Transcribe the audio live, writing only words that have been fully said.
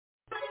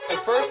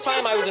first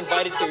time I was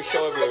invited to a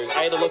show of yours,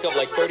 I had to look up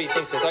like 30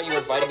 things. I thought you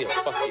were inviting me to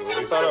fuck you.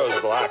 You thought I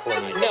was black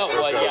when you No,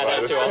 well, yeah,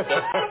 that too also.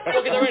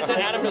 Well, because I already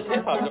said Adam does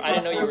hip-hop, so I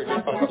didn't know you were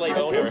just a slave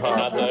owner and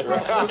not the...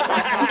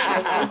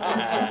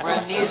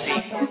 Run easy.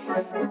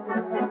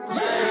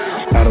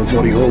 Out of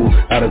 20 who?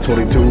 Out of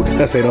 22,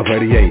 that's 8 off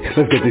 88.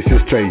 Let's get this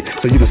shit straight.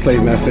 So you the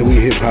slave master, we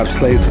hip-hop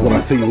slaves. When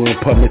I see you in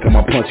public,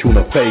 I'ma punch you in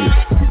the face.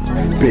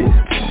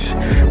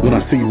 Bitch. When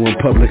I see you in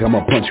public,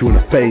 I'ma punch you in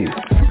the face.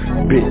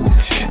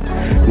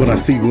 Bitch. When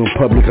I see you in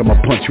public, I'ma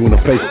punch you in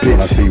the face, bitch.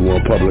 When I see you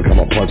in public,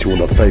 I'ma punch you in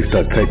the face.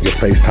 Duct tape your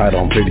face tied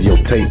on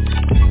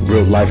videotape.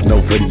 Real life,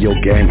 no video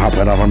game.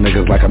 Hopping out on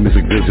niggas like a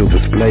music visual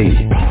display.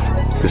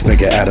 This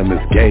nigga Adam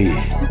is gay.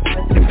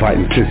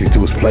 Inviting sissies to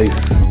his place.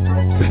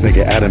 This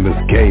nigga Adam is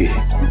gay.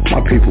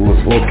 My people was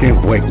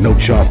woken, wake no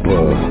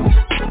chopper.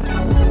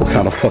 What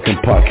kind of fucking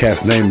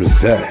podcast name is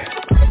that?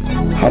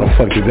 How the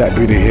fuck did that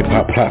be the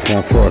hip-hop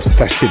platform for us?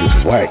 That shit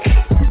is whack.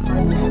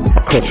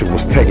 Our culture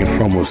was taken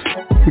from us.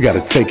 We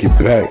gotta take it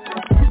back.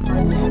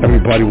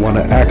 Everybody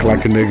wanna act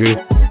like a nigga,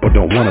 but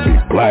don't wanna be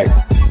black.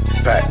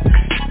 Facts.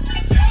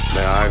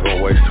 Man, I ain't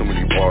gonna waste too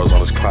many bars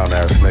on this clown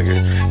ass nigga,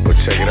 but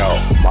check it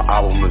out. My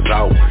album is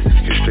out.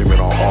 You can stream it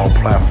on all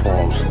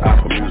platforms: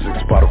 Apple Music,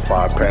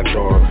 Spotify,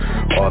 Pandora,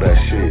 all that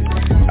shit.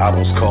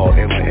 Album's called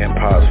Inland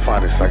Empire's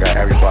Finest. I got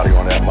everybody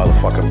on that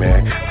motherfucker,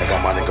 man. I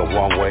got my nigga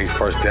One Way,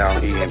 First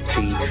Down,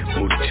 EMT,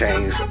 Moody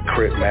Chains,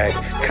 Crip Mac,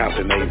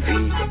 Compton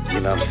AV. You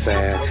know what I'm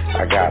saying?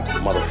 I got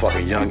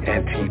motherfucking Young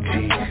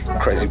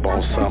NTG, Crazy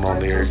Bone Son on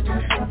there.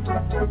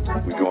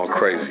 We going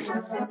crazy.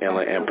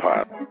 Inland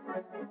Empire.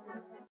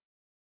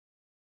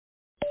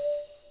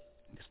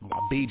 My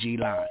BG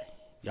line.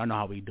 Y'all know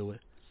how we do it.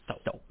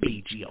 So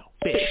BG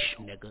fish,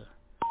 nigga.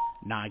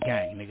 Nah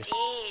gang, nigga.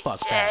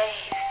 Fuck that.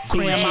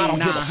 Crim, I don't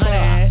give a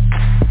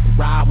fuck.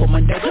 Ride with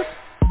my niggas.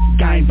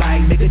 Gang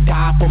bang, nigga,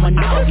 die for my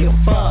nigga. I don't give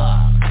a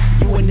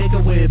fuck. You a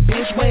nigga with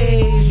bitch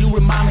ways. You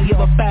remind me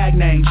of a fag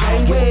named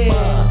Jay Wade.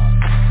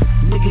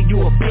 Nigga, you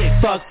a big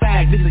fuck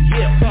fag. Nigga,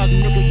 yeah, fuck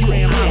nigga, you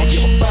ain't. I don't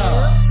give a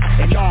fuck.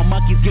 And y'all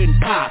monkeys getting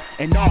popped.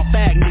 And all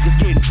fag niggas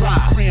getting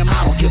dropped. Crim,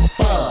 I don't give a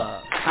fuck.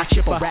 I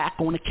chip a rack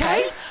on the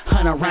K,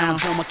 100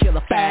 rounds, I'ma kill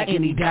a fag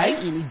any day,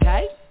 any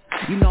day.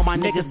 You know my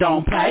niggas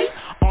don't play,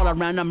 all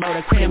around the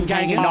murder King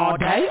Gangis all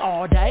day,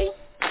 all day.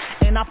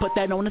 And I put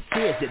that on the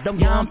scissors. Them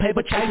young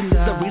paper chasers is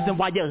the reason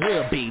why your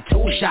hood be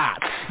 2 shots.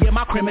 Yeah,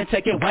 my crimin'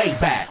 take it way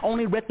back.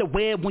 Only rip the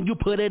web when you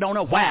put it on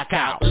a whack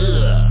out.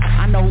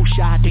 I know who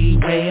shot D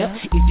well.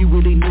 If you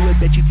really knew it,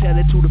 bet you tell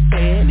it to the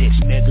fed.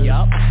 Nigga.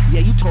 Yup. Yeah,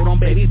 you told on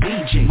baby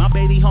BG. My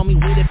baby homie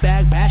with it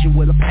back bashing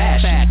with a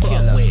passion.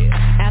 Killer.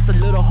 That's a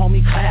little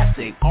homie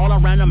classic. All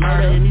around the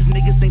murder and these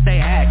niggas think they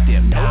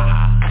active.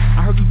 Nah.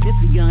 I heard you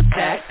dissing young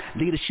tax.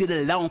 Leave the shit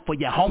alone for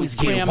your homies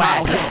get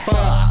whacked.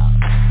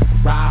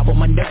 Ride with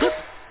my niggas.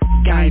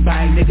 Gang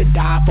bang, nigga,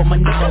 die for my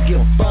nigga.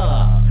 Give a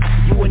fuck.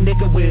 You a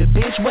nigga with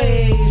bitch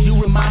ways.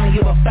 You remind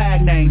me of a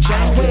fag named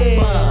Jay Wade.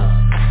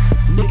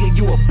 Nigga,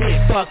 you a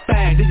big fuck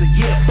fag. Nigga,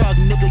 yeah, fuck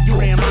nigga,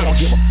 you ain't. I don't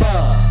give a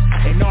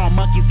fuck. And all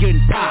monkeys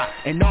getting popped.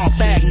 And all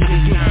fag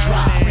niggas getting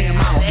dropped. I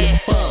don't give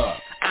a fuck.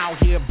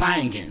 Out here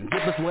banging,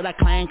 this is what I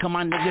claim, come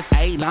my niggas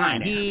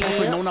A-lining.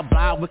 Puffin' on the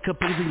block with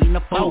Capizzi in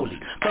the Foley.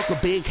 Fuck a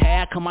big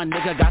hair, come my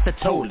nigga got the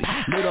Tolly.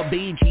 Little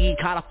BG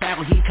caught a fag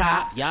when he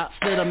caught. Yup,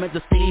 split him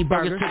into Steve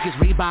Burgers, took his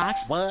Reeboks.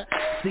 What?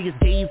 See his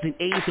D's and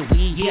A's and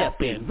we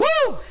yippin'.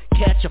 Woo!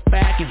 Catch a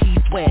fag and he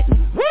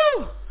sweatin'.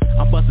 Woo!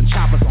 I'm busting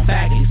choppers on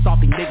faggots,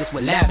 salty niggas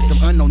with lavish.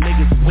 Them unknown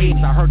niggas with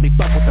wings, I heard they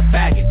fuck with the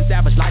faggots.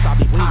 Savage life, I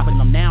be popping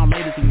them now,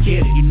 ladies can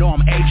get it. You know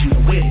I'm aging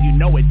it with it, you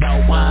know it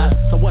though, what?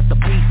 So what's the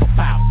beef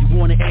about? You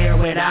wanna air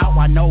it out?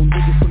 I know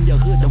niggas from your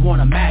hood that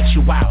wanna match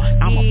you out.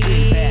 I'm a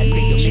big bad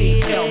nigga,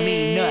 me tell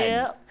me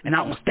nothing. And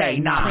I'm gonna stay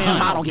 900,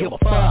 I don't give a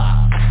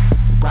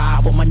fuck.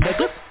 Ride with my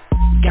niggas.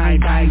 Gang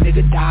bang,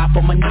 nigga, die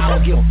for my nigga. I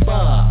don't give a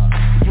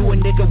fuck. You a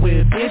nigga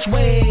with bitch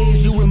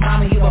ways. You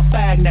remind me of a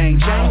fag named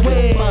Jay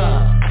Wade.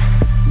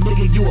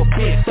 Nigga, you a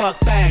big fuck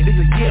fag.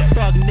 Nigga, yeah,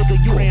 fuck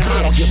nigga, you ain't.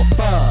 I don't give a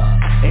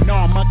fuck. And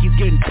all monkeys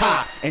getting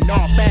popped. And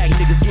all fag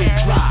niggas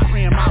getting dropped.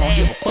 I don't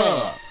give a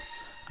fuck.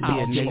 I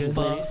don't give a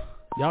fuck.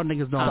 Y'all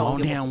niggas don't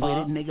go down with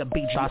it. Nigga,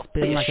 beat y'all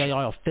spitting like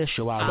y'all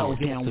official out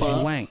here.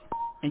 Cause you ain't.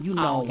 And you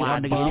know why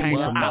niggas came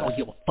from. I don't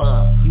give a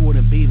fuck. You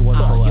wouldn't be the one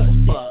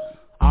for us.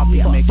 I'll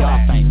be make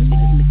y'all famous.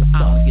 I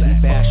don't give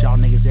a bash y'all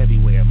niggas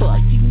everywhere. Fuck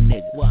you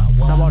niggas.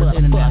 Stop all this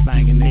internet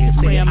banging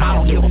niggas. I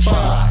don't give a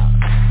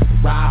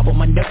fuck. Ride with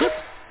my niggas.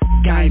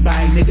 Gang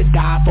bang, nigga,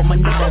 die for my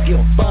nigga. I don't give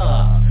a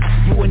fuck.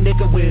 You a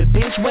nigga with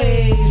bitch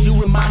ways. You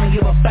remind me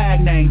of a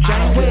fag named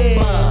Jay Wade.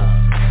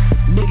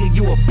 Nigga,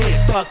 you a big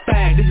fuck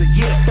fag. Nigga,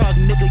 yeah, fuck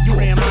nigga, you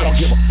ain't. I don't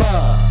give a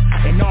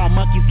fuck. And all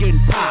monkeys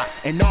getting popped.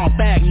 And all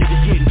fag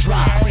niggas getting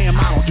dropped. I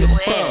don't give a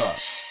fuck.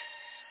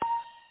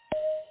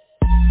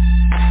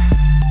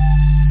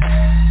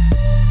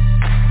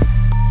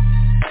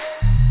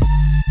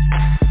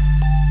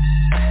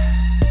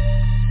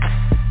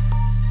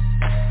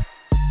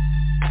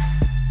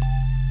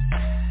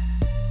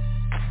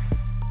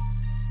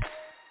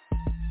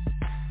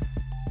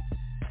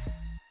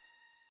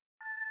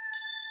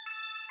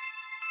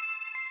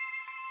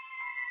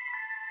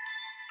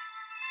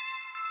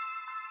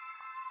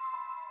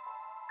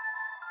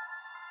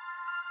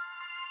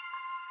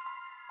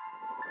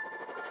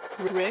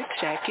 Rick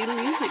Jackie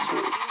Music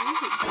Group.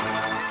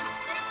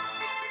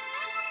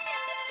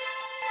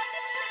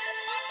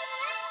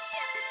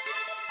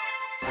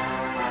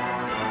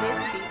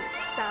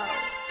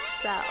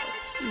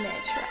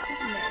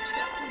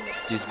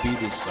 This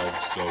beat is so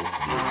metro.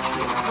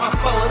 My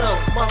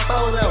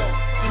photo,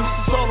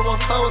 Lucy's all on my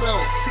photo,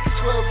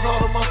 612's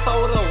all on my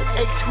photo,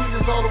 8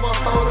 tweeters all on my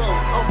photo,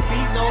 I'm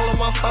beating all on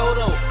my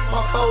photo,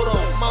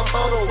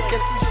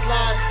 get some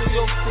slides through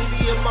your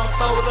CD in my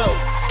photo,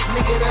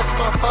 nigga that's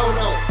my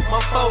photo,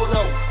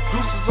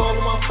 Lucy's all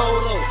on my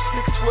photo,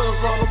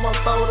 612's all on my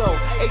photo,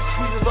 8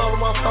 tweeters all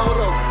on my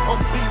photo, I'm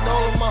beating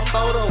all on my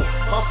photo,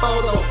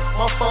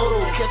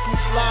 get some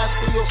slides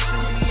through your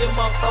CD in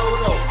my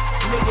photo,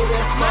 nigga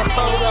that's my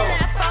photo.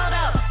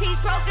 He's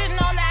smoking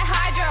on that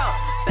hydro.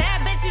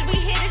 Bad bitches,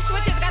 we hit it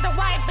switches. Got the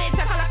white bitch,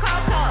 I call her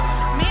Coco.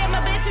 Me and my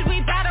bitches,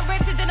 we battle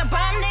riches than a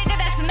bum nigga,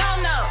 that's a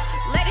no-no.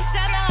 Lady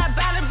Stunn,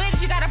 battle bitch,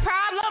 you got a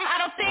problem?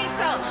 I don't think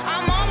so.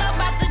 I'm all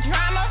about the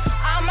drama.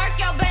 I'll murk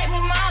your baby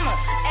mama.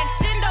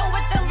 Extendo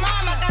with the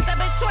llama. Got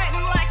that bitch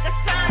sweating like a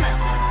sauna.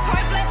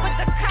 Point blank with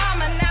the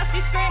comma. Now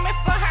she screaming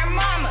for her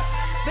mama.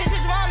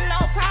 Bitches want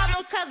no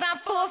problems cause I'm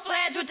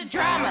full-fledged with the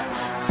drama.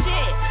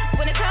 Shit,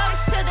 when it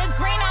comes to the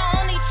green, I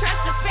only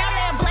trust the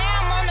family and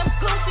blam on the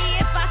goofy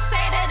if I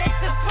say that it's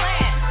a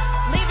plan.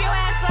 Leave your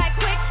ass like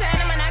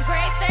quicksand, I'm in that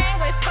great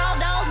thing with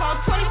photos, more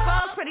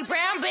 24s, pretty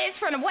brown bitch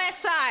from the west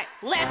side.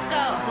 Let's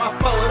go. My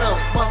photo,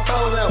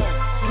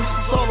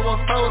 Lucy's all on my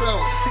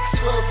photo,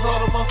 612's all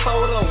on my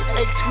photo, 8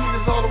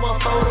 tweeters all on my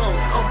photo,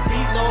 I'm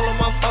beating all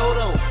on my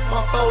photo,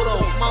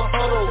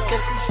 get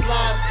some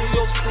slides through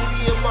your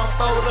CD in my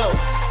photo,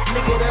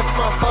 nigga that's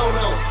my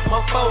photo,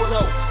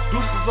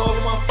 Lucy's all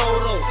on my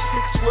photo,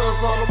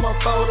 612's all on my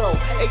photo,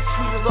 8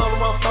 tweeters all on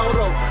my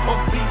photo, I'm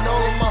beating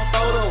all on my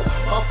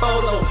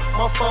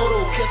photo,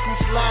 get some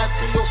slides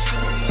through your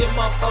CD in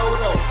my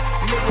photo,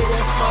 nigga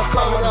that's my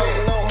photo.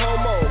 No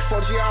homo,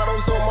 4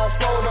 Giottos on my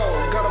photo,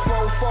 got a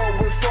 4-4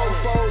 with 4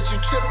 foes, you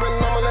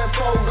trippin', I'ma let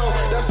 4 go,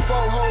 that's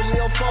 4 hoes in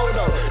your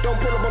photo, don't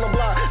pull up on the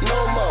block no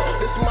more,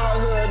 this my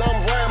hood,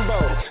 I'm Rambo,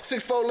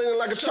 6'4" leaning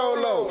like a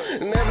cholo,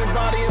 and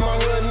everybody in my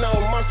hood know,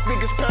 my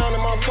speakers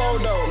pounding my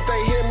photo, they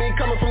hear me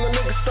coming from the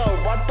liquor store,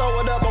 I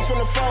throw it up, I'm from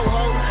the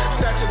ho,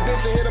 snatch a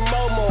bitch and hit a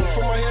momo,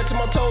 from my head to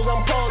my toes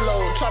I'm polo,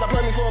 try to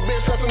play me for a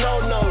bitch, that's a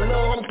no-no,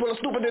 Lil Homies pulling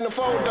stupid in the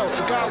photo,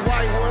 got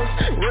white ones,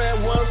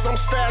 red ones, I'm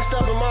stashed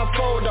up in my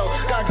photo,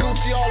 got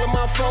Gucci all in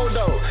my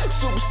photo,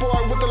 super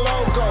sport with the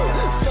logo,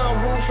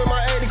 sunroof in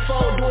my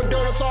 84, doing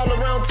donuts all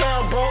around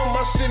town, bro,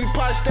 my city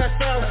pipes that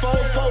sound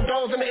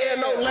photos in the air,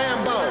 no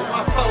Lambo.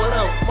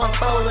 My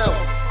photo,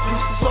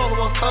 Lucy's all on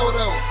my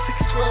photo,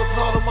 612's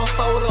all on my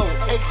photo,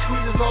 8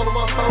 tweeters all on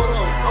my photo,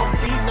 I'm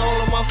beating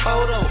all on my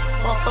photo,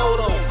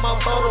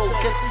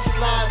 get some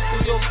slides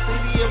through your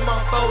CD in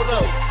my photo,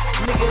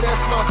 nigga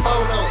that's my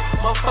photo,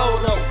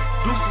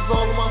 Lucy's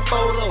all on my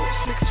photo,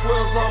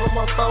 612's all on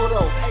my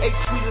photo, 8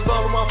 tweeters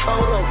all on my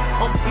photo,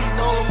 I'm beating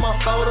all on my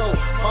photo,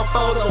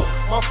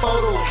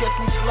 get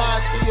some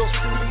slides through your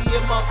CD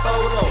in my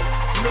photo,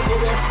 nigga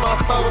that's my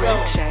photo.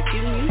 Rick Jackie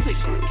Music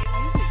Group.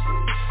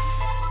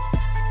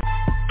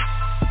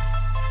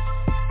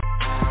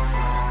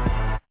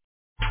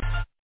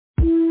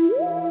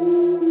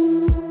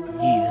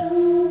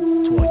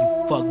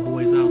 Fuck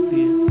boys out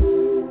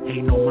there,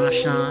 hating on my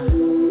shine.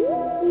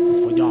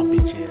 It's for y'all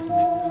bitch ass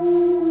niggas.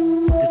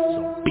 This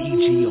is a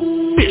BG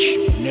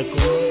official, nigga.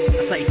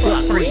 I say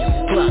fuck free,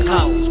 fuck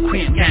hoes,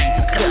 Crim gang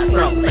to the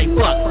cutthroat. Say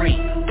fuck free,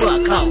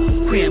 fuck hoes,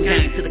 Crim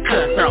gang to the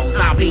cutthroat.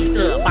 I beat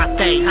up, I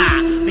stay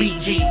high.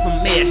 BG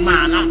from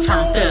Edgemont, I'm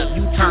turned up,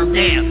 you turned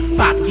down.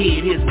 About to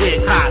get his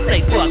wig high.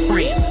 Say fuck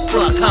free,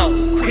 fuck hoes,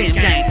 Crim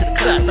gang to the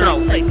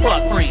cutthroat. Say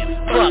fuck free,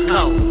 fuck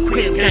hoes,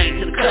 Crim gang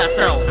to the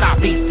cutthroat. I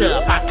beat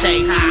up, I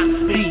stay high.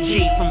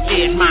 BG from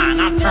Edgemont,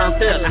 I'm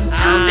turned up, I'm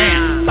turned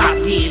down. About to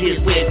get his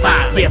wig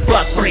by. Yeah,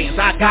 fuck friends,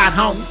 I got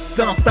homies.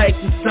 Some fake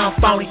and some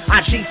phony.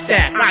 I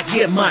G-stack, I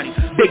get money.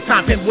 Big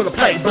time pimp with a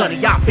play bunny.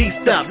 Y'all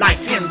beast up like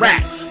 10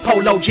 racks.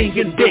 Polo jeans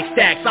getting big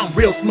stacks. I'm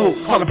real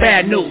smooth, all the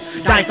bad news.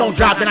 Dice don't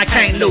drop, then I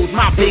can't lose.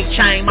 My big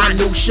chain, my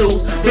new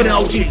shoes. Been an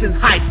OG since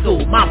high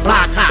school. My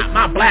block hot,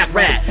 my black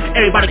rat.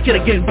 Everybody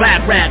killer getting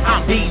black rat.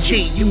 I'm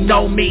BG, you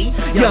know me.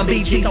 Young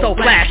BG so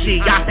flashy.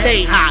 I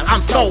stay high,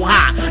 I'm so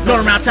high.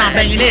 Going around town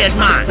banging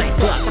Edgemont. Say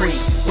fuck free,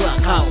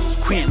 fuck hoes,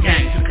 Crim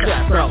gang to the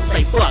cutthroat.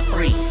 Say fuck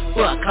free,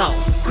 fuck hoes,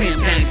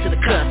 Crim gang to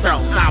the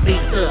cutthroat. I beat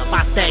up,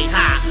 I stay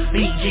high.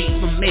 BG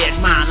from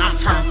Edgemont,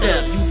 I'm turned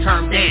up, you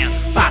turned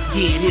down. About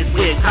to get his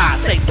wig high.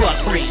 Say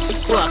fuck free,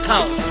 fuck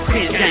hoes,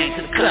 Crim gang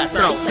to the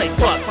cutthroat. Say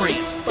fuck free,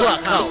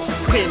 fuck hoes,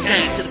 Crim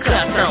gang to the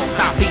cutthroat.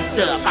 I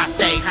beat up, I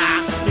stay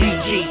high.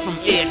 BG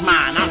from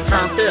Edgemont, I'm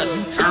turned up,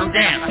 you turned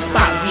down.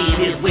 About to get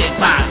his wig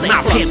high.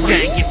 My pimp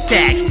gang get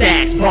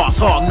stacks, boss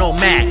hog, no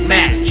Mac,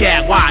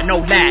 Jaguar, no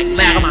lag.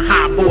 I'm a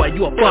hot boy, you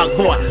you a fuck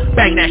boy.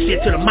 Bang that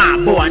shit to the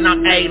mob boy, and I'm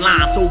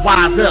A-line, so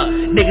wise up.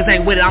 Niggas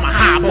ain't with it, I'm a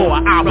high boy.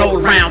 I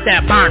roll around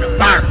that burner,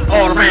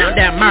 all around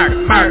that murder.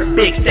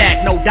 Big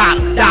stack, no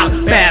dollar.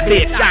 Bad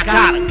bitch, I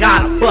got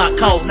her. Fuck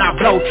hoes, not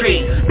blow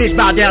trees. Bitch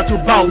bow down to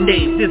bow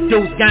knees. This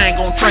dude's gang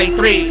gon' trade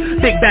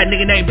threes. Big bad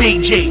nigga named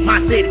BG. My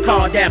city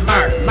called that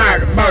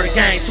murder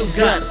gang. Two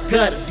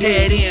gutters,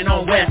 dead in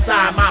on west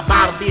side. My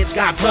bottle bitch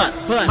got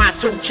butter. My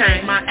 2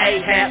 chain, my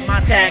A-hat, my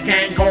tag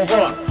gang go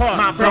hard.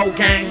 My bro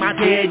gang, my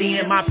dead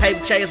end, my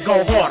paper chase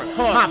go harder.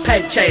 My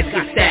paper chase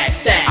get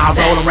stacked. I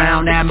roll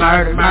around that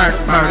murder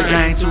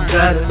gang, two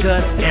gutters.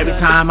 Every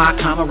time I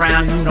come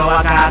around, you know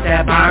I got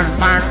that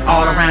burner.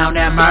 All around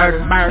that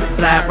murder.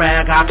 Black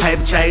rag, I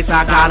paper chase,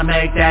 I gotta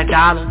make that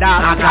dollar.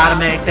 I gotta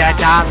make that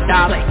dollar.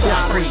 Say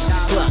fuck free,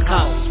 fuck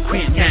hoes,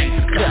 Crim gang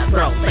to the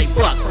cutthroat. Say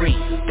fuck free,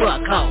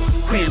 fuck hoes,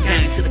 Crim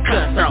gang to the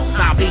cutthroat.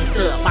 I beat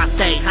up, I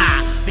stay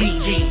high.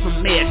 BG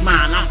from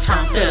Edgemont, I'm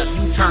turned up,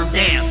 you turned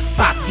down.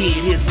 Pop get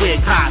his wig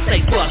high.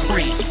 Say fuck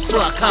free,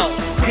 fuck hoes,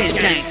 Crim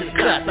gang to the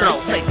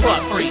cutthroat. Say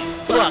fuck free,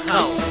 fuck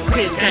hoes,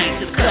 Crim gang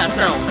to the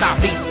cutthroat. I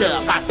beat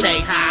up, I stay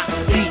high.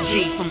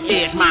 BG from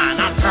Edgemont,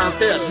 I'm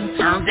turned up, you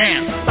turned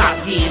down.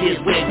 Pop get his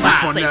wig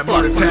high. On that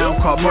murder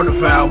town called Murder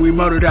Foul, we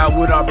murdered out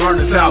with our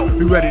burners out.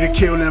 We ready to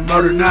kill and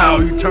murder now.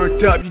 You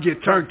turned up, you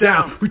get turned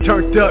down. We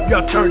turned up,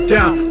 y'all turned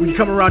down. When you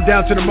come around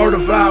down to the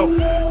murder vow,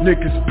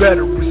 niggas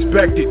better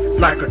respect it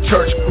like a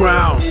church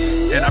ground.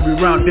 And I be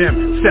round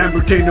them, San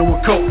Bernardino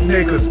with coke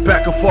niggas.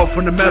 Back and forth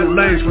from the metal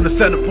lanes, from the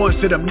center points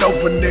to them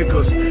Nova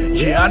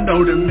niggas. Yeah, I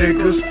know them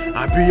niggas.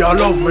 I be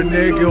all over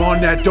nigga,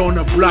 on that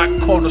donut block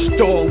corner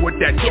store with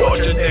that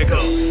Georgia nigga.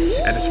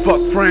 And it's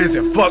fuck friends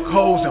and fuck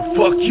hoes and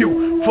fuck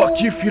you. Fuck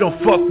you if you don't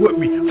fuck with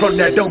me. From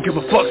that don't give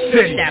a fuck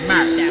city.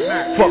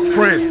 Fuck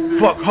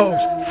friends, fuck hoes,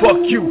 fuck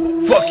you.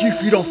 Fuck you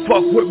if you don't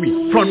fuck with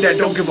me. From that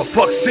don't give a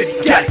fuck city.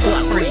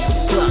 Fuck free,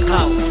 fuck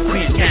hoes,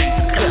 Crim gang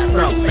to the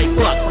cutthroat. Say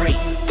fuck free,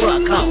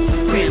 fuck hoes,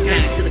 Crim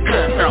gang to the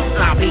cutthroat.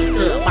 I beat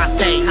up, I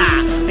stay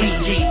high.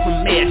 BG from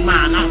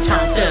Edgemont, I'm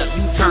turned up,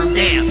 you turned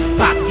down.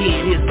 Pop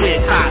get his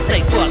wig high.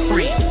 Say fuck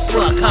free,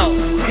 fuck hoes,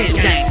 Crim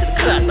gang to the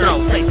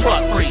cutthroat. Say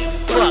fuck free,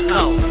 fuck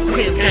hoes,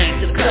 Crim gang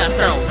to the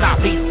cutthroat. I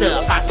beat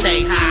up, I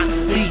stay high.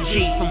 BG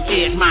from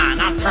Edgemont,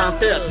 I'm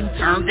turned up, you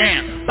turned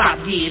down.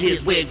 Pop get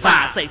his wig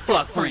high. Say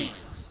fuck friends.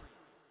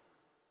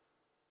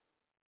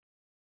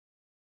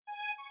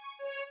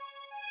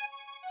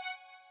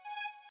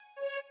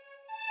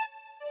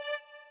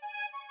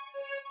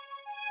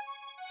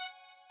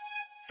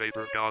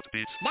 Paper God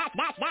beats.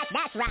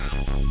 That's right.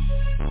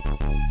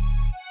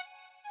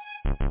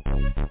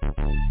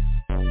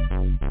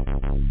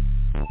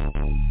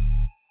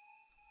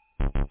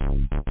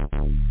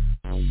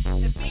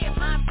 If me and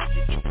my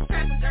bitches get the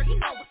scrapping, girl, you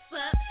know what's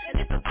up.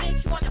 And if a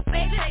bitch wanna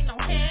fade, it ain't no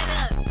head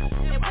up.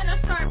 And when I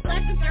start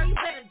blasting, girl, you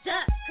better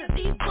duck. Cause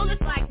these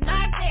bullets like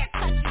knives, they'll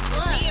cut you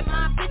blood. Me and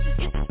my bitches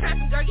get the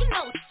scrapping, girl, you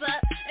know what's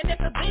up. And if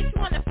a bitch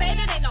wanna fade,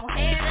 it ain't no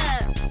head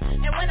up.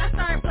 And when I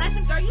start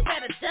blasting, girl, you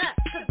better duck.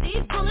 Cause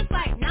these bullets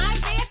like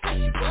knives, they'll cut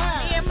you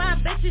blood. Me and my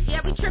bitches,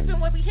 yeah, we tripping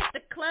when we hit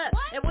the club.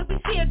 What? And when we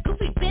see a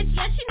goofy bitch,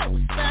 yeah, she know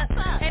what's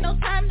up. Ain't no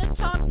time to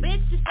talk, bitch,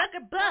 just suck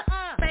her butt.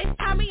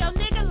 FaceTime me your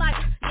nigga like,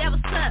 yeah,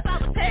 what's up?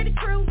 Hey, the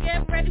crew, yeah,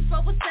 I'm ready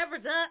for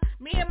whatever's up.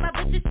 Me and my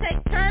bitches take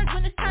turns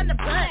when it's time to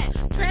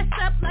butt. Dressed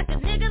up like a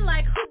nigga,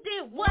 like who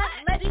did what?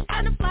 Lady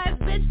Stunn, flyest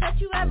bitch that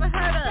you ever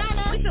heard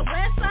of. We the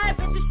west side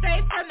bitches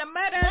straight from the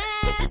murder.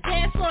 Hit the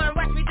dance floor and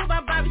watch me do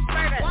my Bobby's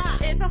murder.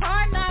 It's a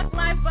hard knock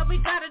life, but we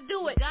gotta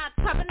do it.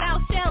 Popping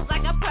out shells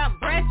like I pump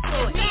breast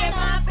fluid. Me and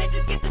my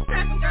bitches get the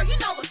strapping, girl, you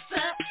know what's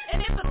up.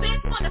 And if a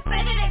bitch wanna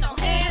fade, it ain't no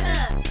head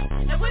up.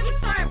 And when we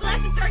start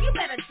blasting, girl, you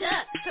better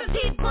duck. Cause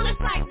these bullets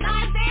like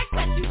knives, they'll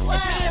cut you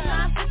up. Me and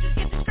my bitches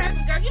get the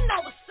strapping, girl, you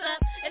know what's up.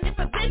 And if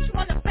a bitch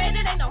wanna fade,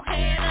 it ain't no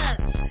head up.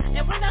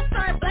 And when I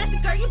start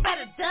blasting, girl, you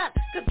better duck.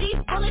 Cause these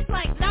bullets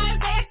like knives,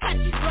 they'll cut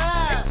you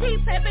up.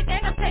 Pt3.1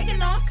 gang, I'm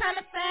taking off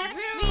kinda fast.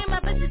 Me and my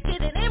bitches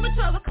getting in with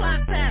 12 o'clock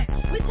pack.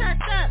 We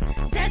turned up,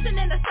 dancing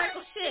in the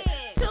circle shit.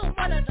 Till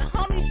one of the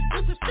homies do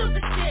some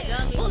stupid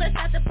shit. Bullets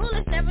after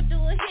bullets, never do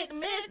a hit and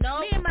miss.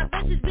 Me and my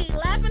bitches be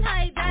laughing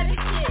how he died and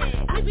shit.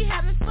 We be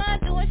having fun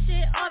doing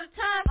shit all the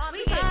time.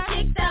 We get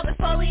kicked out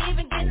before we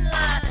even get in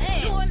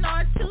line. Doing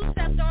our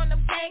two-steps on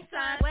them gang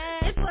signs.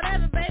 It's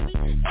whatever, baby,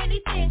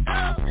 anything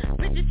goes.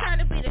 Bitches trying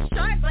to be the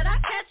shark, but I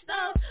catch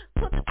those.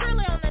 Put the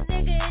thriller on the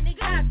nigga and he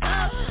got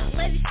gold.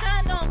 Lady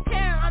Stunn don't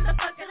care, I'm the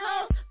fucking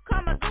hoe.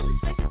 Call my goofy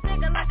fix this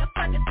nigga like a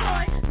fucking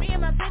toy. Me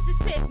and my bitches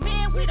pick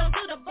men, we don't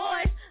do the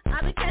boys.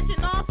 I be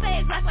catching all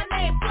fades like my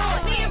name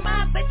Floyd. Me and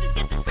my bitches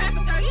get the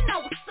scrapping, girl, you know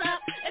what's up.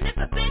 And if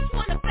a bitch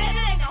wanna fade,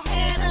 it ain't no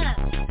head up.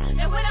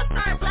 And when I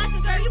start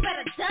blasting, girl, you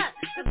better duck.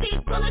 Cause these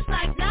bullets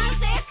like knives,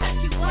 they'll cut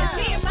you up.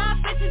 Me and my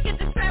bitches get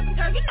the scrapping,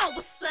 girl, you know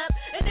what's up.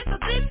 And if a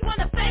bitch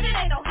wanna fade, it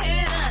ain't no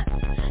head up.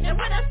 And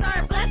when I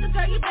start blasting,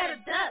 girl, you better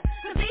duck.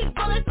 Cause these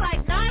bullets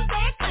like knives,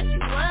 they'll cut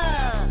you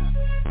up.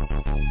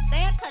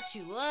 They'll cut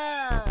you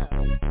up.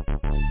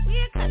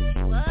 We'll cut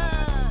you up.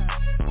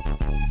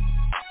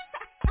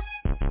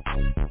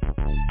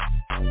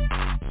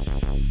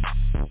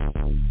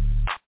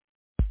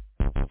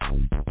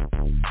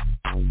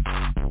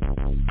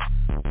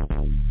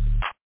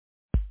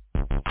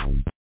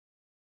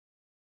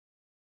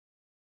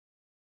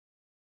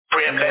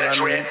 drip, let it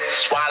drip,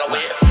 swallow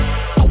it.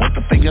 I whip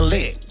the finger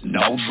lick,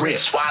 no drip.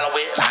 Swallow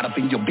it. Slide up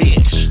in your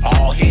bitch,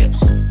 all hips.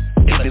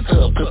 If it's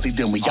hood pussy,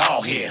 then we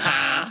all hit.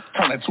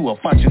 Turn it to a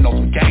function on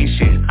some gang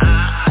shit.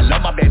 I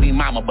love my baby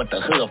mama, but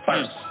the hood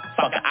first.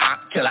 Fuck a op,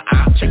 kill a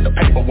op, check the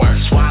paperwork.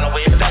 Swallow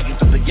it. Second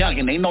to the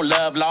youngin', ain't no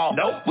love law.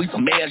 Nope. We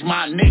some edge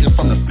my niggas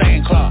from the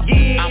same club.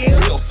 Yeah. I'm a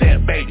real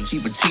set baby,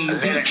 keep it cheesy.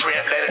 Let it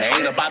drip, let it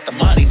Ain't drip. about the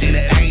money, then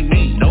it ain't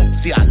me. Nope.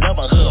 See, I love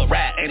a hood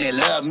rat, and they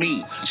love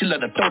me. She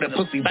love to throw that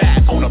pussy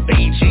back on a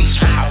BG.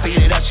 I feed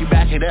it up, she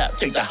back it up,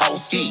 take the whole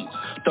ski.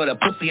 Throw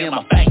that pussy in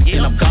my face,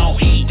 then I'm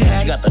gon' eat.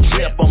 Got the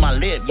drip on my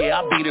lip,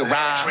 yeah, I beat it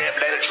right.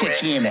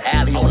 Kick you in the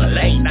alley on a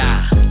late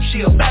night.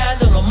 She a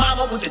bad little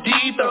mama with the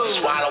deep throat.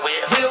 Swallow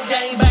it. Real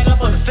gang banger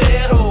for the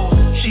federal.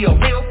 She a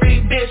real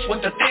freak bitch with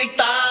the thick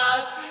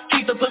thighs.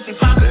 Keep the pussy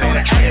poppin' on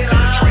the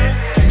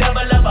A-line.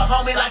 Never love a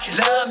homie like you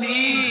love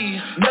me.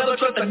 Never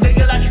trust a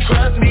nigga like you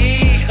trust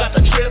me. Got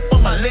the drip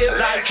on my lip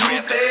like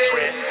drip.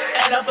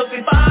 And her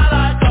pussy fire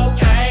like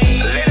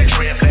cocaine. Let it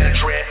drip,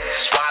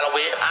 swallow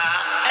it.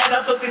 And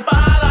her pussy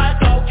fire like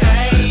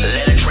cocaine.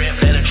 Let it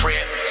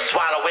drip,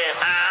 swallow it.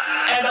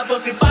 And her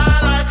pussy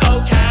fire like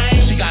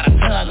cocaine. She got a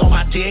tongue on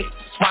my dick,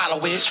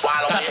 swallow it.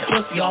 Got the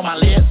pussy on my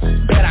lips,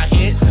 bet I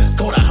hit.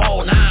 Go the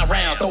whole 9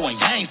 rounds, throwing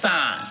gang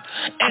signs.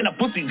 And the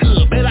pussy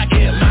good, bet I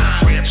get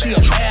mine. She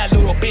a bad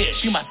little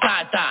bitch, she my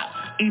side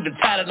thought. Even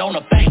tatted on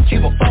her face, keep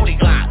a 40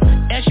 Glock.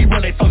 And she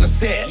really from the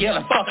set,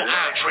 yelling fuck her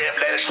eye.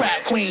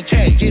 Trap Queen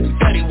K, getting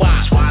steady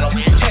wide.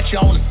 Catch you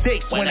on the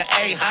 6 when the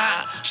A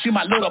high. She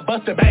my little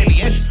buster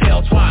baby and she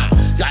sell twice.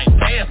 Like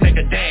fans make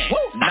a dance,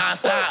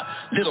 non-stop.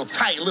 Little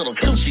tight, little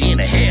coochie in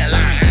the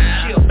hairline.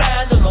 She a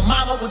bad little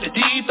mama with the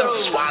deep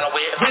throat. Swallow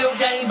it. Real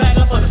gang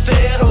banger for the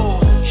federal.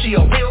 She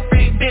a real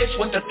freak bitch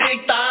with the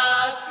thick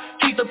thighs.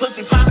 Keep the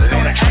pussy poppin'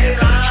 on the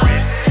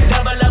A-line.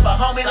 Never love a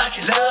homie like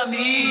you love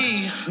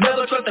me.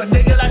 Never trust a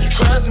nigga like you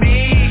trust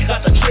me.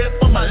 Got the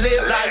drip on my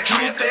lip like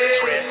drip.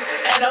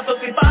 And her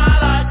pussy fire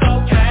like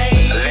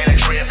cocaine. Let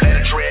it drip,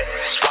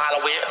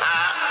 swallow it.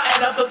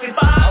 And her pussy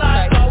fire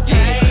like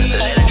cocaine.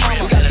 Let it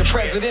drip, we got the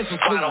presidential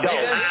suite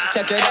though.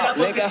 Check it out,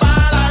 nigga.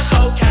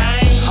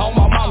 On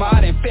my mama,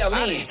 I done fell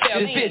in.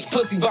 This bitch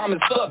pussy bomb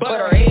as fuck, but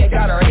her head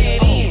got her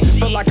head in.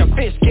 Feel like a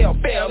fish scale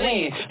fell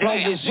in. Long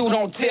as you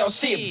don't tell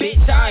shit,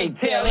 bitch, I ain't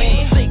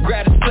telling.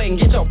 Grab this plate and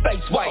get your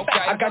face white.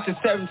 I got your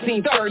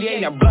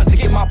 1738 and blunt to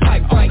get my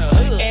pipe right.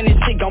 And this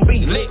shit gon' be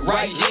lit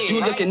right.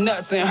 You looking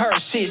nuts in her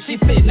shit, she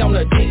fitting on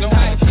the dick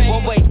tight.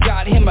 One way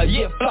got him a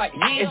year flight.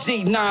 It's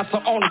G9, so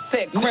on the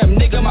set, grim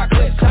nigga, my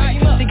clip tight.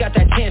 She got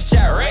that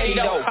 10-shot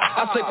radio.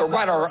 I slip her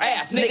right on her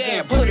ass,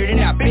 nigga, and put it in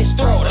that bitch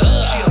throat. She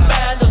a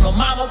bad little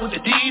mama with the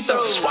deep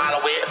throat. Swallow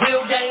it.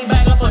 Real gang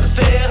banger for the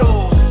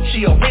federal.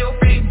 She a real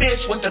freak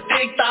bitch with the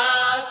thick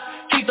thighs.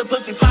 Keep the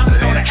pussy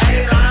poppin' on the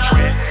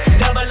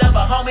A-line. Never love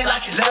a homie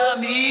like you love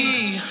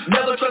me.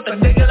 Never trust a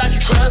nigga like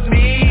you trust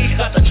me.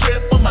 Got the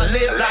drip on my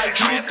lip like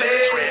drip.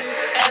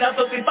 And her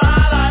pussy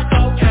fire like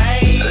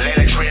cocaine. Let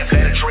it drip,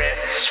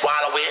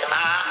 swallow it.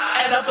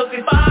 And her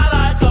pussy fire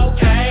like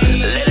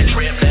cocaine. Let it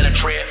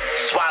drip,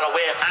 swallow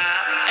it.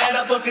 And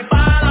her pussy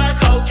fire like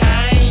cocaine.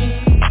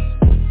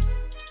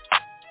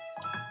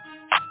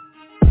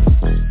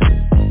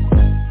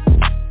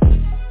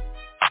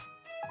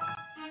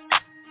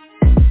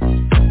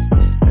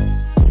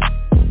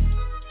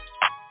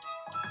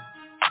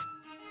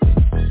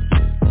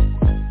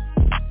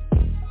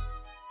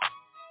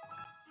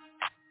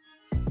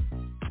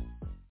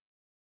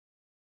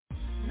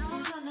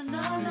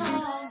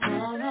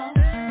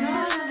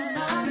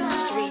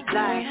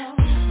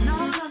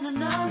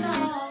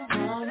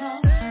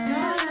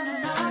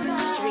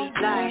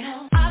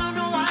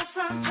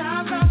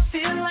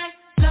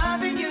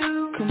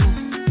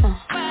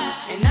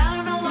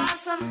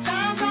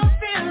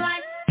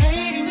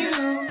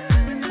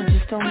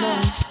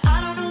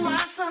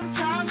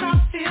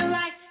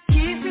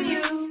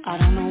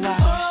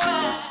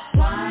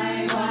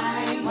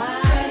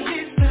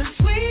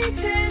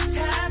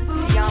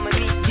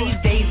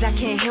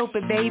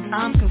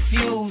 I'm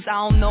confused,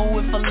 I don't know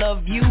if I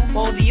love you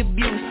or the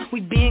abuse.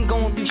 We been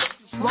going through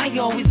why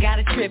you always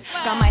gotta trip?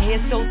 Got my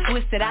head so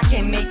twisted I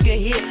can't make a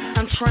hit.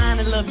 I'm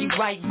trying to love you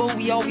right, but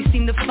we always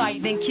seem to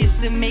fight. Then kiss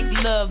and make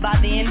love by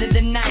the end of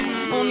the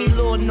night. Only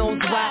Lord knows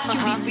why, you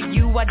be for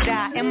you I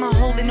die. Am I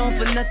holding on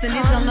for nothing?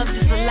 Is our love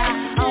just a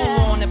lie? I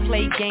don't wanna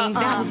play games,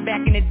 that was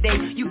back in the day.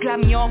 You got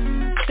me all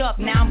f***ed up,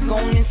 now I'm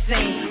going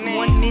insane.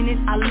 1 minute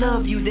I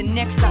love you, the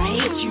next I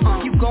hate you.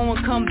 You go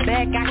and come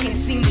back, I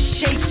can't seem to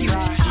shake you. I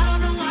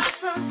don't know why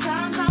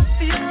sometimes I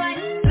feel like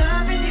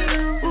loving you.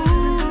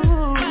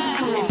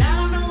 And I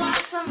don't know why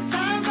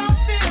sometimes I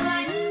feel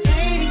like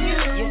hating you.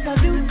 Yes I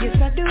do, yes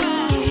I do. I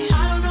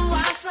don't know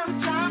why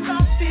sometimes I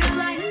feel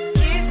like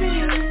kissing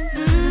you.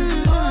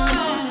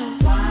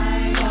 Why?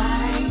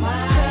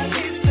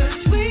 It's the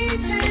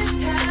sweetest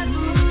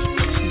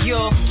taboo.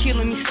 You're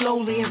killing me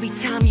slowly every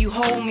time you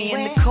hold me.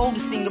 And the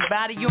coldest thing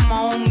about it, you're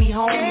my only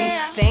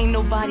homie. There ain't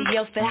nobody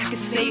else that I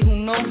can say who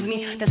knows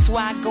me. That's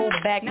why I go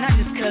back, not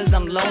just cause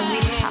I'm lonely.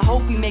 I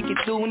hope we make it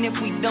through, and if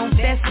we don't,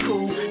 that's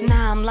cool.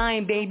 Nah, I'm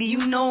lying, baby,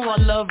 you know I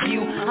love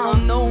you. I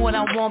don't know what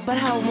I want, but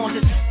I don't want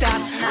it to stop.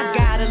 I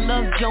gotta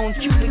love Jones,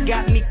 Cupid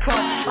got me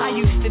caught. I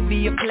used to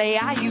be a player,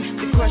 I used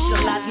to crush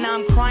a lot. Now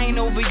I'm crying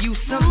over you,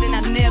 something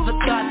I never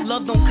thought.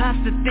 Love don't cost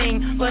a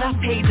thing, but I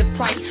paid the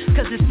price.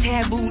 Cause it's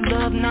taboo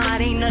love, nah,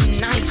 it ain't nothing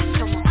nice.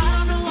 Come on. I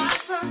don't know why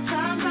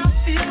sometimes I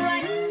feel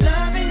like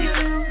loving you.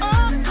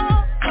 Oh,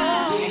 oh,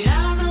 oh. And I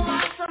don't know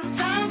why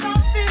sometimes I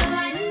feel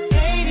like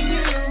hating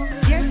you.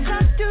 Yes, I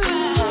do.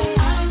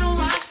 I don't know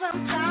why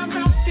sometimes I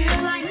feel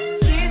like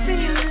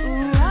kissing you.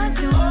 Ooh, I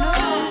don't know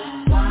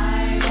why.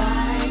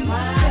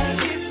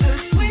 It's the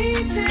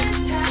sweetest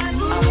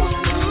taboo. I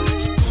wanna know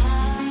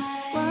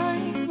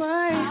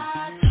why.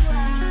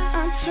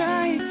 I'm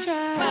trying.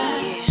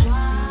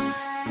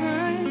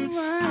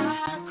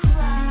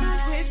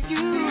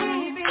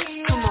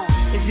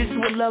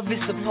 What love is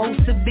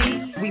supposed to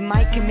be. We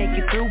might can make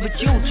it through, but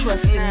you don't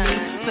trust in me.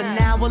 For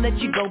now I'll let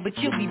you go, but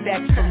you'll be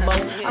back for more.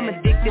 I'm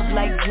addictive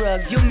like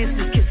drugs, you'll miss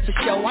this kiss for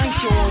show. I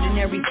ain't your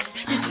ordinary,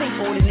 this ain't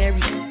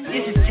ordinary.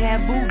 This is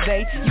taboo,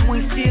 babe, you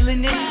ain't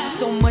feeling it.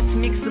 So much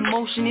mixed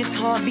emotion, it's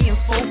hard being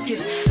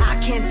focused. I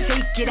can't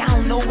take it, I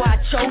don't know why I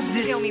chose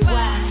this. Tell me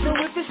why. So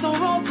if it's so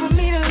wrong for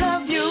me to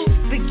love you,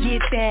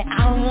 forget that,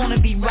 I don't wanna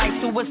be right,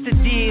 so what's the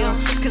deal?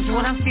 Cause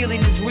what I'm feeling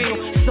is real.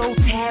 So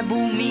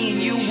taboo, me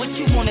and you, what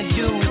you wanna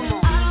do?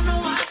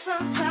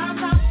 Sometimes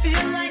I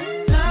feel like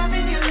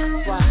loving you.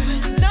 Why?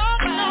 No.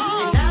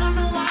 And I don't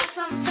know why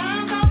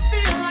sometimes I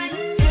feel like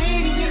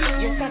hating you.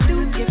 Yes, I do.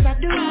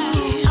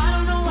 I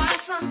don't know why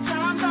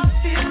sometimes I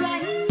feel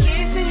like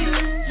kissing you.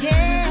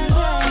 Yeah.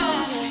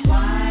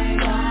 Why?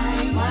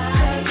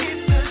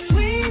 It's the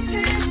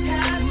sweetest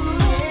taboo.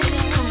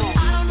 Come on. I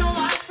don't know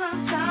why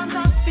sometimes I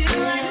feel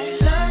like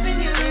loving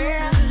you.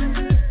 Yeah.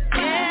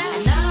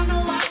 And I don't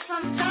know why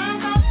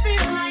sometimes I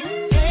feel like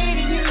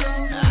hating you.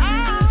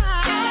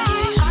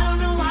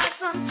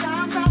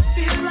 Sometimes I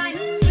feel like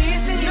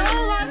kissing you. No,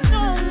 I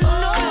don't know.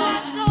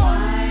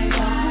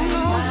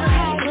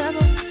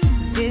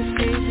 This is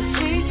the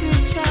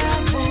sweetest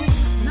taboo.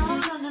 No.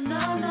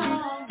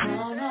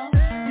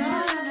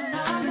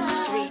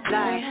 Street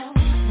life.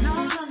 No.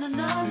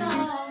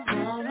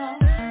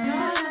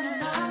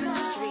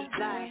 Street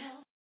life.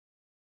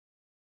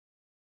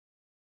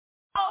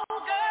 Oh,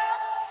 girl,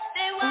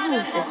 they want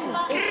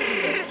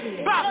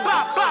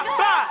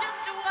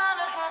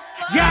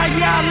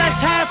Yeah, let's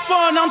have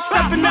fun, I'm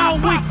stepping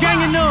out with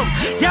ganging up.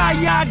 Yeah,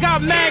 I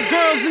got mad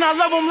girls and I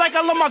love them like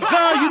I love my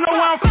gun, you know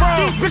where I'm from.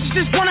 These bitches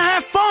just wanna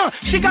have fun,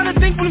 she gotta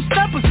think for them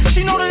steppers.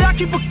 She know that I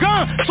keep a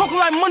gun, talking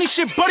like money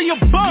shit, buddy, a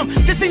bum.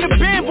 This ain't a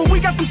band, but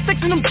we got some sticks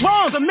in them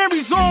drums. The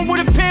Mary's on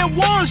with a pair of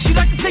ones, she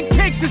like to take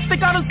pics and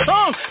stick out her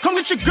tongue. Come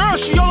get your girl,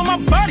 she all on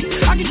my body.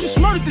 I get you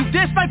smurted and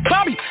dance like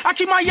Bobby. I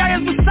keep my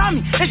Yaya's beside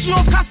me, and she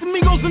on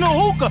Casamigos in a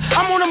hookah.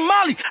 I'm on a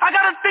Molly, I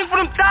got a thing for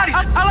them thotties.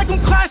 I like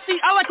them classy,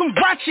 I like them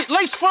ratchet.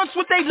 Lace fronts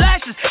with they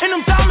lashes, and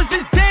them diamonds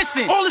is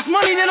dancing. All this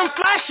money that I'm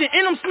flashing,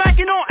 and I'm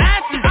smacking on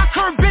asses. I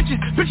curve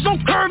bitches don't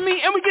curve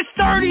me, and we get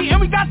sturdy, and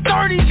we got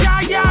 30s.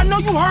 Yeah, I know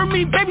you heard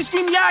me, baby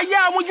scream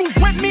yeah when you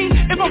with me.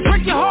 If I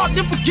break your heart,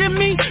 then forgive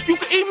me. You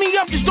can eat me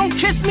up, just don't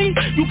kiss me.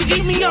 You can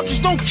eat me up,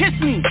 just don't kiss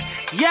me.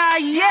 Yeah.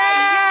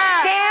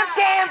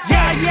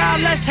 Yeah,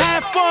 let's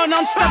have fun,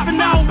 I'm stepping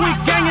out with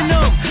ganging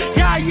up.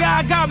 Yeah,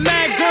 I got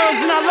mad girls,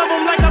 and I love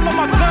them like I love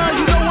my gun,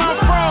 you know where I'm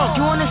from.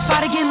 You on the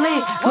spot to get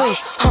lit, wait,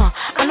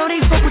 I know they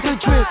fuck with the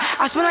drip.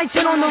 I spend like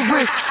 10 on the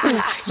wrist. Ooh,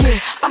 yeah,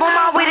 I'm on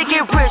my way to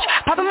get rich.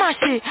 Poppin' my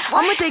shit,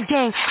 I'm with the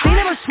gang. They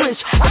never switch.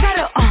 I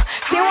gotta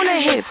stay on the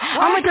hip.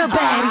 I'm with the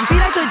baddie. They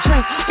like to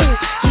drink. Ooh,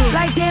 yeah,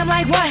 like damn,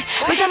 like what?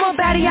 Bitch, I'm a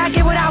baddie. I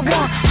get what I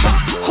want.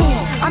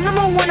 I'm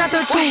number one out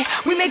the two.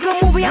 We make a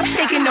movie. I'm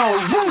taking no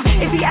room.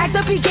 If he act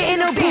up, he get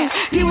in a boot.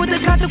 Deal with the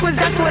consequence.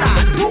 That's what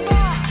I do.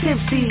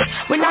 Tipsy.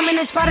 When I'm in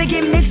the spot, I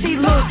get mixy.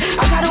 Look,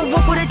 I gotta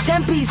walk with a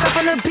 10-piece. Up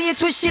on the beat,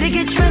 twist shit to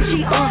get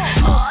trenchy.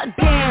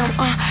 Damn.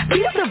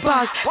 Beat up the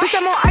box, bitch,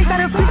 I'm on ice,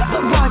 gotta beat up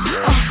the box.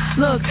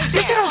 Look,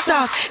 this shit don't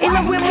stop. In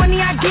love with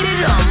money, I get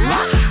it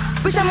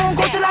up. Bitch, I'm on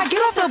go till I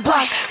get off the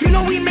block. You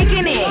know we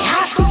making it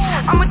hot.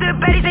 I'm with the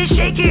baddies, they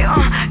shake it.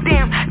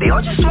 Damn, they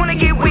all just wanna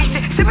get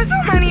wasted. Sippin'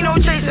 some honey, no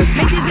chaser.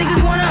 Make these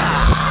niggas wanna.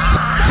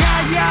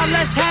 Yeah,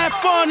 let's have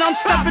fun. I'm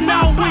stepping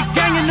out with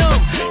ganging up.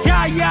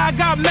 Yeah, I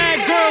got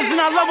mad girls and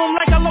I love them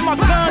like I love my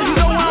gun. You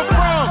know where I'm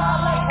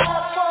from.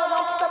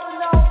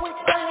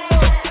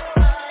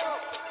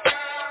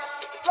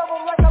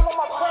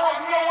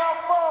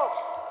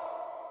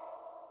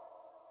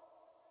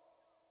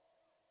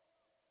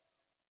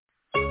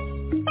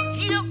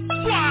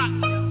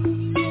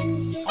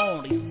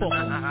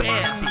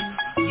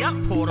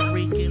 Puerto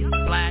Rican,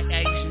 black,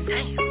 Asian,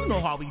 you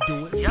know how we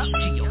do it. BG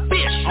Offical.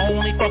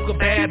 Only fuck a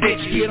bad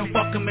bitch, get them,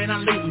 fuck them and I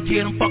leave them.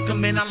 Get them, fuck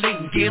them and I leave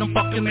them. Get them,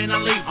 fuck them and I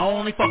leave them.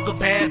 Only fuck a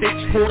bad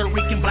bitch, Puerto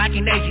Rican, black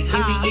and Asian,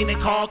 Indian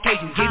and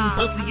Caucasian. Getting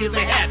pussy is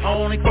a hat.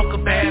 Only fuck a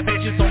bad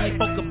bitches, only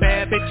fuck a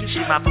bad bitches. She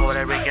my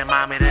Puerto Rican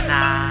mommy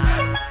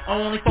tonight.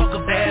 Only fuck a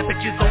bad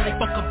bitches, only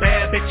fuck a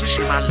bad bitches.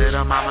 She my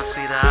little mama,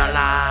 see the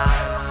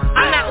alive.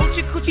 I'm that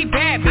oochie coochie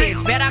bad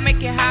bitch, bet I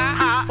make it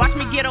high. Watch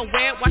me get her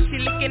wet while she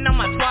licking on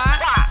my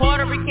twat.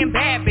 Puerto Rican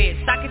bad bitch,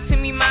 sock it to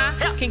me, ma.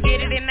 Can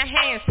get it in the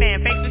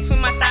handstand, face between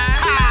my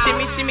thighs.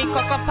 Shimmy, shimmy,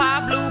 cocoa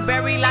pop,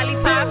 blueberry,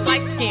 lollipop,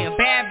 light skin,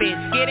 bad bitch,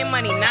 getting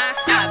money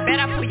non-stop. Bet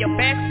I pull your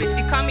best bitch,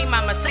 you call me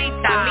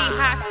mamacita,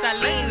 Mija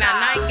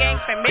Selena, 9 gang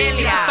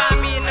familia.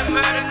 Find me in the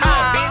murder, no,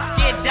 bitch,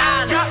 get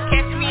dollars.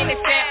 Catch me in the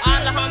set,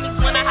 all the homies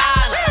wanna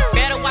holler.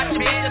 Better watch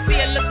your bitch to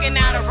see her looking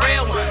at a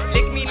real one.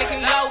 Lick me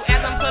low as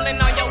I'm pulling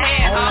on your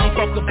head. Only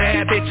fuck a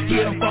bad bitch,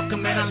 get em, fuck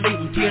em, and I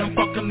leave em. Get em,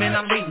 fuck em, and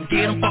I leave em.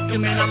 Get em, fuck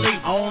em, and I leave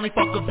em. Only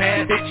fuck a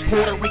bad bitch,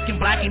 Puerto Rican,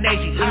 black and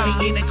Asian,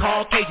 Indian and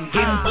Caucasian.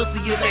 Get em pussy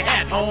if they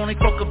have. Only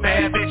fuck a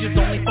bad bitches,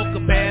 only fuck a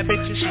bad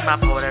bitches. She my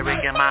Puerto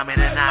Rican mommy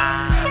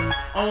tonight.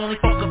 Only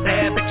fuck a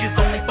bad bitches,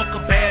 only fuck a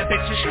bad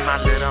bitches. She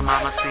my little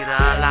mama, see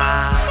her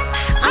alive.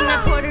 I'm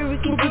that Puerto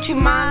Rican Gucci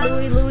mom,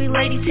 Louis,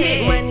 Lady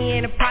Tic. Money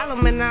ain't a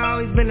problem and I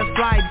always been a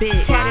fly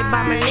bitch. Tatted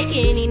by my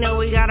nigga and he know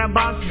we got a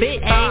boss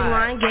bitch.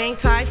 A-line gang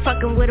tie,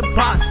 fucking with a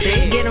boss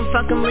bitch. Get him,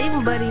 fuck him, leave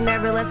him, but he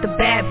never left a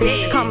bad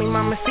bitch. Call me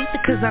mamacita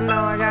cause I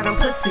know I got him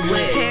pussy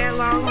wet. Hair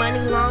long, money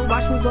long,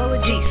 watch me blow a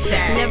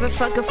G-sack. Never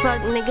fuck a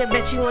fuck nigga,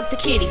 bet you want the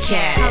kitty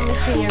cat. Call me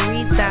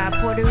señorita,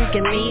 Puerto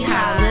Rican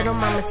mija. Little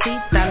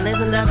mamacita,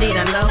 living la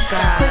vida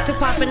loca. Quick to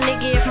pop a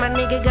nigga if my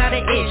nigga got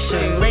an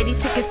issue. Lady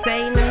Tic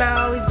Selena and I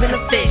always been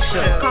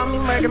official. Call me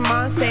murder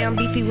mom, say I'm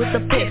beefy with a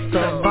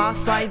pistol. Boss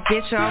like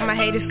bitch, all my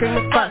haters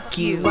screaming fuck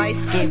you. Light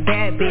skin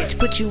bad bitch,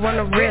 put you on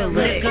a real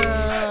lick.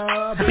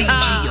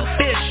 BG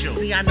Official.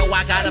 See, I know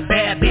I got a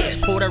bad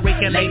bitch, Puerto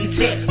Rican Lady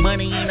Tic.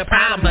 Money ain't a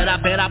problem, but I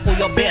bet I pull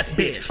your best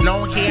bitch.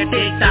 Long hair,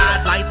 thick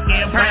thighs, light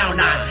skin, brown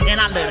eyes, and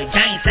I let it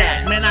gang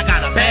tag. Man, I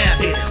got a bad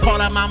bitch. Call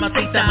her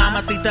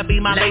mamacita, be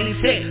my Lady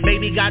Tic.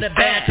 Baby got it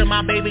bad, till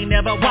my baby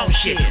never want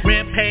shit.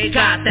 Rent paid,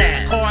 got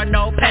that. Car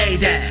no pay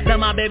that. Tell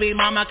my baby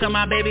mama, cause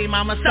my baby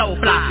mama so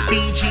fly.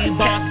 BG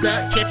bossed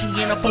up, catch you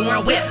in a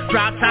foreign whip.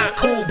 Drop top,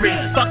 cool breeze,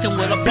 fucking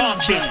with a bomb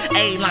bitch.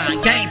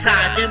 A-line, gang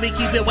ties, and we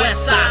keep it west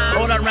side.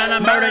 All around a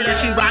murder, and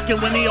she rockin'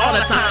 with me all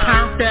the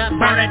time. Turned up,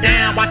 burn it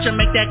down, watch her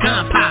make that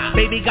gun pop.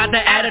 Baby got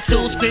the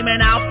attitude,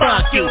 screaming out,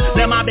 fuck you.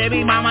 Then my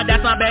baby mama,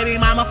 that's my baby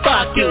mama,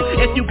 fuck you.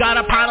 If you got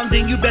a problem,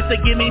 then you best to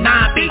give me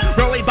 9 feet.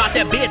 Worry about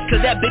that bitch,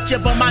 cause that bitch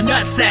up on my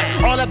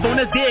nutsack. All the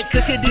bonus did,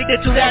 cause she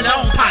addicted to that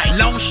long pipe.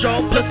 Long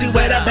show, pussy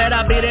with her, bet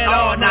I beat it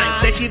all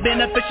night. Say she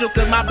beneficial,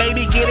 cause my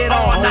baby get it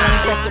all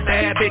night. Only fuck a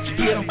bad bitch,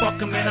 get em,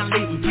 fuck em, and I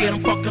leave em. Get em,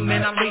 fuck em,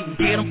 and I leave em.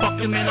 Get em,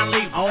 fuck em, and I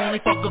leave em. Only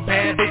fuck a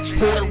bad bitch,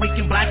 Puerto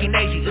Rican, black and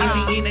Asian,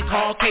 Indian and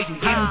Caucasian.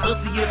 Get em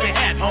pussy if they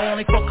have.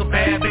 Only fuck a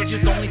bad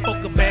bitches, only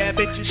fuck a bad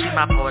bitches. She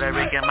my Puerto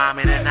Rican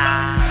mommy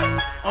tonight.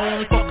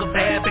 Only fuck a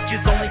bad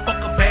bitches, only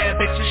fuck a bad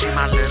bitches. She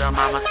my little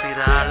mama, see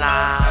her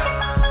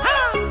alive.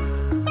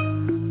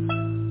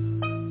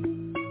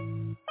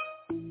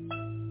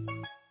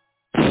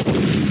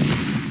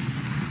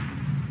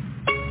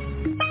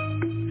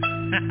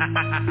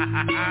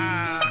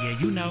 Yeah,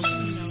 you know, it's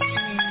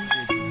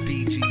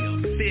BG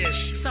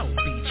Official, so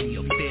BG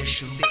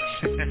Official.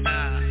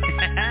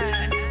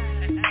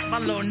 My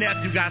little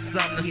nephew got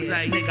something to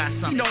say. They got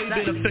something. You know he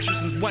been official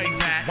since way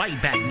back. Way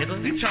back, nigga.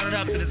 You turn it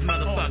up to this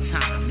motherfucker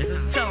time,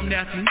 nigga. Tell him,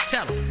 nephew.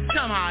 Tell him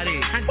how it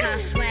is. I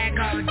got swag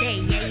all day.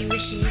 Yeah, you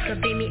wishing you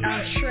could beat me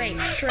on straight.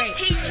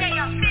 PJ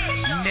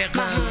Official. Nigga.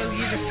 My home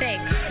use a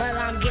fake. While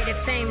I'm getting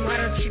fame, why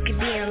don't you keep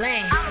being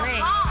lame?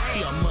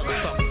 See a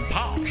motherfucking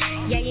boss.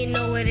 Yeah, you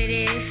know what it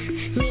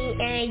is. Me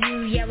and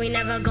you, yeah, we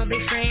never gonna be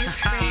friends.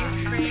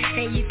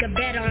 And you can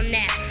bet on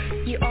that.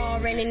 You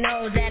already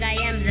know that I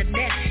am the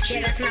best.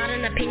 Yeah, that's not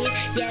an opinion,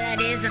 yeah,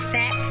 that is a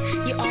fact.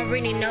 You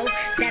already know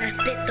that I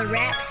spit the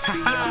rap.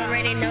 You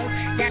already know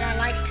that I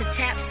like to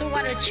tap. So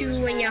why don't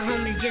you and your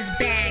homies just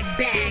bag.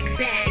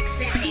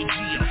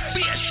 BG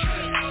Official.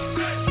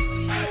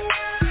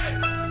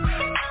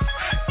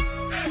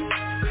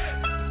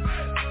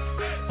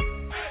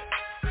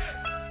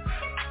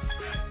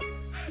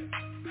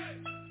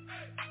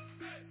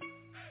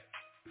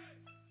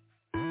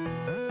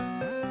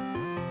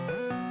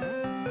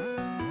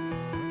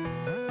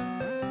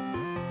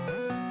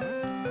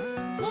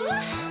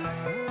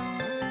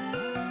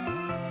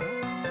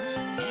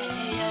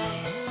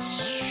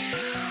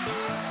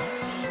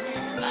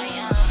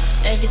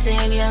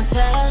 Everything you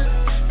tell,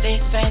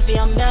 big fame for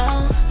your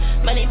mouth.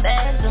 Money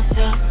bags on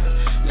sale,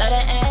 lot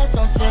of ass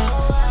on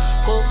sale.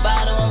 Cool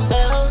bottle on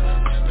bills,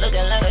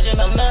 looking like a gym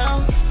of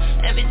milk.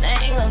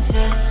 Everything on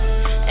sale,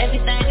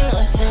 everything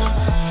on sale.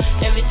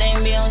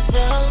 Everything be on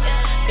sale,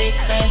 big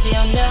fame for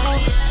your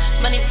mouth.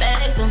 Money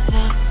bags on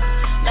sale,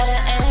 lot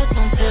of ass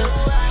on sale.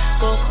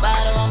 Cool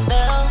bottle on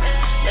bills,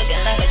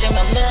 looking like a gym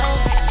of milk.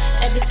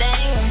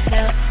 Everything on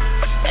sale,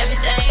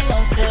 everything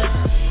on sale.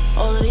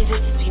 All of these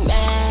bitches be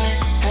mad.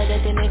 Heard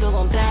that the nigga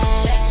gon'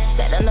 bag.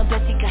 Said on the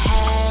best he could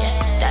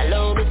have. That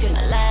little bitch in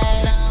the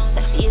line.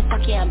 That she is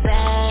fucking I'm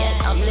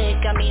bad. I'm lit,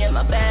 got me in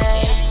my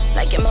bag.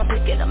 Like in my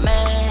pocket, I'm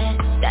mad.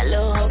 That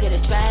little hoe get a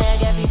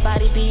drag.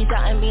 Everybody be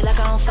doubting me like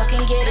I don't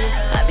fucking get it.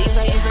 I be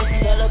writing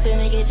verses all up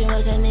and they get too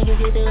much and niggas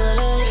get the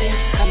other shit.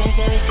 Coming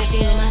serious to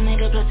you, my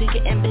nigga, plus we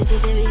getting bitches,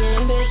 they be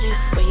getting bitches.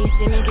 When you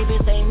see me keep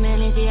it same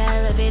energy,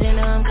 I love it and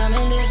know I'm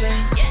coming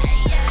different.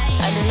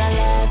 I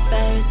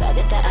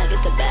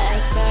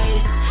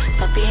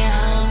being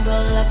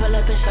humble, I pull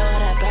up and show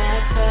that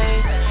back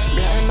first.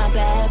 Gun in my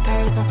bad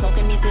purse, I'm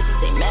smoking these bitches,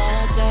 they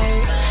matter.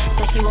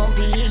 Said she won't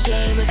be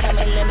gay, but come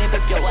and let me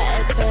rip your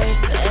ass first.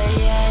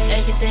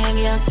 Everything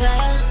you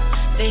tell,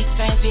 big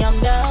friends be on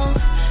down.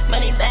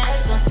 Money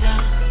bags on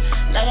sale,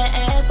 lot of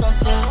ass on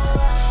sale.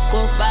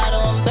 Go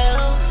bottle on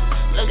bill,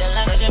 looking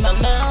like a gym of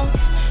milk.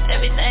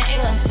 Everything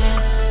on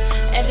sale,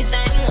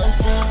 everything on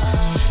sale.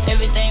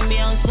 Everything be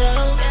on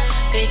sale,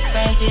 big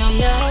friends be on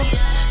down.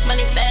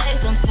 Money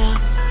bags on sale,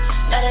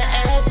 lot of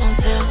ass on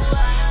sale.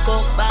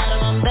 Go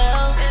bottle on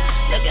bill,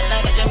 looking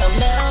like a gym of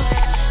milk.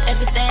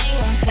 Everything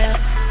on sale,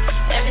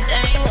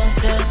 everything on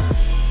sale.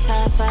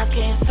 Top 5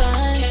 can't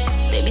find,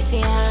 they be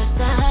seeing how it's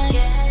done.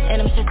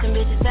 And I'm stressing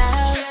bitches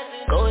out,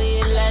 go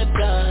ahead let it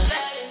blow.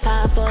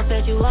 Pop up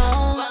as you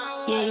want,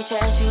 yeah you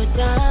trash you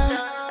dumb.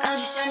 I'm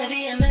just trying to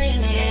be a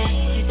millionaire,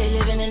 you stay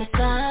living in the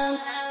slums.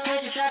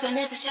 Heard you dropping,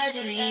 it's a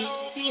tragedy.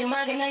 See you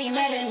mugging, now you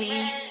mad at me.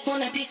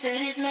 Want a piece of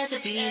this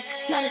masterpiece,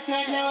 not a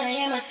snack, no I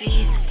am my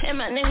feet. And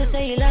my niggas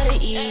say you love to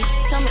eat,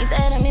 tell me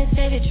that I'm his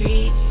favorite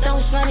treat. So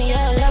much money,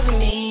 y'all loving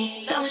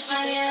me, so much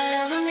money, y'all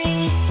loving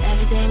me.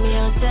 Everything be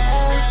on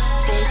sale,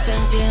 big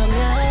friends be on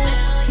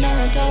milk. No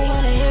one don't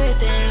wanna hear a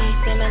thing,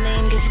 say my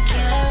name gets you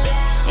killed.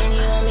 And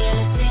you want me on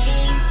the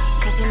scene,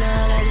 cause you know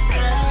I like to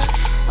sell.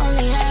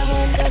 Only have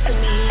one girl to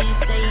me,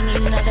 say you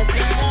need another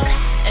girl.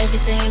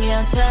 Everything be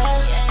on sale,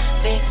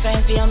 big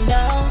friends be on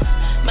down.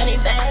 Money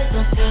bags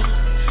on sale,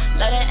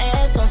 lot of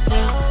ass on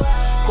sale.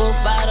 Go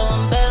bottle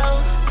on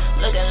bill,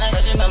 looking like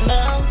a gym of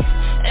milk.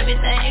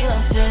 Everything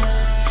on sale,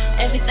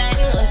 everything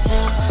on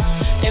sale.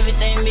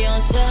 Everything be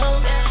on sale,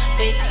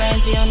 big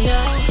friends be on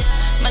down.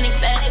 Money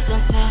bags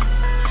on sale,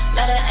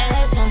 lot of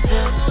ass on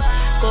sale.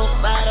 Go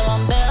bottle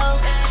on bill,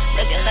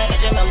 looking like a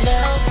gym of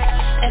milk.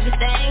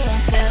 Everything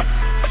on sale,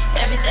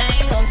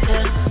 everything on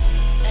sale.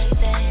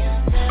 Everything on sale, everything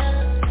on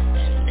sale.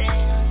 Everything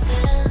on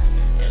sale,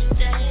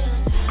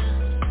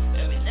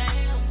 everything on sale. Everything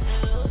on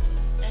sale,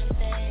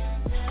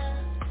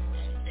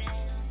 everything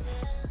on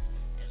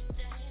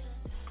sale.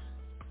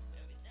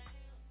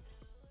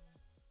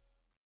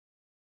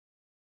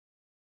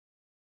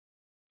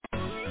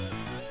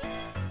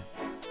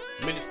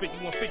 Menace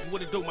 5150,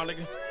 what it do, my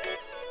nigga?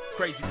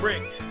 Krazy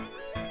Rik.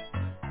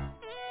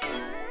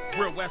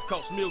 Real West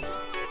Coast music.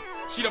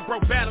 She done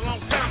broke bad a long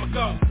time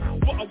ago.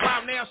 For a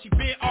while now, she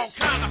been all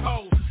kind of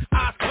hoes.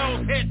 Eyes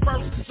closed, head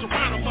first,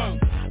 Serrano mode.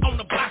 On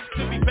the block,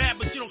 she could be bad,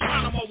 but she don't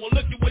try no more. Well,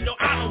 look at with your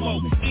auto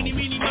mode. Eeny,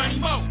 meeny, money,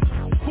 mo.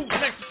 Who's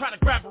next to try to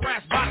grab her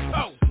ass by the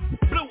toe?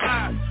 Blue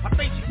eyes, I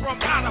think she's from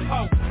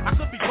Idaho. I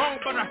could be wrong,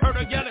 but I heard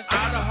her yelling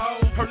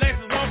Idaho. Her legs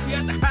is long, she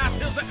has the highest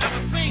heels I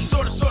ever seen.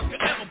 Short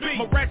could ever be.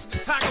 More ratchet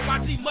than Tiger,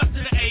 YG, must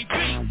to the AB.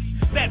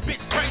 That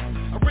bitch crazy,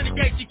 a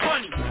renegade, she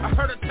funny. I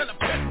heard her tell a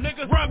pimp,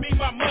 nigga, run me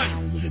my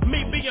money.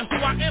 Me being who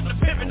I am, the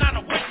pimpin', not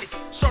a witness.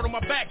 Short on my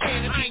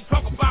backhand, and I ain't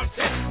talking about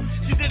tennis.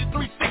 She did it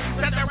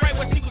 360, said that right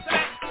where she was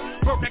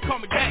at. Broke that call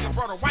me gag and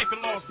brought her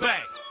wife-in-law's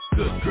back.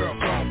 Good girl,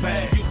 gone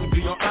bad. You could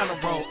be on honor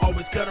roll.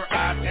 Always cut her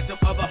eyes at them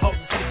other hoes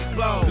and stick it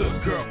close.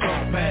 Good girl,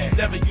 gone bad.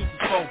 Never used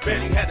to smoke.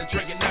 Betty had a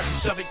drink and now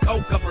she shoving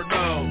coke up her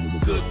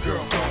nose. Good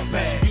girl, gone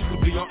bad. You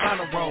could be on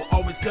honor roll.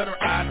 Always cut her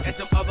eyes at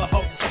them other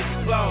hoes and stick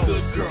it close.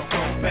 Good girl,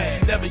 gone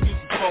bad. Never used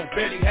to smoke.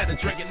 Betty had a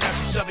drink and now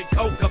she shoving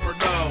coke up her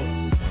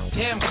nose.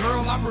 Damn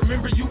girl, I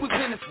remember you was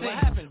innocent. What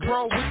happened?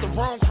 Bro, with the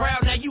wrong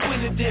crowd, now you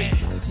in the dick.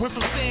 Went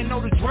from saying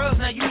no to drugs,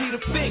 now you need a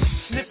fix.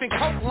 Sniffing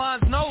coke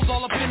lines, nose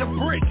all up in a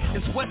brick.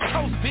 It's West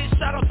Coast, bitch,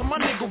 shout out to my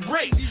nigga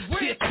Rik.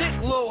 She a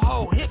thick little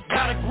hoe, hip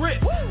got a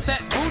grip.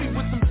 Fat booty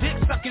with some dick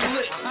sucking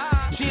lips.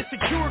 She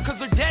insecure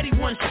cause her daddy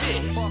won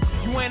shit.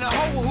 You ain't a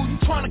hoe, who you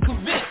trying to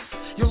convince?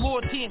 Your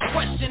loyalty in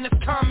question is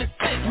common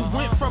sense. You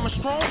went from a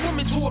strong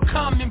woman to a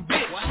common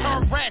bitch.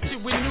 Turn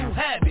ratchet with new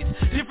habits.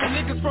 Different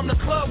niggas from the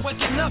club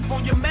waking up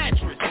on your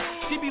mattress.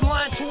 She be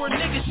lying to her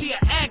nigga, she an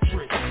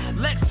actress.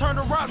 Lex turned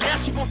her out,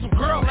 now she wants some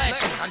girl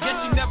action. I guess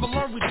she never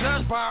learned we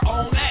judge by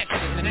our own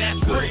actions, and that's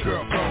great. Good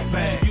girl, gone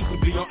bad. You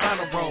could be on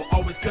honor roll.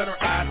 Always cut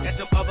her eyes at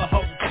them other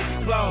hoes and stick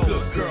it close.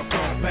 Good girl,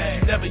 gone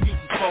bad. Never used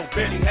to smoke.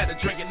 Betty had a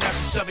drink and now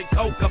she shoving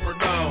coke up her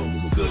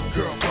nose. Good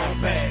girl,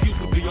 gone bad. You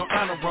could be on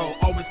honor roll.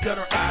 Always cut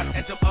her eyes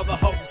at them other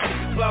hoes and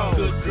stick it close.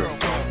 Good girl,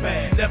 gone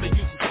bad. Never used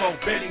to smoke.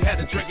 Betty had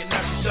a drink and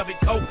now she shoving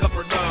coke up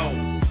her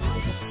nose.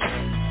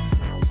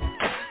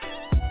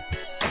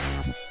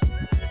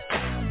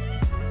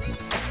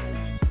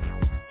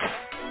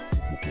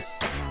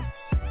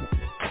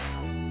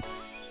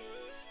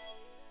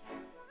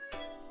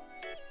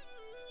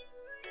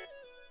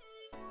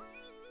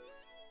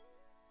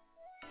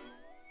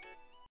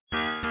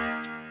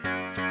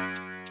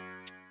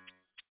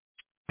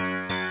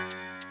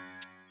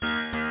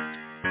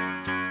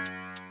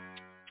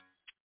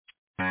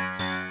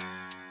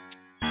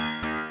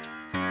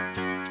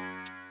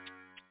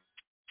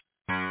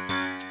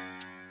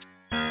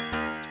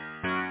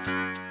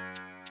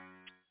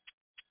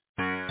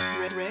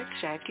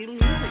 Jackie music.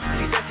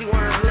 She said she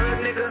want a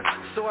hood nigga,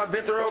 so I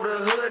bent her over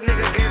the hood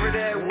nigga, gave her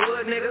that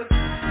wood nigga.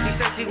 She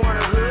said she want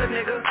a hood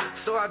nigga,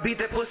 so I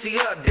beat that pussy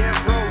up, death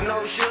row,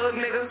 no shug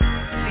nigga.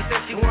 She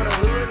said she want a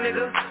hood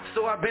nigga,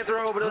 so I bent her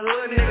over the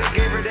hood, nigga.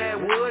 Gave her that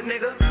wood,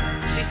 nigga.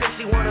 She said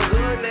she want a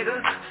hood,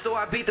 nigga, so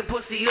I beat the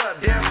pussy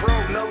up. Death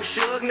row, no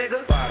shug,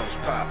 nigga. Bottles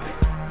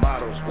poppin',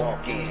 models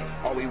walk in.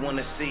 All we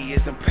wanna see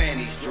is them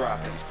panties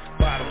dropping.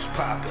 Bottles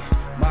poppin',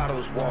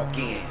 models walk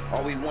in.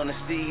 All we wanna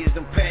see is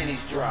them panties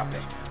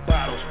dropping.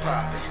 Bottles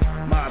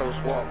poppin', models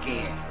walk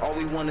in. All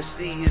we wanna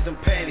see is them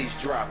panties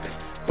dropping.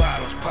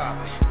 Bottles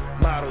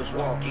poppin', models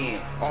walk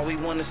in. All we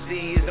wanna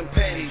see is them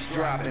panties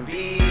dropping.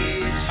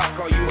 Bitch, I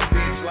call you a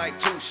bitch like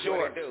Too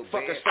Short.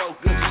 Fuck her so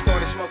good you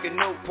started smoking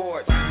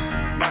Newports.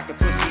 Knock the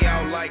pussy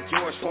out like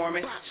George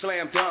Foreman.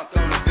 Slam dunk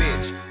on the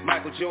bitch.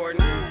 Michael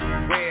Jordan,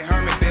 red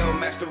Herman Bell,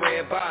 master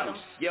red bottoms.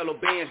 Yellow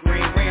Benz,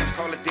 green rims,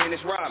 call it Dennis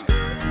Rodman.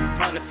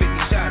 150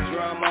 shot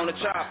drum on the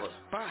chopper.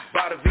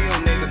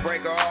 Vaudeville nigga,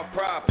 break her off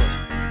proper.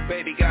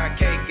 Baby got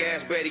cake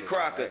ass Betty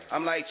Crocker.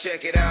 I'm like,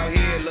 check it out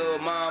here, little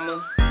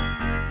mama.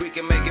 We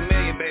can make a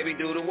million, baby,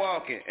 do the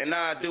walking. And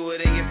I'll do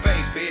it in your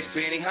face, bitch,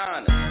 Benny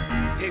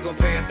Hanna. He gon'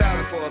 pay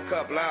 $1,000 for a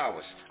couple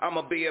hours.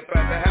 I'ma be up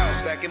at the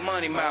house, stacking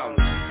money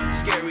mountains.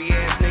 Scary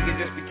ass nigga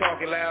just be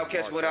talking loud.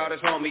 Catch with all this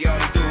homie, all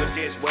he do is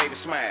just wave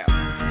and smile.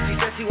 She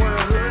said she want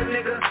a hood,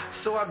 nigga,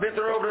 so I bent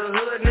her over the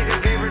hood,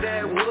 nigga. Gave her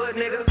that wood,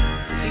 nigga.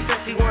 She said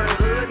she want a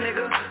hood,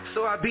 nigga,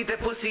 so I beat that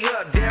pussy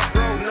up. Death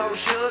row, no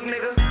shug,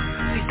 nigga.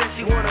 She said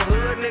she want a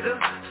hood,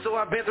 nigga, so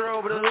I bent her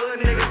over the hood,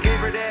 nigga. Gave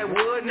her that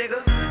wood,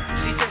 nigga.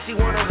 She said she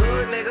want a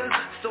hood, nigga,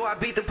 so I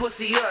beat the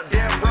pussy up.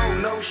 Death row,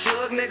 no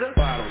shug, nigga.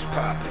 Bottles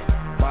poppin',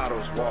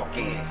 models walk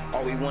in.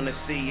 All we wanna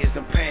see is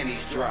them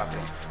panties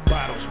dropping.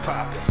 Bottles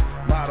poppin',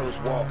 models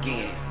walk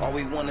in. All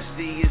we wanna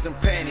see is them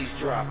panties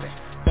dropping.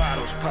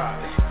 Bottles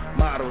poppin',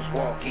 models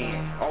walk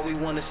in. All we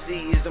wanna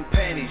see is them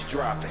panties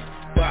dropping.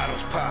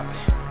 Bottles poppin',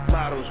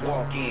 models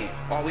walk in.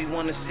 All we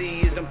wanna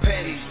see is them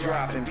panties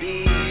dropping,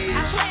 bitch.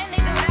 I play a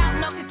nigga without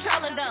no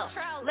controller though.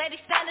 Lady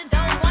Stunn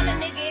don't want a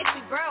nigga if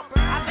he broke.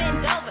 I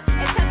bend over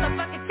and touch my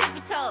fucking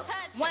tippy toes.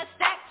 1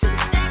 stack, 2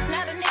 stacks,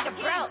 now the nigga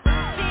broke.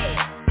 Shit,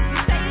 you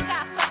say you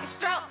got fucking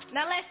stroke.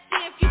 Now let's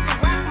see if you can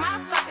rock my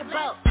fucking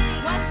boat.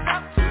 1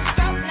 stroke, 2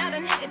 stroke, now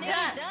the nigga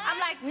done. I'm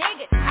like,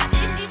 nigga, I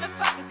didn't even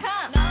fucking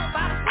come.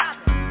 Bottle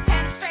poppin',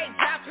 had a straight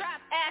drop,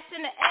 ass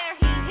in the air,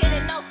 he hit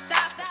it, no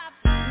stop.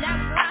 Now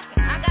it's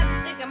rockin', I got to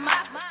stick in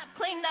my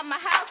cleaned up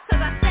my house cause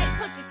I stay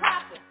pussy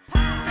poppin'.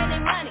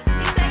 Spending money,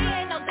 he say he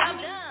ain't no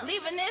dummy.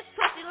 Leaving this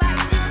pussy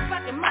like leaving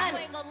fucking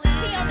money.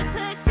 He on the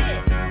hood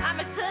shit, I'm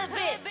a hood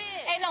bitch.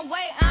 Ain't no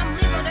way I'm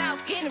living without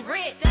getting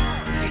rich.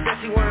 She said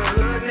she want a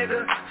hood,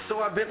 nigga,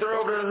 so I bent her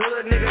over the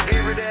hood, nigga.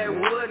 Gave her that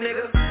wood,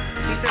 nigga.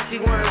 She said she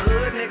want a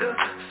hood, nigga,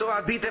 so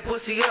I beat that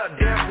pussy up.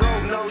 Death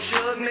row, no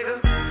shug,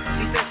 nigga.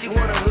 She said she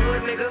want a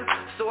hood, nigga,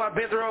 so I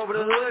bent her over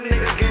the hood,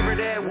 nigga. Gave her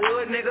that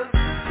wood, nigga.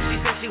 She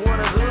said she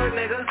want a hood,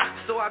 nigga,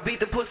 so I beat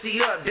the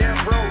pussy up.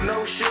 Death row,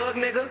 no shug,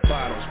 nigga.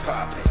 Bottles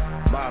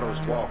poppin', models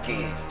walk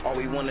in. All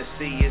we wanna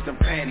see is them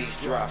panties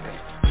dropping.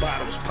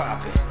 Bottles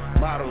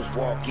poppin', models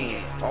walk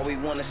in. All we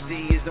wanna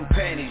see is them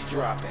panties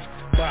dropping.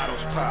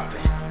 Bottles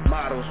poppin',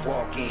 models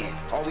walk in.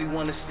 All we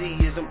wanna see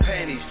is them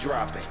panties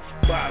dropping.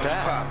 Bottles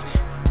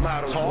poppin',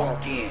 models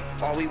walk in.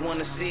 All we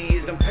wanna see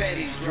is them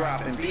panties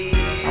dropping,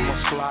 bitch. I'm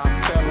a sly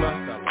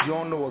fella, you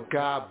don't know a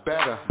guy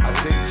better.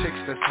 I dig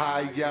chicks that's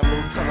high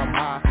yellow, tell them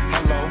hi,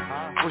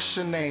 hello. What's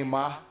your name,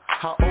 ma?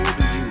 How old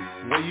are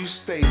you? Where you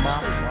stay,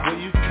 ma? Where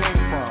you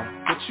came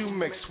from? What you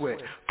mix with?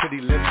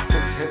 Pretty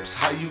lipstick hips,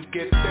 how you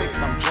get thick?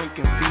 I'm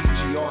drinking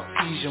BG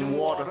Artesian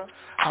water.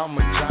 I'm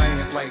a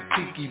giant like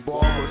Tiki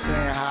Barber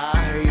saying hi,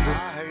 I hate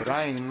it, but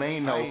I ain't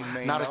Mano.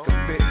 Not a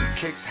can fit in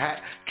kicks,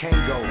 hat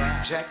can't go.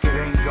 Jacket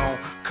ain't gon'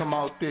 come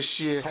out this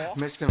year.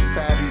 Missing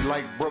fatty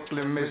like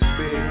Brooklyn Miss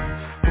Big.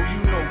 Who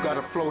you know got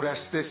a flow that's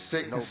this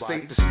sick and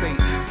state to state.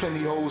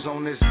 Plenty hoes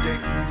on this dick.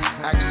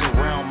 Ask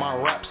around, my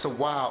raps are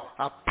wild.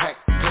 I pack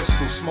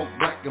pistols, smoke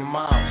black and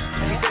miles.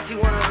 She said she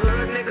want a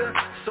hood, nigga,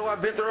 so I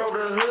bent her over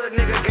the hood,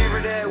 nigga. Gave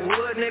her that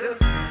wood, nigga.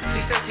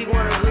 She said she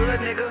want a hood,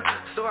 nigga,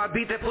 so I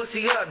beat that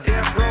pussy up.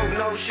 Death row,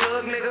 no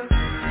shug, nigga.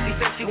 She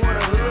said she want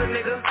a hood,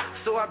 nigga,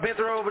 so I bent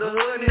her over the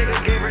hood,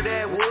 nigga. Gave her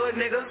that wood,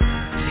 nigga.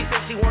 She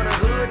said she want a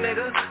hood,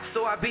 nigga,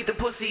 so I beat the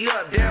pussy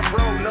up. Death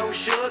row, no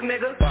shug,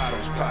 nigga.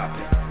 Bottles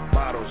poppin',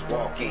 models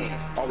walk in.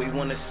 All we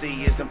wanna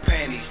see is them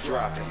panties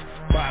dropping.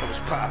 Bottles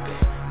poppin',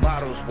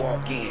 models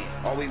walk in.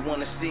 All we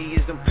wanna see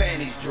is them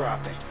panties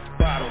dropping.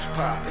 Bottles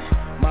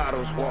poppin',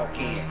 models walk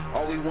in.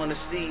 All we wanna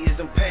see is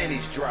them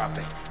panties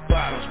dropping.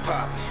 Bottles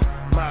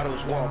poppin',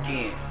 models walk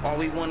in. All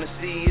we wanna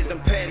see is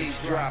them panties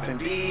dropping,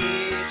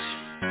 bitch.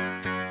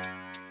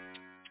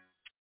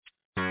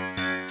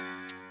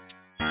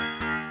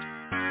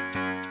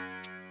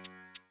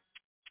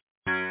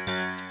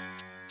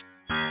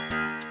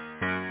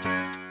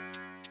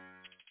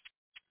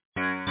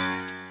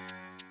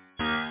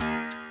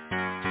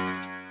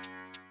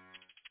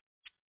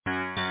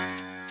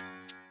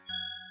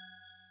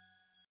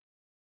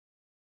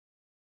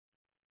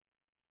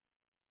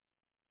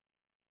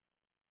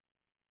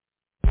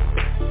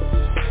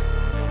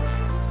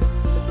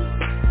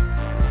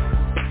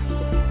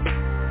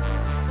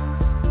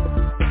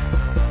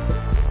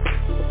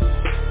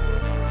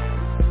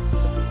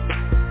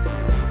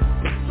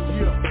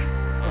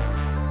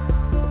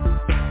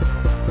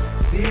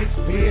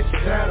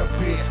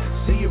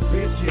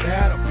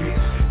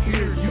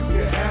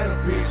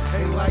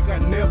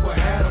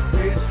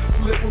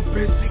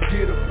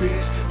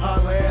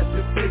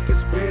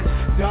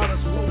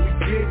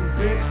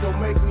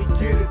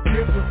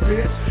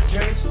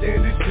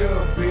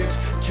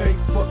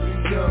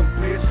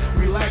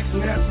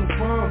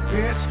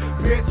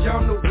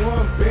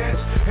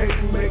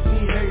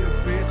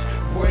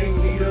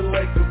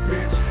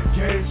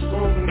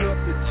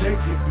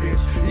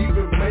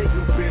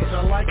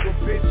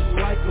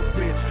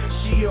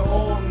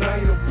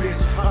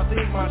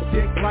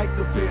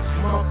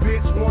 My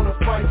bitch wanna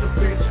fight the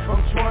bitch.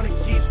 I'm trying to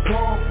get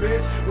calm,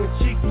 bitch. When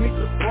cheek meet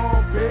the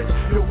palm, bitch.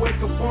 You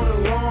wake up on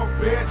the lawn,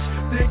 bitch.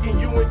 Thinking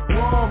you ain't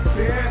bomb,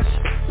 bitch.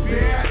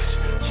 Bitch,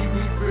 keep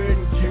me fed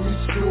and give me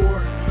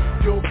stored.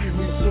 Yo, give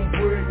me some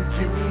bread and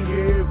give me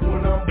head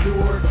when I'm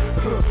bored.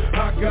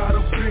 I got a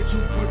bitch who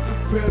put the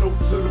pedal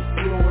to the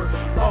floor.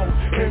 Oh,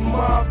 and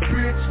my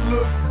bitch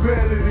look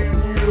better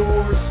than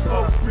yours.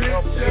 Oh,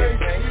 bitch ain't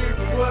shit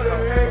but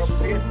an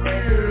extra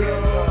real.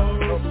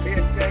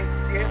 Bitch ain't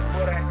shit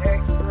but an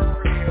extra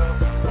real.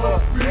 Oh,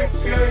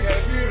 bitch ain't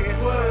shit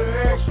but an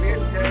extra real. Bitch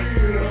ain't shit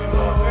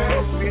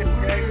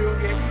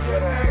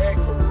but an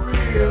extra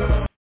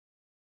real.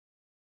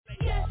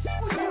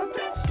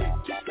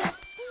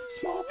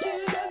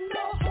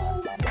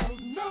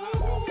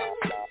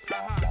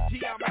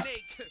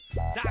 Diamonique,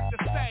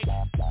 Dr.Stank,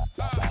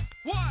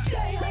 what?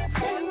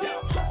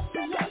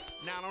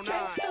 909.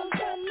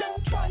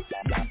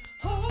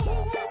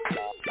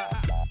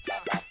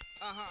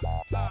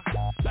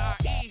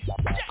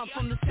 I'm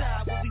from the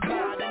side where we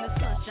ride and the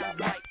sun shines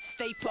bright.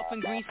 Stay puffin'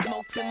 green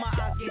smoke till my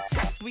eyes get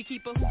tight. We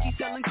keep a hoochie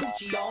sellin'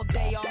 coochie all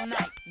day, all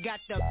night. Got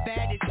the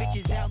baddest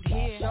bitches out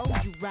here, so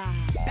you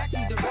ride. Back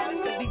to the riders,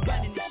 so we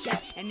running this shit.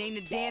 And ain't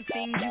a damn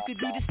thing you could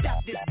do to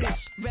stop this bitch.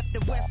 Rep the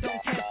West,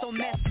 don't test, don't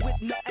mess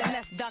with nothing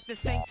less. Dr.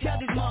 Stank, tell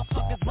these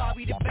motherfuckers why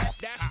we the best.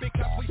 That's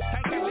because we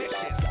stank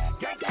delicious,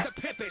 gangsta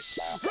pimpish.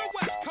 Real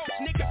West Coast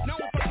niggas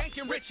known for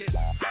tanking riches.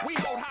 We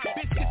hold hot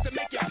biscuits to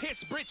make your piss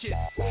britches.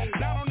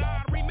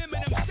 909, remember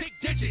them sick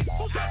digits.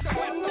 I said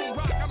West on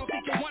rock, I don't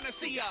think you wanna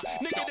see ya.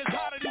 Nigga that's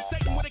hotter than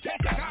Satan with a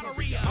case of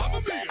gonorrhea. I'm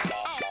a man.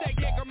 All that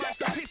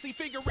Jägermeister pissy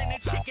figuring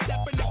and chicken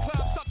up in the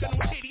club sucking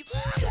on titties.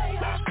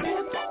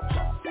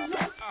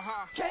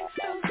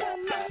 Gangsters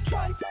and the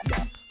tripe. That's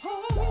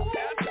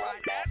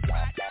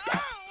right, that's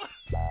right.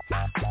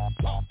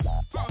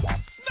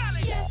 Smell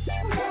it. Yes, we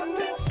got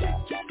that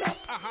sticky stuff.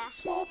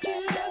 Smoke it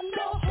and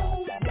the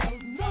whole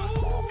world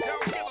knows.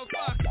 Don't give a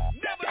fuck,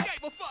 never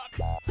gave a fuck.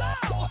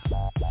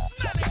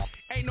 Smell it.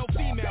 Ain't no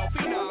female,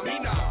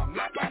 phenom,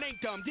 like my name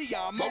dumb,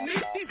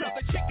 Diamonique. These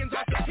other chickens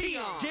are the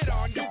peon. Get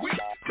on your week,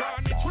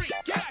 grind and treat.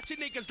 Get out your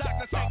niggas,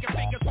 Dr. Stank and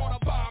fingers on a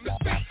bomb and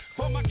speak.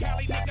 For my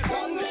Cali niggas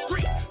on the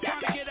street,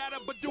 trying to get out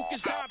of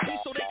Baduka's dime piece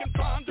so they can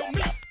fondle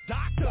me.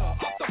 Doctor,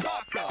 off the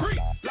vodka,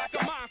 creep like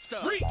a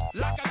monster, freak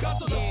like a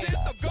guzzle the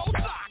scent of gold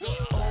socks.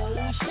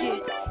 Oh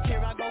shit,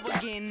 here I go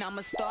again.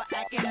 I'ma start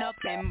acting up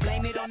and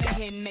blame it on the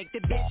hen. Make the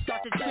bitch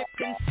start to trip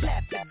and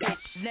slap the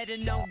bitch. Let her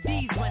know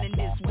D's running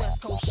this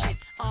West Coast shit.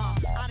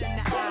 Out in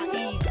the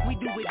IE, we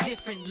do it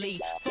differently.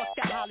 Fuck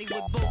the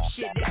Hollywood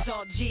bullshit, it's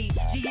all G.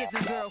 G is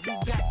a girl who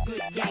got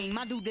good game.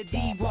 I do the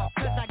D-Rock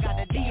cause I got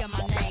a D in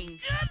my name.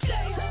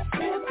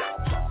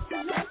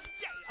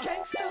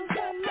 Gangsters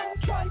and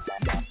the tripe.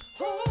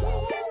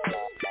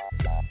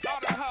 All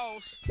the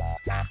hoes.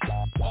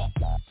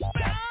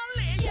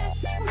 Yes,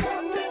 we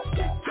got that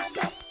sticky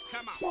stuff.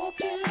 Come on. Smoke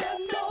it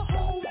and the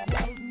whole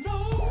world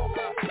knows.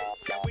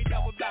 Yeah, we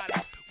know about it.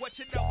 What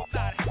you know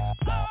about it?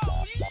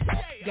 Oh,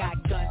 yeah. Got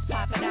guns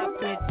popping out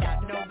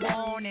without no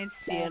warning.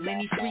 Still in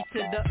these streets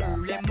till the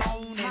early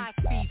morning. High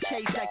speed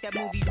chase like that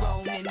movie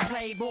Ronin.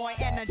 Playboy,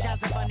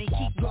 energizer bunny,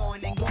 keep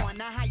going and going.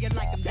 Now how you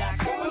like them, Doc?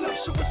 Well, I'm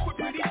sure it's with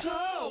pretty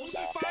clothes.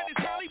 Fine as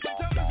Cali, but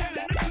tell in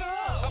the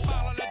club. I'm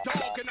out on the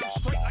dog and I'm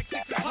straight like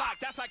 6 o'clock.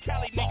 That's how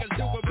Cali niggas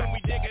do it when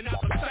we digging out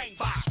the same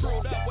box.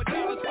 Screwed up with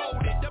dollars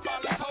folded, them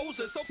dollars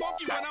poses. So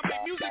funky when I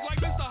make music like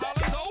Mr.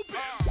 Holland's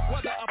open.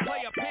 Whether I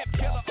play a pimp,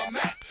 killer, or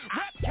Mac.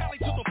 Rap Cali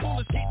to the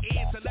fullest, get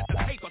in to let the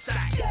paper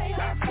stack.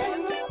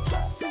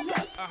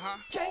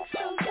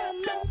 Gangsters and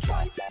the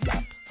tripe.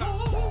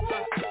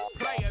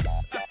 Players,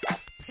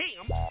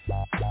 him.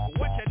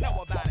 What you know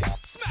about it?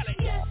 Smell it.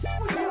 Yes, we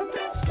got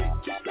that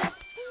sticky stuff.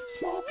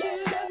 Smoke it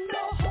and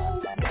the whole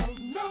world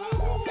knows.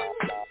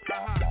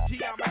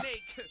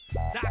 Diamonique,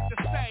 Dr.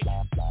 Stank.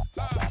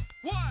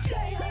 What?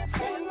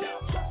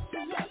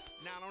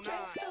 909.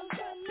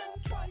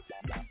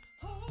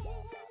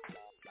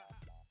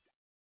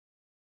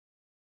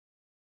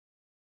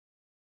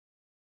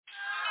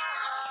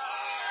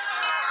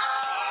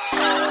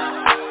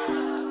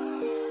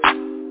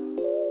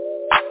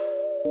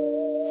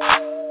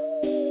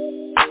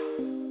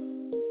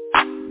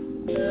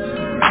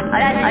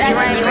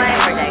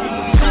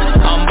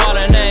 I'm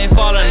ballin', ain't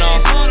fallin'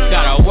 off.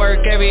 Gotta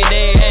work every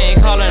day,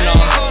 ain't callin' off.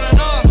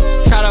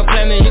 Try to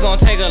play me, you gon'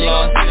 take a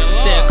loss.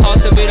 Said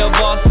cost to be the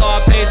boss, so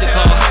I paid the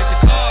cost.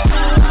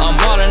 I'm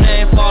ballin',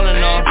 ain't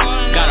fallin' off.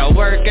 Gotta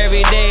work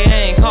every day,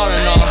 ain't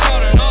callin' off.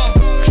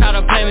 Try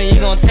to play me, you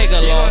gon' take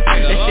a loss.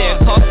 They said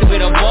cost to be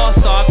the boss,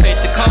 so I paid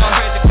the cost.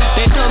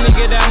 They told me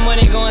get that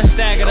money, go and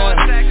stack it up.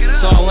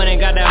 So I went and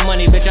got that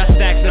money, bitch, I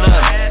stacked it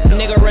up.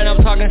 Nigga ran up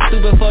talking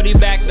stupid before he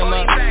backed them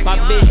up. My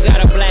bitch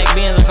got a black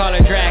Benz, I call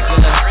her Dracula.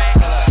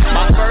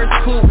 My first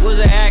coupe was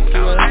an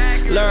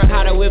Acura. Learned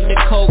how to whip the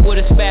coke with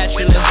a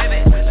spatula.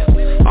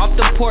 Off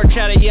the porch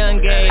at a young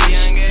age.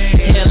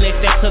 Hell, they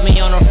put me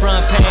on the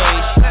front page.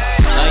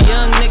 A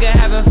young nigga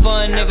having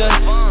fun,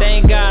 nigga.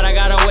 Thank God I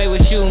got away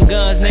with shooting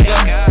guns,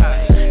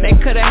 nigga. They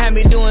could've had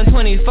me doing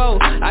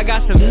 24. I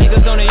got some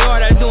niggas on the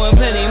yard that's doing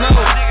plenty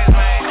more.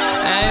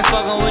 I ain't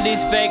fucking with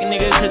these fake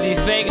niggas, cause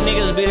these fake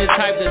niggas be the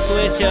type to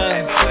switch up.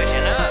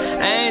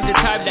 I ain't the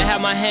type to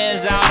have my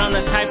hands out, I'm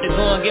the type to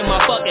go and get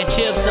my fucking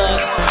chips up.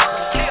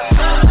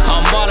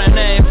 I'm ballin',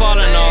 they ain't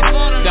falling off.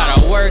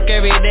 Gotta work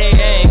every day,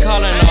 they ain't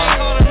calling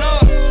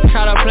off.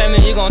 Try to play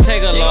me, you gon'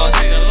 take a loss.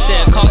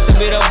 Said cost to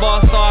be the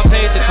boss, so I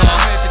paid the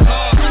cost.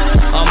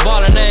 I'm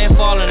ballin', they ain't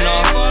falling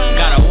off.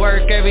 Gotta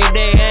work every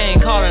day, they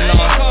ain't calling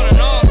off.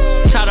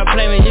 Try to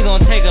play me, you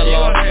gon' take a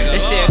loss. They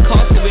said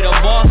cost to be the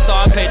boss, so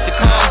I paid the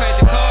cost.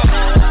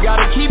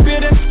 Gotta keep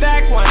it in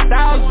stack 1,000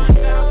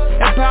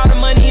 and pile the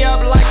money up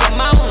like a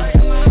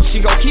mountain.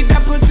 She gon' keep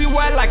that pussy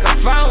wet like a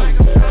fountain.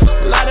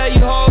 A lot of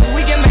you hoes,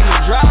 we can make me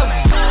drowsy.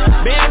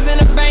 Bands in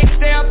the bank,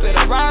 stay up, it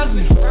arouse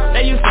me.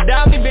 They used to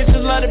doubt me, bitches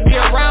love to be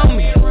around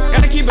me.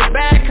 Gotta keep it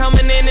bad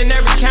coming in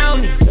every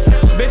county.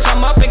 Bitch,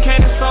 I'm up and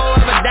can't a soul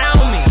ever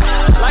down me.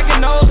 Like a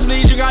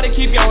nosebleed, you gotta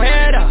keep your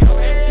head up.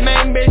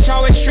 Main bitch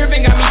always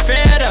tripping, got me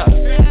fed up.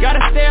 Gotta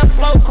stay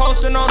afloat,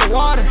 coasting on the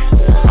water.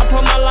 I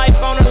put my life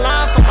on the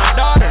line for my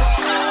daughter.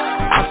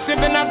 I'm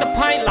sipping out the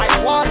pint like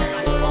water.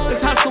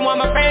 This hustle on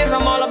my fans,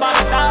 I'm all about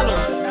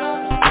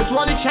 $1. This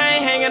rolling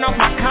chain hanging off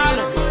my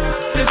collar.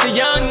 Since a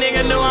young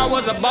nigga knew I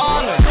was a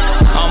baller.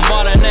 I'm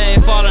ballin', they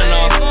ain't falling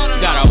off.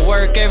 Gotta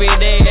work every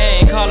day,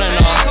 they ain't calling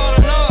off.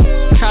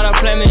 Try to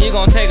play me, you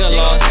gon' take a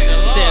loss.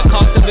 Said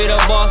cost to be the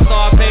boss, so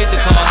I paid the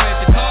cost.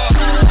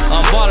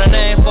 I'm ballin',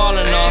 they ain't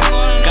falling off.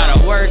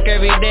 Gotta work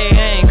every day,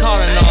 they ain't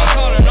calling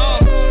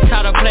off.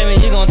 Try to play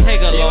me, you gon'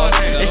 take a loss.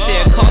 They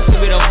said cost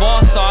to be the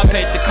boss, so I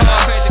paid the cost.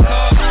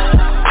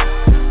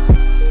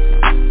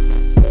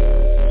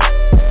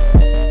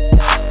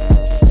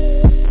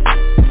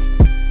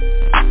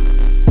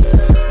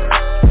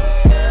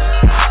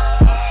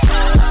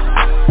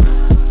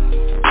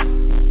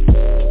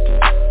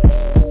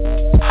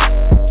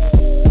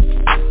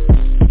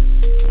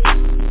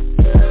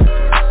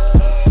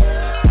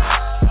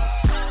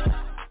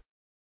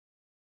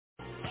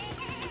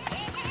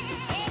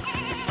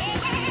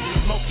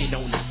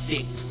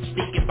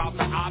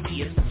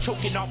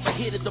 Choking off a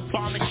hit of the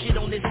bomb and shit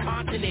on this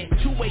continent.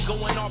 Two-way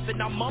going off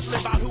and I'm mumbling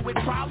about who it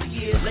probably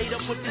is. Laid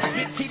up with this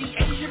big titty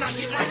Asian I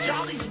get my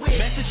jollies with.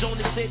 Message on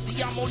it said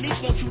Diamonique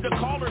want you to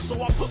call her, so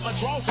I put my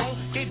drawers on.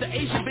 Gave the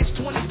Asian bitch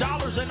 $20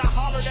 and I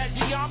hollered at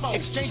Diamo.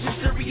 Exchanging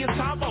serious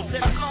combo.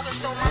 Said my mother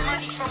stole my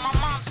money from my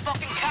mom's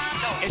fucking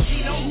condo. And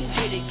she know who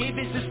did it, gave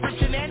his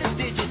description and his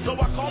digits. So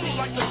I called him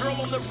like the girl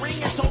on the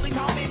ring and told him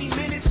how many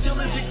minutes till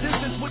his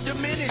existence would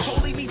diminish.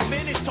 Told him he's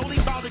finished, told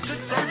him about a good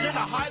surgeon,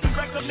 I highly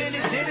recommend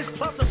it. Dentist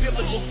plus a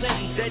biblical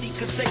sentence that he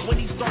could say when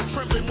he start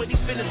trembling, when he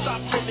finna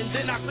stop living.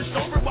 Then I switched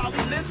over while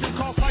he listened.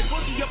 Call Sly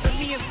Boogie up and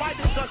me and Sly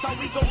discuss how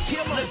we gon'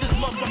 kill him. Let this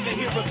motherfucker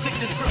hear a sick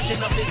description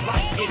of his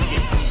life in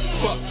him.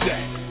 Fuck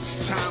that,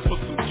 time for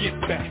some get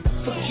back.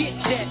 Forget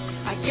that,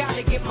 I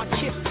gotta get my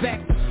chips back.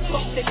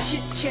 Fuck the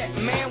chit chat,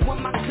 man, where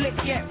my click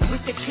at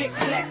with the click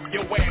clap.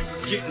 Your ass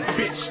is getting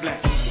bitch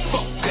slapped.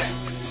 Fuck that,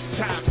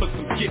 time for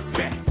some get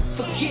back.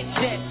 Forget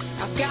that,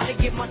 I gotta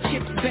get my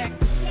chips back.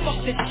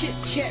 Fuck the chit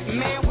chat,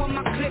 man, where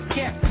my click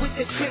at with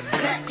the click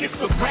clap. It's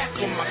a rap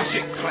when my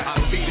shit clap.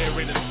 I'll be there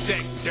in a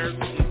sec, dirt.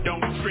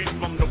 Don't trip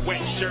from the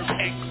wet shirt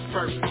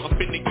expert. I'm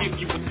finna give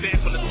you a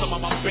sample of some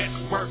of my best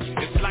work.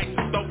 It's like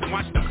the soap,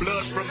 watch the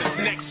blood from his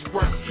neck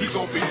squirt. He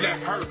gon' be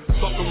left hurt,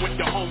 fucking with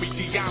the homie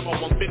Diamo.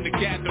 I'm finna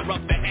gather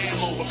up the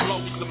ammo and blow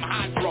some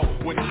hydro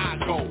when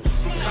I go.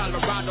 From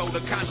Colorado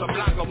to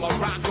Casablanca,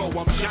 Morocco,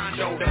 I'm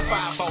Jondo, the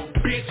 5-0.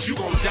 Bitch, you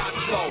gon' die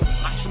slow.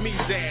 I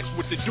smeeze ass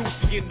with the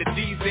Deucey and the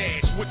D's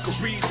ass, with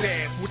Kari's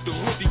ass, with the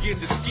hoodie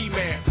and the ski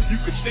mask. You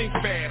can think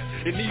fast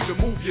and even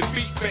move your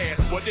feet fast,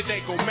 but it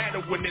ain't gon'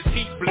 matter when this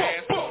heat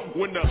blast.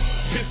 When the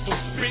pistol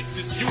spits,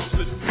 it's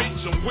useless,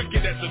 bitch. I'm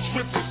wicked as a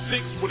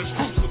 666 with a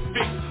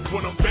crucifix.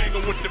 When I'm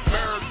banging with the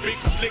bird, big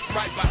slick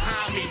right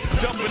behind me,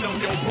 dumping on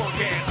your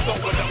punk ass,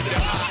 throwing up the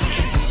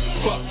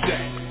high. Fuck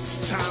that,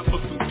 time for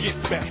some get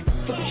back.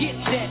 Forget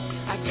that,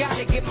 I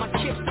gotta get my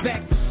chips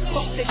back.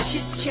 Fuck the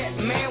chit chat,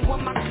 man, where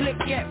my click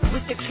at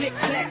with the click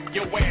clap.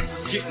 Your ass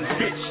is getting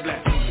bitch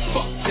slapped.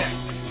 Fuck that,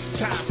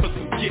 time for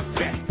some get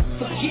back.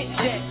 Forget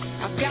that,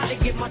 I gotta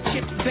get my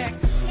chips back.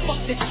 Fuck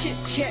the chit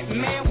chat,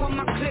 man, where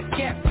my click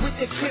at with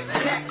the click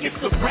clap. It's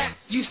a rap.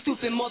 You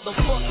stupid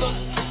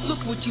motherfucker,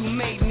 look what you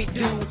made me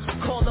do.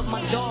 Call up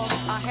my dog,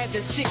 I had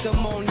to sick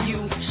him on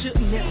you.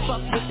 Shouldn't have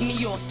fucked with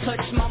me or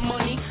touched my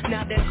money.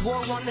 Now there's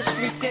war on the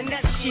streets and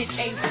that shit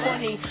ain't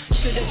funny.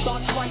 Should've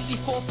thought twice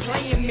before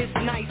playing Miss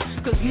Nice,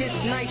 cause Miss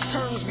Nice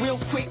turns real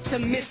quick to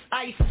Miss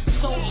Ice.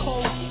 So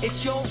cold,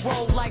 it's your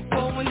role like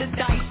throwing the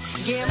dice.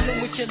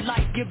 Gambling with your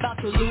life, you're about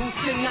to lose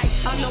tonight.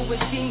 I know it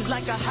seems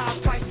like a high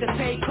price to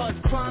pay, cause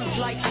crime Times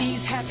like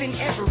these happen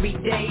every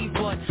day,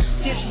 but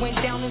this went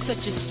down in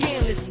such a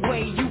scandalous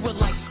way. You were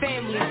like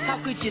family,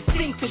 how could you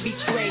think to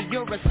betray?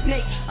 You're a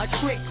snake, a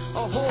trick,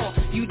 a whore.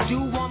 You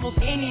do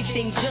almost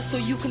anything just so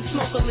you can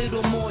smoke a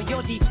little more.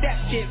 You're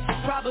defective,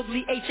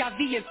 probably HIV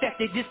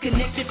infected,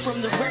 disconnected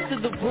from the rest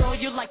of the world.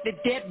 You're like the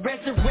dead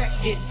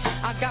resurrected.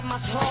 I got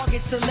my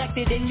target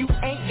selected and you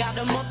ain't got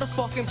a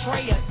motherfucking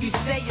prayer. You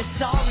say you're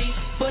sorry,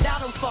 but I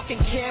don't fucking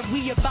care.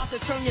 We about to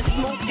turn your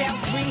smoked out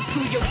dreams to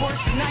your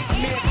worst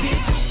nightmare,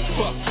 bitch.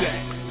 Fuck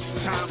that,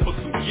 time for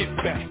some get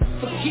back.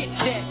 Forget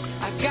that,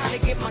 I gotta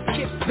get my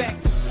chips back.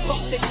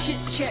 Fuck the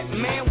chit chat,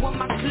 man, where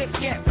my clip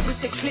at?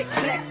 With the click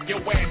clack. Your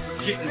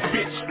ass is getting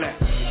bitch slapped.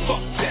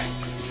 Fuck that,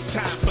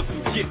 time for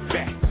some get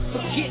back.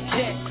 Forget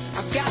that,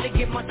 I gotta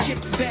get my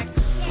chips back.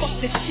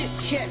 Fuck the chit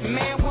chat,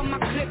 man, where my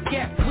clip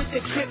at? With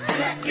the click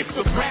clack. It's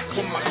a rap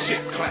when my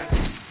shit clap.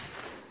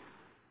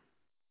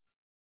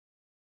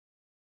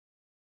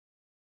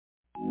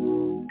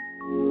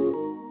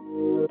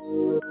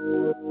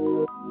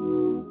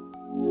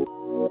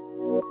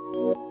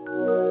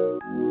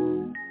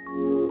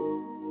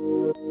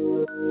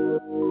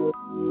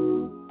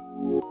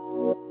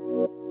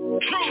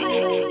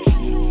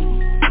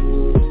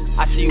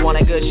 I see you on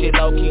that good shit,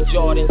 low-key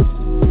Jordan.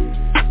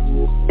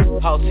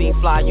 Whole team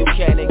fly, you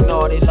can't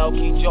ignore it,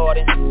 low-key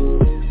Jordan.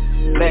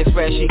 Legs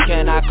fresh, she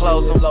cannot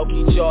close them,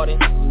 low-key Jordan.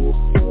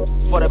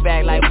 For the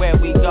bag, like where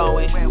we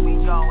going?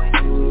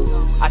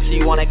 I see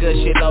you on that good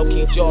shit,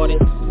 low-key Jordan.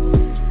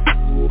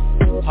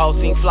 Whole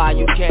team fly,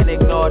 you can't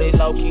ignore it,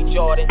 low-key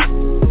Jordan.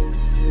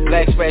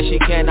 Legs fresh, she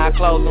cannot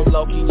close them,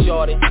 low-key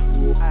Jordan.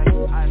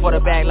 For the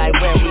bag, like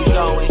where we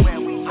going?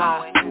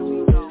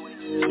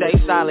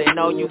 Stay solid,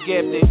 know you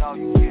gifted.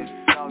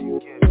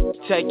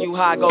 Take you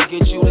high, go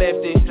get you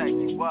lifted.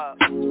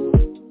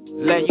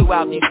 Lay you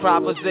out these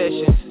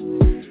propositions.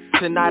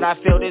 Tonight I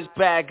fill this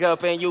bag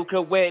up and you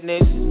could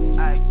witness.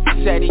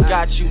 Said he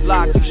got you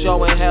locked, you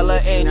showing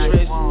hella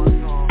interest.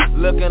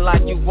 Looking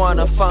like you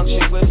wanna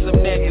function with some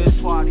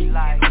niggas.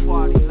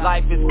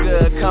 Life is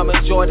good, come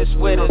enjoy this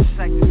with us.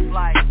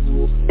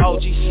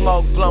 OG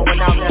smoke blowing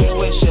out that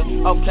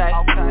swisher, okay.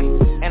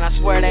 And I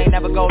swear they ain't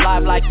never go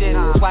live like this.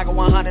 Swagger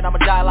 100, I'ma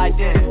die like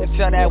this.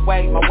 Until that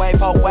way, my wave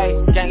whole way.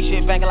 Gang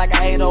shit banging like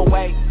a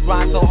 808.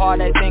 Grind so hard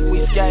they think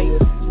we skate.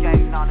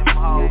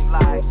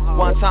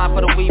 One time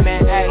for the wee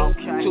man A,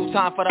 two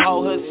time for the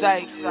whole hood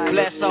say.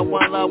 Bless up,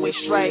 one love, we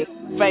straight.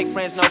 Fake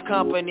friends, no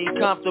company,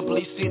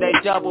 comfortably see they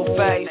double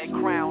face.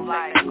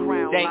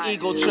 They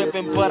ego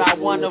tripping, but I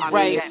wanna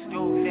race.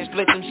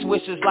 Split them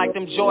switches like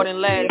them Jordan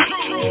legs.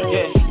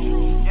 Yeah.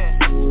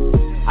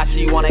 I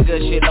see you on that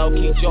good shit,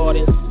 low-key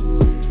Jordan.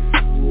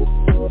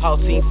 Whole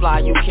team fly,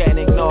 you can't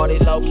ignore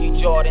it, low-key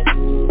Jordan.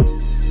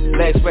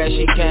 Legs fresh,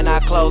 she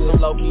cannot close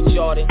them, low-key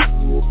Jordan.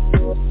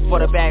 For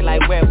the bag,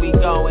 like where we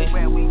going?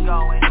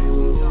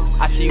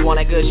 I see you on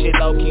that good shit,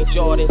 low-key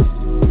Jordan.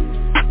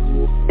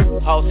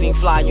 Whole team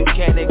fly, you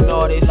can't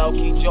ignore it,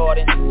 low-key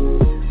Jordan.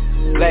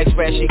 Legs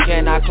fresh, she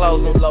cannot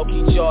close them,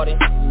 low-key Jordan.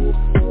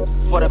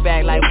 For the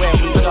bag, like where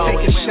we going?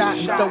 Take a shot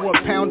and throw a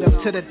pound up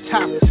to the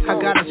top. I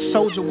got a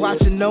soldier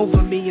watching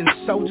over me and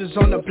soldiers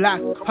on the block.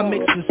 I'm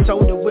mixing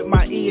soda with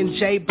my E and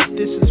J, but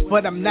this is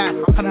what I'm not.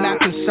 I'm not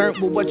concerned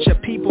with what your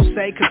people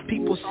say, cause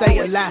people say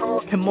a lot.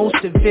 And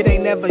most of it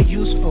ain't ever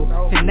useful,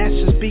 and that's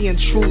just being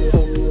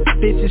truthful.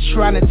 Bitches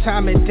trying to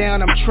time it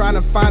down, I'm trying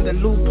to find a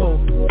loophole.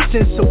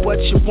 Censor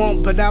what you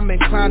want, but I'm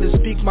inclined to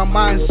speak my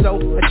mind.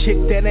 So a chick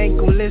that ain't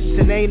gon'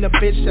 listen ain't a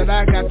bitch that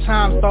I got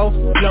time for.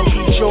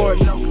 Low-key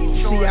Jordan.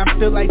 See, I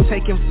feel like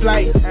taking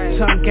flight.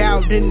 Tongue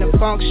out in the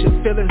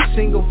function, feeling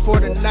single for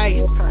the night.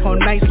 On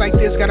nights like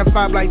this, got a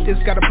vibe like this,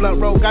 got a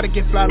blunt roll, gotta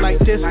get fly like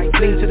this.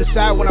 Lean to the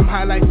side when I'm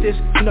high like this.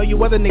 You know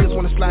you other niggas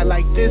wanna slide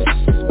like this,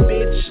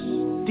 bitch.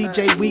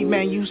 DJ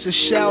Weedman used to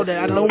shout it.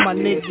 I know my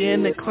nigga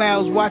in the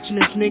clouds watching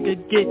this nigga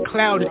get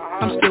clouded.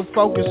 I'm still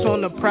focused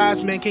on the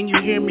prize, man. Can you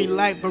hear me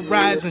like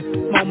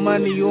Verizon? More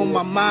money on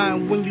my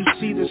mind when you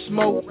see the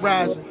smoke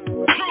rising.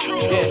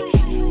 Yeah.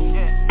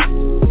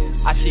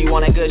 I see you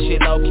on that good shit,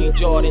 low-key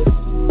Jordan.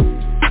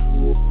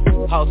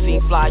 Whole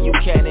team fly, you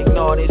can't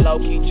ignore it,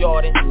 low-key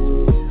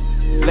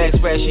Jordan. Legs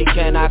fresh, she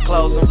cannot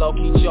close them,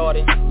 low-key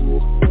Jordan.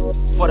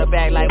 For the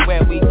bag, like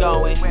where we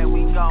going?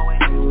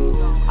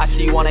 I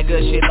see you on that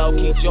good shit,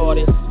 low-key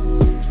Jordan.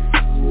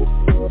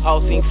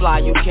 Whole team fly,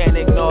 you can't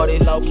ignore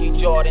it,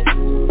 low-key Jordan.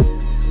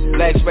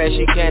 Legs fresh,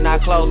 she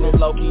cannot close them,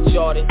 low-key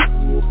Jordan.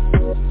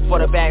 For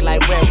the bag,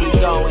 like where we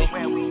going?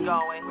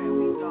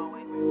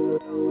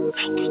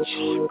 Low-key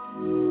Jordan.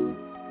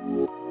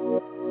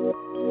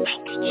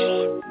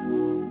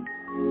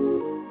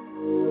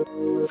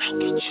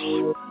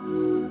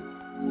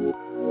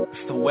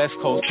 It's the West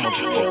Coast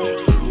motherfucker.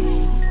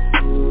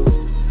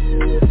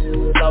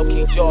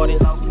 Low-key Jordan.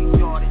 Low-key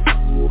Jordan.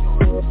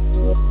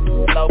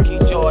 Low-key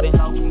Jordan.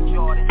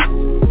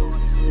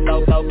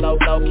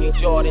 Low-key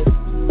Jordan.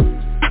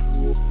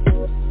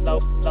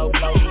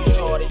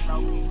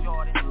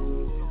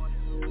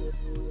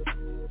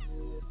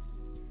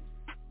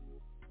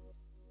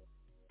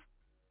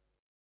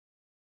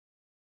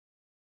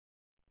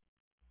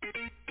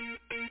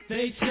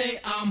 They say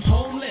I'm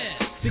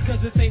homeless because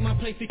this ain't my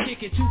place to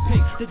kick it.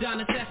 Toothpick, the Don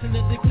assassin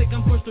of the click.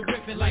 I'm first to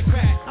rip it like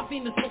crack. I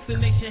fiend the smoke to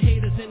nation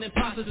haters and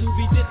imposters who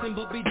be dissing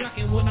but be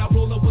ducking when I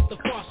roll up with the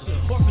foster.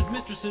 Orphans,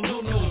 mistress, and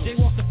no-no.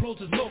 Jaywalk the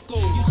flows is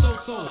loco. You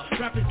so-so.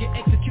 Rappers get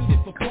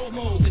executed for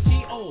promos. The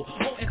T.O.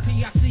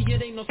 O.F.P.I.C.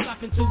 It ain't no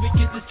stopping till we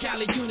get this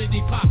Cali unity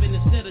popping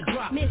instead of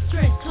dropping.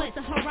 Mistress, twist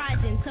the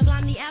horizon.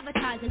 Sublime the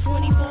advertising.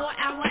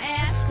 24-hour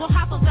ad. We'll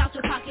hop about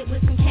your pocket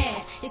with some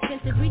cash.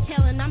 Expensive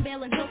retailing, I'm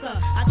bailing hooker.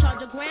 I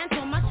charge $1,000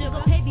 for my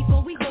sugar. Pay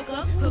before we hook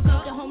up. Hook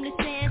up the homeless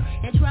stand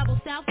and travel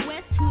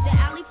southwest to the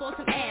alley for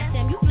some ass.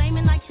 Damn, you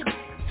flaming like shit.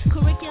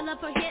 Curricula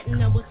for hitting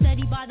them was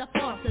steady by the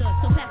forces.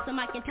 So pass the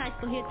mic and tight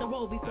for hit the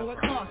road before it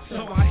costs.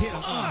 So I hit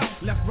him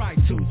left, right,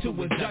 to his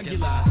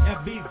jugular.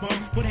 FB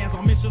bump, put hands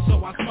on Mitchell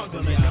so I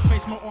smuggle it. I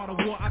face my order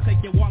war, I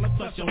take your wallet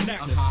plus your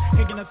necklace.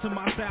 Hanging up to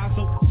my style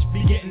so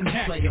be getting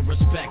hacked. Player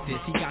respected,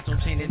 he got your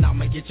chain and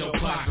I'ma get your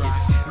pocket.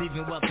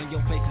 Leaving wealth in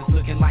your faces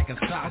looking like a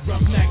sausage.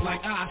 Rough neck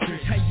like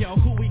ostrich. Hey yo,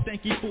 who we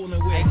think he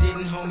fooling with? Hey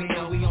didn't homie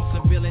know we on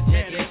civilian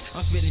tech.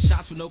 I'm spitting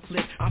shots with no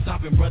clip, I'm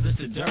stopping brothers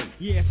to dirt.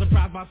 Yeah,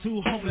 surprised by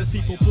two homeless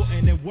people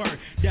putting in work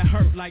that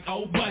hurt like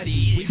old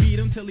buddy. We beat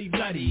him till he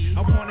bloody.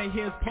 I wanted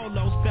his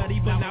polo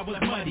study, but now it's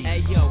muddy.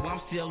 Hey yo,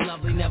 I'm still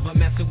lovely, never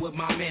messing with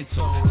my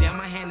mentor. Damn,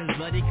 my hand is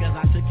bloody cause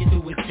I took it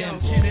to his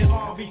temple. Can it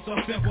all be so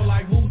simple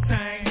like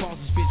Wu-Tang?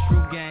 Bosses spit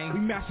true gang. We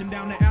mashing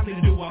down the alley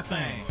to do our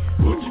thing.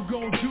 What you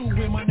gon' do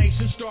when my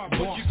nation start bar?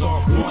 What you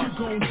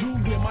gon'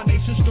 do when my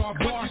nation start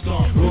bar? What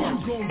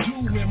you gon'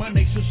 do when my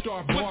nation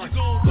start bar?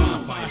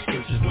 Bonfire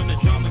scriptures when the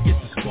drama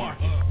gets a spark.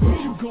 What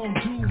you gon'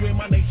 do when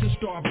my nation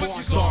start bar? What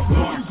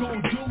you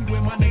gon' do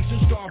when my nation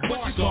start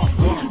bar?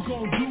 What you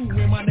gon' do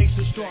when my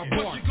nation start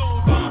bar?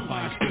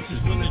 Bonfire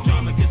scriptures when the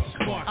drama gets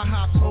a spark. I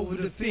hopped over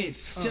the fence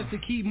just to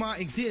keep my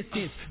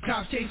existence.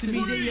 Cops chasing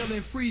me, they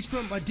yelling freeze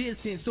from a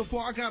distance. So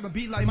far I got a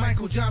beat like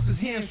Michael Johnson's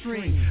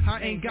hamstring.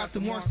 I ain't got the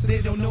marks, so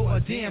they don't know a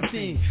damn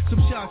thing.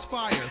 Some shots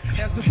fired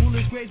as the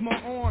bullets graze my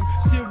arm.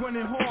 Still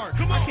running hard,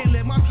 I can't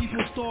let my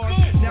people starve.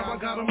 Now I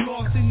got them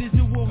lost in this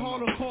new world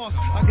holocaust.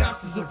 I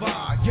got to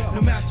survive,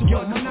 no matter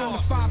what my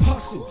 9-to-5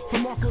 hustle.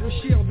 From Marco to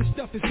Shell, this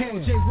stuff is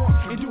hell.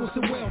 J-Rock and doing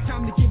so well.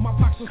 Time to get my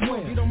box on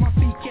swell. Get on my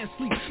feet, can't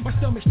sleep. My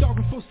stomach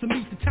starving for some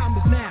meat. The time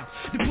is now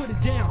to put it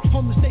down.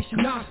 On the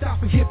station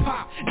non-stop and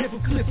hip-hop. Never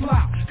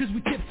flip-flop, cause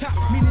we tip-top.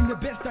 Meaning the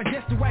best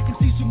digester. I can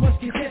see so much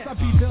get hit. I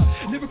be the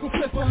lyrical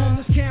flipper on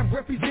this cam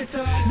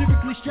representer.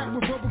 Lyrically strapped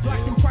with rubber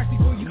blocks and price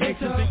before you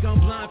enter. Think I'm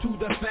blind to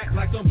the fact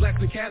like I'm black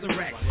to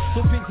cataract.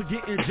 So things are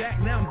getting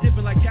jacked, now I'm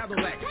dipping like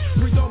Cadillac.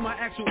 Breathe on my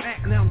actual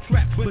act, now I'm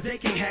trapped. But they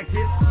can't hack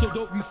this, so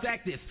dope you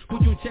sack this.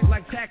 Put you in check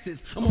like taxes,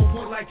 I'm on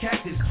point like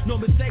cactus. No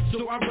mistakes,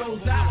 so I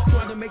rose out,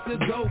 trying to make this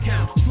go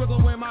count.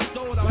 Struggle in my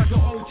soul, I like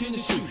an old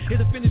tennis shoe.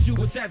 It'll finish you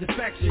with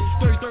satisfaction.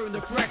 33rd in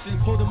the fraction,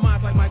 holding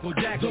minds like Michael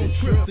Jackson. Don't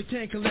trip, the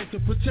can collector,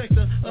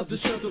 protector of the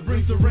shelter.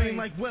 Brings the rain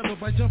like weather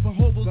by jumping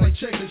hobos like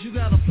checkers. You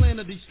got a plan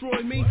to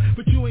destroy me,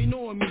 but you ain't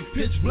knowing me.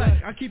 Pitch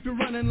black, I keep you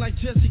running like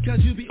Jesse cause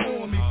you be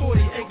on me.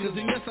 40 acres,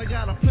 and yes I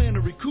got a plan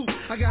to recoup.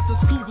 I got the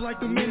scoop like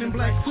the men in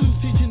black suits.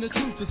 Teaching the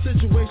truth, the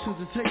situations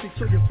and tactics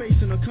so you're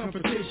facing a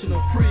confrontation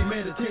of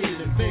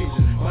premeditated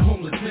invasion by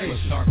homeless nation.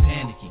 Start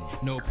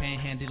panicking, no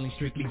panhandling,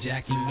 strictly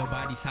jacking.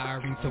 Nobody's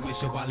hiring, so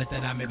it's your wallet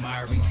that I'm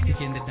admiring.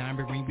 Kicking the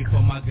diamond ring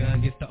before my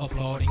gun gets the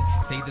applauding.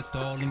 Say the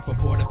stalling for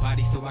porta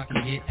potty so I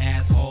can get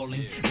ass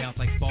hauling. Bounce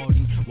like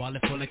Spalding,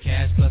 wallet full of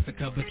cash plus a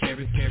couple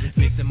carrots.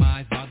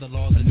 Victimized by the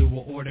laws of New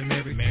Order,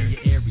 marry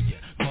your area.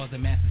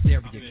 Causing mass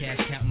hysteria, cash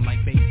counting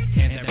like bait.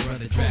 Can't that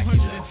brother Dracula.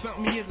 400 and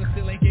something years and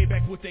still ain't gave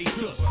back what they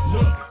took.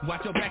 Look,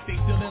 watch your back, they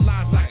still in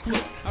lines like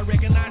crook. I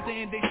recognize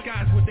they in they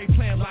skies what they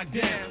plan locked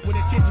down. With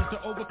intentions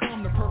to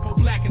overcome the purple,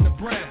 black, and the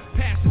brown.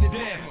 Passing it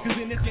down, cause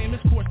in this game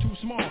this court's too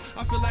small.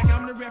 I feel like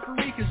I'm the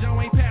referee cause y'all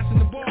ain't passing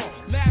the ball.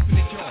 Laughing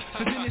at y'all,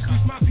 cause in this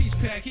street's my peace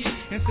packet.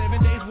 And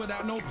 7 days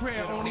without no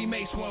prayer only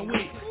makes 1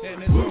 week.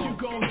 And then what you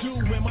gon' do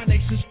when my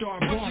nation start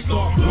bar? What you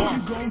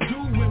gon' do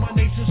when my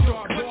nation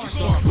start bar? What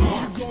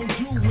you gon'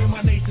 do when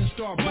my nation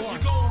start bar?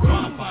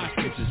 Bonfire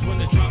scriptures when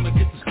the drama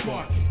gets a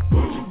spark.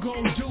 What you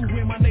gon' do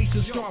when my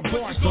nation start bar?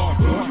 What you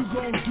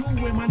gon'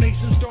 do when my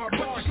nation start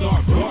bar? What you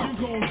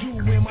gon' do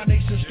when my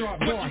nation start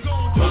bar?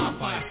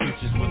 Bonfire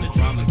scriptures when the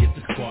drama gets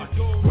a spark.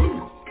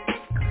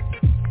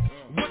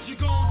 What you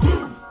gon'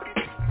 do?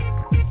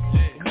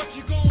 What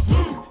you gon'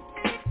 do?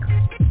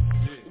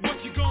 What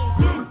you gon'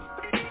 do?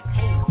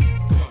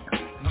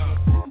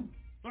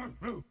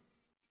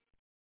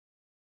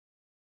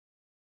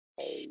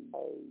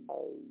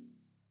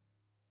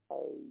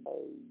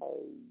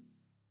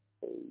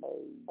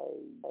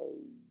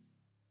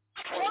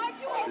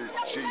 It's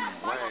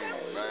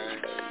G-Wayne, man.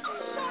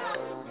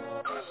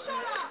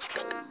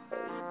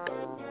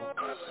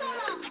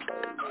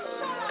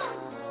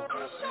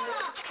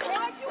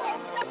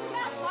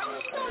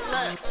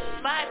 Look,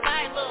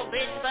 bye little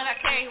bitch, but I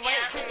carry weight.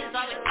 Bitches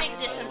always think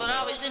dishing, but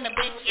always in the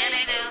bitch. Yeah,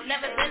 they do.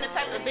 Never been the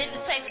type of bitch to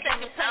take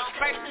second place.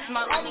 First is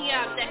my only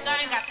object,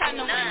 I ain't got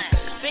time to win.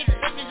 Big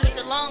bitches with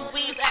the long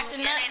weave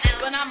acting up,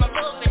 but I'm a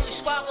little bitch.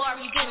 You squad war,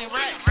 you getting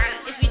run.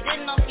 If you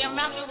didn't open your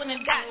mouth, you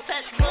wouldn't got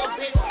touched. Little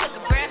bitch,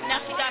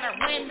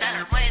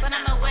 window. But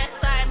I'm a west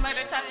side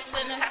murder type of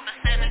sinner.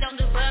 We don't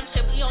do bum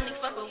shit, we only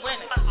fuck with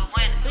winners.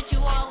 But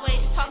you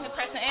always talking,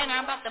 pressing enter.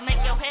 I'm about to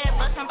make your head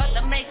bust, I'm about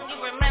to make you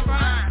remember.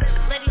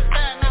 Lady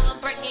Stunn, I'ma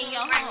break in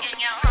your home.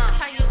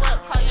 Tie you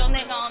up, call your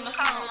nigga on the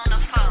phone.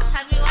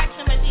 Have you asked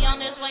him if he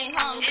on his way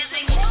home? You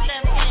see me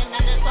step in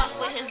and it's off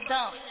with his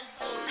dump.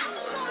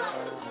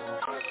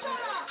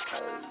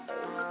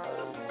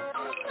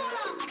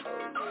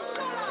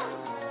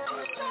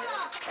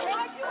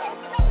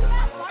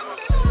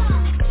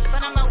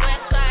 But I'm a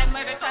west side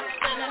murder type of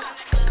sinner.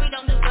 We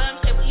don't do bum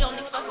shit, we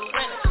only fuck with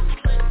winners.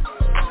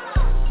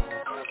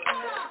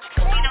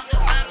 We don't do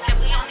bum shit,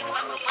 we only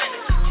fuck with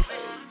winners.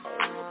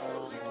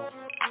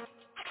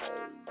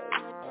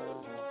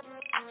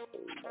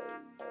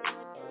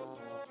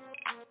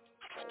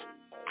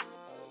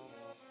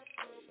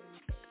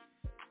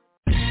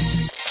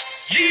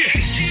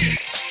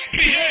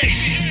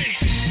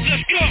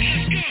 Let's go.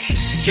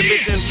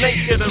 Committing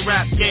late to the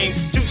rap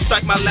game. Juice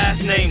like my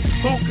last name.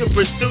 Who can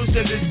produce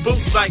in this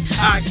booth like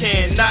I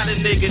can? Not a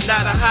nigga,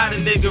 not a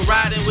hiding nigga.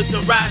 Riding with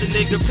the riding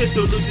nigga.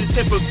 Pistol loses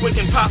temper quick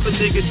and pop a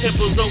nigga.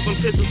 Temples open,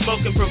 pistol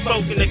smoking,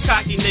 provoking a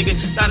cocky nigga.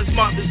 Not a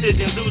smart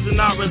decision, losing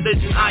our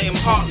religion. I am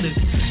heartless.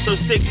 So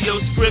stick to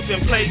your script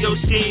and play your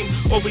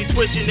scheme. Or we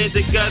switching in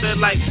the gutter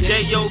like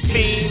J.O.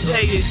 Fiends.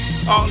 Hey,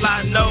 it's all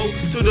I know.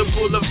 To the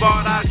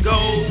boulevard I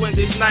go. In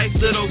this nice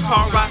little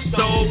car I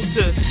stole.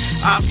 To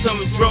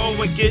Optimus Row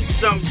and get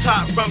some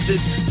top from this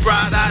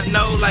bride I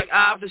know. Like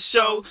I the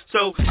show.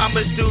 So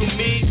I'ma do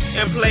me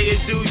and play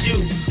it do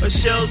you. A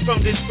shells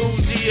from this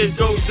Uzi is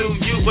go do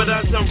you. But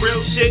on some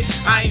real shit,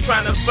 I ain't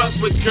tryna fuck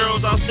with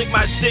girls. I'll stick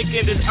my dick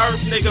in this earth,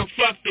 nigga.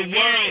 Fuck the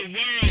world.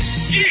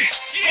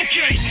 Yeah,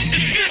 okay,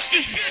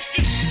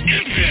 it's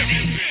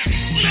imperative.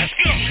 Let's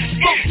go.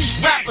 Fuck these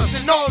rappers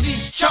and all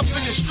these chumps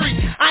in the street.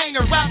 I ain't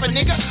a rapper,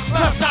 nigga.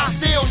 Plus I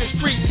stay on the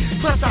street.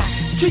 Plus I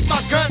keep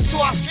my gun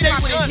so I stay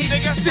with it.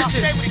 This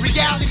is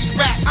reality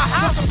rap.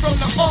 Plus I'm from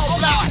the all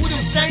black with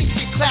them things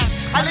get clapped.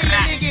 I lay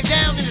that nigga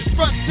down in his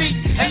front seat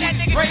and leave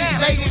his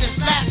brain laid in his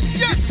lap.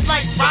 This is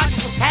like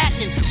Roger was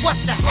hacking. What's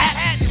the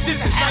hat? This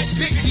is like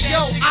Big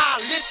D.O.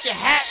 I'll lift your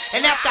hat.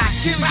 And after I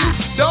kill you,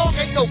 dog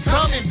ain't no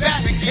coming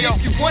back. And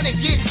if you wanna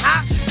get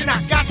hot, then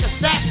I got the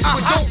sack.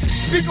 But don't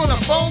speak on the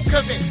phone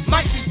cause it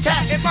might be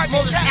taxed.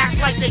 Motors act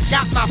like they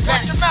got my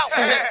back.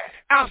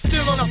 I'm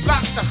still on the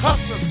block, the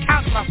hustlers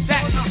counting my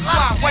sacks. So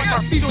I wipe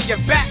my feet on your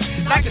back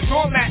like a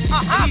doormat. These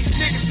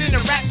niggas in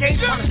the rap game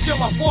trying to steal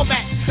my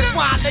format. That's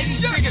why I lay these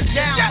niggas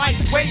down like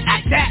way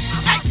like that.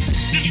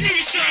 This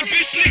nigga time,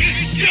 bitch,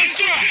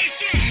 nigga.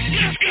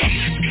 Let's go.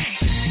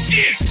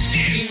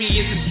 See me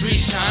in the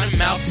street, shining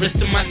mouth, wrist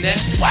in my neck.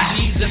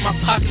 Keys in my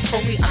pockets,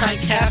 homie, I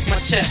ain't cash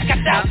my check.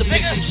 Out to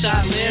make some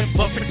shot land,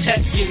 but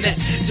protect your neck.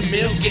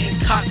 Jamil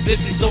getting caught,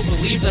 bitches don't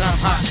believe that I'm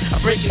hot.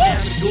 I'm breaking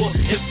down the door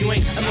if you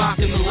ain't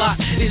unlocking the lock.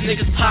 These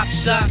niggas pop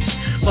shots,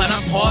 but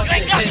I'm hard to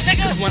hit.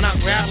 Cause when I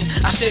grab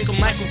him, I shake him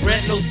like a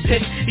red nose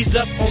pig. He's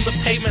up on the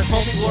pavement,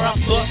 homie, where I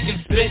fucking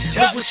spit.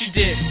 Look what you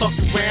did, fuck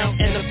around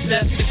and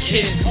upset the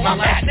kid. My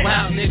life's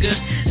wild, nigga,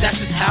 that's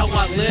just how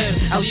I live.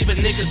 I leave a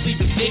nigga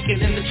sleeping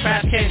thinking in the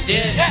trash can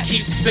dead.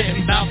 Keep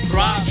spitting about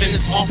Thriv and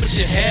it's off with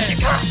your head.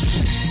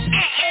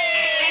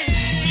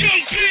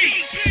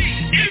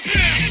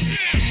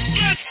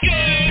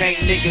 Paint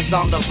niggas,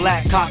 I'm the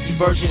black cocky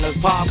version of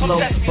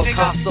Pablo.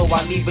 Picasso,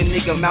 I leave a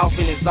nigga mouth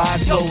in his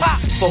eyes closed.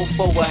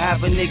 Fofo will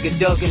have a nigga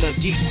dug in a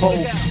deep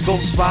hole.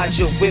 Ghost ride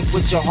your whip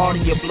with your heart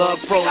and your blood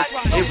froze.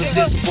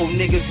 Irresistible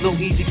niggas, Lil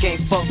Easy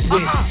can't fuck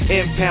with.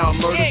 Impound,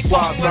 murder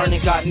squad,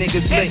 burning, got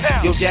niggas lit.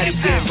 Your daddy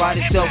didn't ride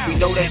himself, we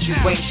know that you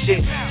ain't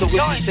shit. So if you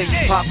say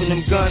you popping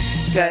them guns,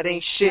 that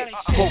ain't shit.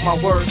 Quote my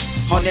words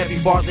on every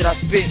bar that I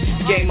spit.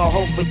 Gave my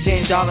hope for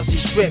 $10 he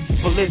stripped.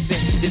 But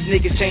listen, this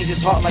nigga changed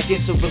his heart like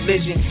it's a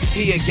religion.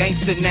 He a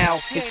gangster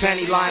now, his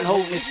panty line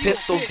holding his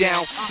pistol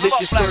down. Lift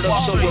your skirt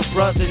up, show your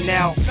brother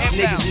now.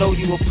 Niggas know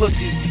you a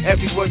pussy.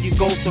 Everywhere you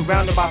go,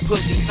 surrounded by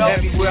pussy.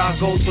 Everywhere I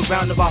go,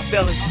 surrounded by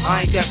felons.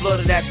 I ain't that blood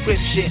of that Crip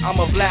shit. I'm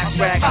a black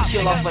rag, I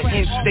kill off an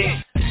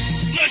instinct.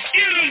 Let's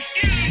get him,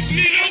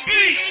 Nino B,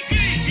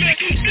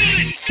 make him do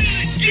it,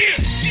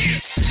 yeah.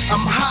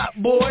 I'm hot,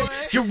 boy.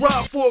 You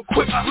run for a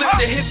quick flip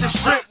to hit the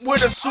strip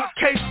with a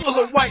suitcase full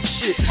of white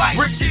shit.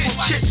 Bricks equal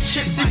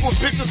chicks equal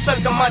bitches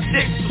sucking my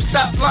dick. So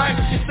stop lying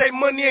if you say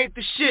money ain't the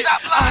shit.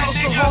 I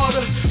hustle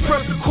harder,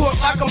 press the court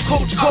like I'm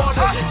Coach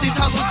Carter. These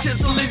hollow shits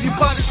will leave you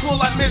body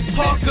full like Miss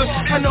Parker.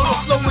 I know the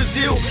flow is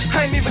ill,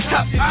 I ain't even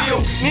top the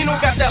deal. Nino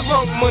got that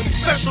lung money,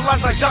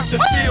 specialized like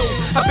Dr. Phil.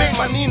 I bang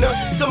my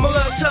Nina,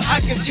 similar to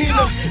Ike and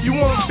Tina. You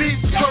want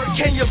beef,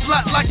 hurricane your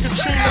block like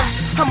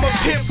Katrina. I'm a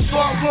pimp, so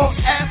I want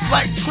ass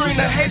like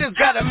Trina. Haters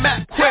got a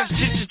map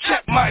question to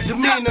check my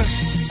demeanor.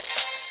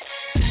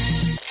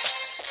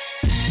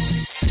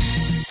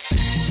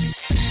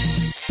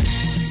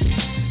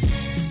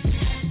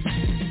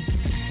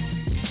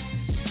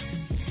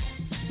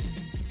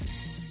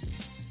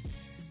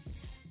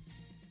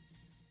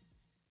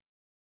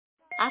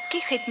 आपकी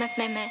खिदमत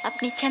में मैं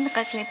अपनी चंद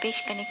गज़लें पेश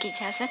करने की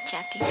इजाज़त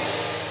चाहती हूँ।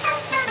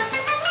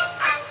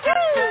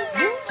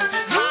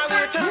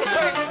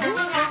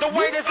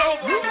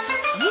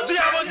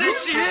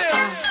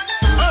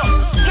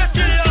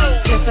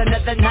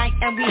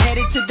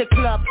 the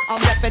club.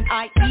 I'm reppin'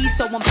 IE,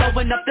 so I'm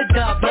throwing up the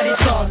dub. But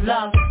it's all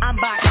love, I'm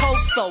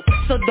bi-coastal,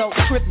 so don't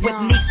trip with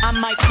me. I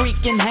might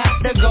freaking have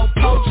to go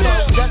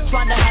postal. Just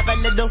tryna have a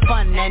little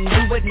fun and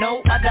do what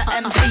no other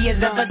MC has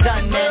ever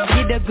done.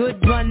 And get a good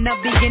run of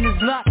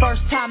beginner's luck.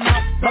 First time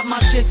out, but my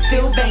shit's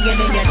still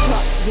banging in your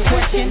truck.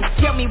 Question,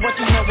 tell me what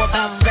you know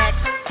about sex.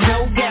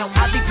 No doubt,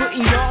 I be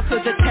putting y'all to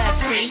the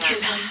test.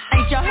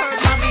 Ain't you heard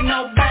mommy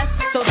know best?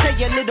 So tell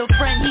your little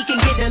friend he can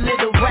get a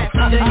little rest.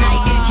 The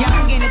night is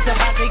young and it's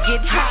about to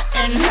get hot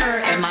and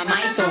hurt. And my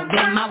mind so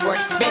big, my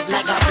words spit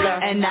like a blur.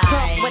 And I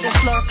talk with a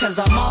slur cause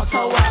I'm all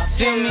so up.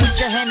 Feel me? Put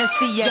your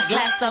Hennessy, a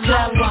glass of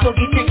Mo Gwap. People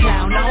get your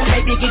clown on,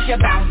 baby get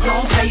your bounce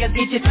on. Players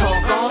get your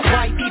talk on,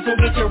 white people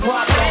get your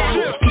rock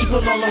on.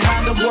 People all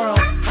around the world,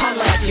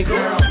 holla at your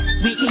girl,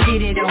 we can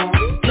get it on.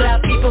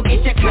 Club people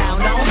get your clown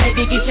on,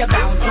 baby get your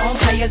bounce on.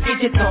 Players get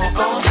your talk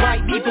on,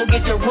 white people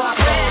get your rock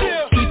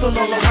on. People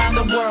all around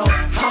the world,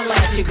 holla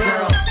at your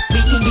girl, we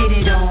can get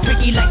it on.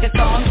 Ricky like a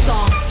song,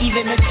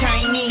 even the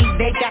Chinese,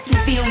 they got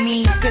to feel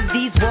me. Cause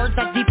these words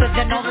are deeper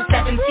than all the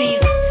 7 seas.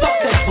 Fuck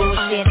the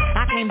bullshit,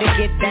 I came to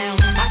get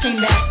down, I came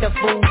to act a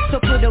fool. So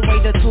put away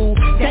the tool,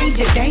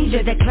 danger,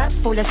 danger, the club's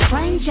full of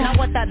strangers. Now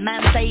what that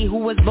man say who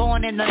was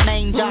born in the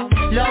manger?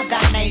 Love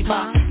that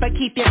neighbor, but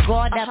keep your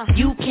guard up.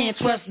 You can't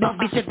trust no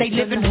bitch if they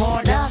living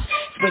hard up.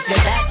 Switch it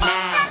back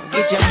now,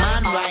 get your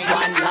mind right,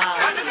 one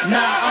love.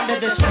 Now under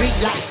the street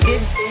like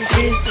this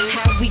is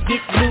how we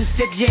get loose.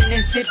 Sip gin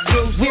and sip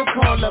brews, we'll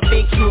call a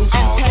big truce.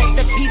 Pass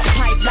the peace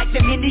pipe like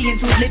them Indians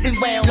who's living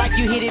well. Like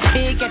you hit it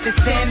big at the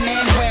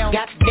Sandman well.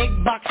 Got big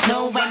bucks,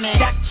 no running.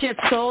 Got your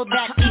soul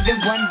that even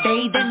one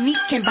day the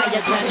meat can buy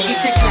a Grammy.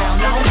 Get your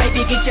clown on,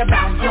 baby get your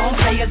bounce on.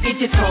 Players get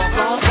your talk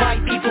on,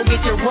 white people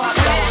get your rock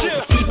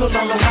on. People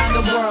all around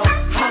the world,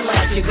 holla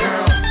at your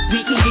girl,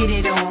 we can get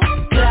it on.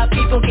 Club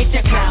people get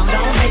your clown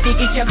on, baby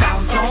get your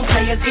bounce on.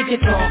 Players get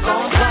your talk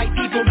on, white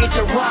people get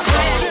your rock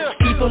on.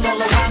 People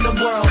all around the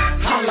world,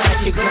 holla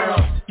at your girl,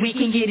 we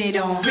can get it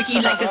on. Ricky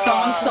like a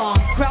song,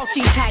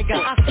 crouching tiger,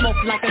 I smoke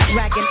like a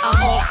dragon.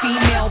 I'm all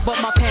female,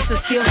 but my pants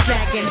are still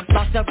sagging.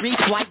 Lost a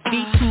reach, white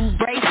B2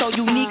 brace, so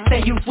unique,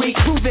 say you freak,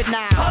 prove it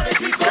now.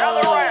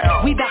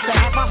 We bout to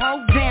have a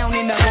hoe down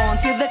in the lawn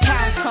till the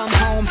cows come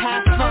home,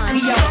 have fun,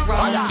 we all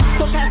run.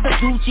 So pass the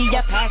Gucci,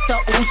 yeah, pass the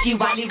Uchi,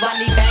 Wally,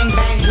 bang,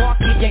 bang, walk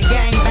with your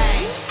gang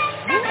bang.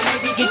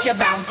 Baby, get your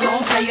bounce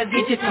on, players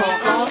get your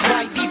talk on,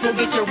 white people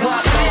get your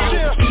rock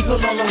on. People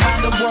all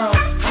around the world,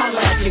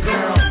 holla at your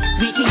girl,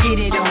 we can get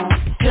it on.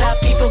 Club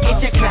people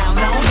get your clown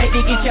on,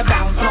 baby get your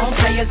bounce on,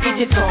 players get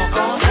your talk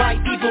on, white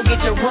people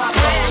get your rock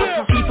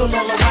on. People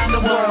all around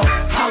the world,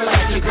 holla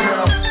at your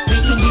girl, we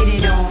can get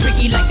it on.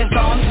 Ricky like the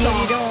song, get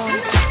it on.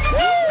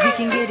 We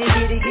can get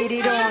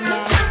it on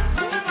now.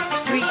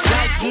 Street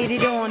life, get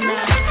it on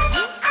now.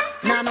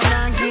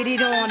 909, get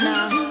it on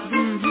now.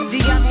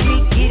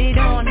 Diamonique, get it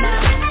on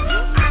now.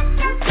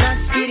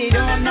 Let's get it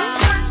on now.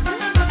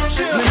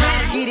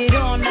 Menace, get it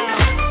on now.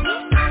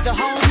 The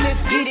homeless,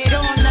 get it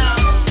on now.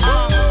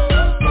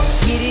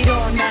 Get it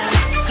on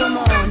now. Come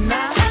on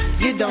now.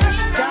 You don't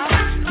stop.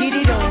 Get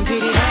it on,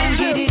 get it on,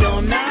 get it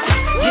on now.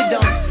 You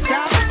don't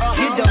stop.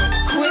 You don't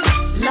quit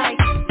like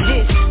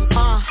this.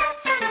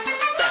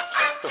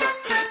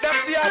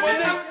 That's the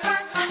album.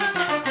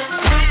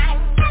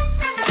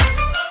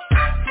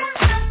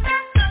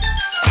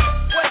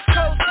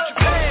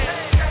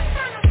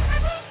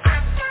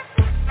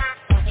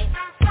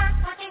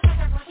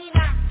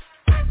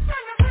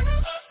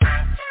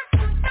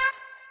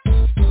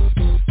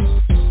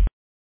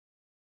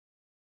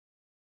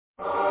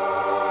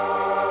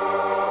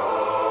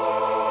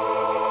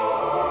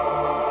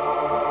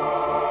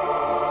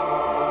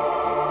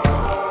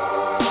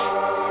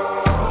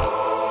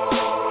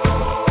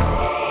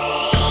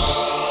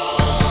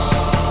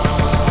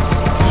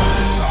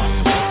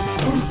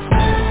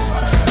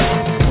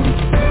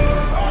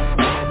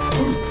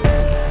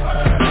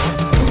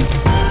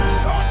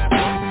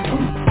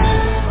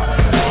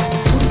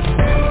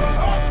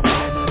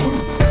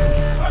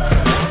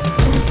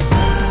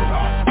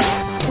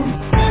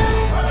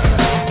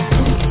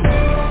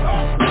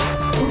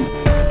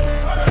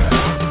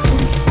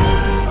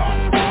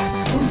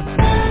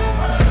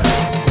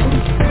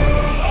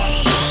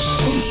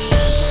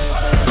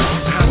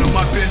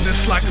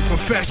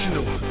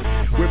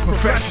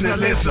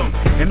 Professionalism,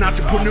 an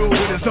entrepreneur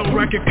with his own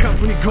record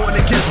company going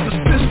against the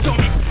system.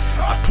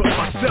 I put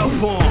myself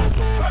on,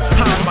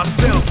 hire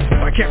myself.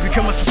 If I can't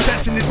become a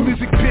success in this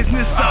music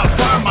business, I'll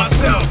fire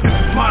myself. This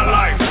is my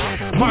life,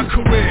 my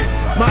career,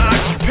 my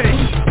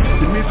occupation.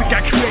 The music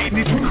I create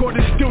in these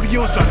recording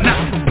studios are not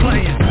for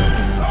playing.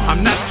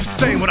 I'm not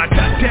sustained, what I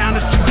got down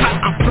is too hot,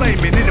 I'm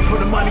flaming. In it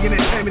for the money and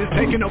entertainment is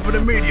taking over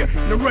the media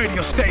and the radio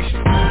station.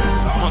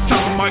 On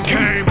top of my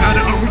game, at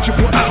an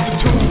unreachable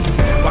altitude.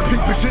 My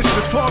peak position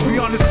is far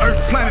beyond this earth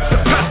planet,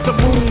 surpass the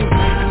moon.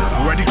 And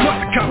I've already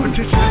got the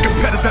competition and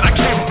competitors that I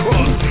came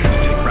across.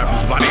 Take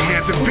rappers by their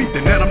hands and feet,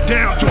 and then I'm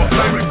down to a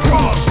flaming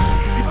cross.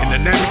 In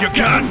the name of your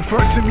God,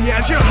 refer to me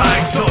as your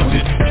high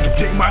exalted. You can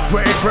take my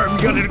grave, bury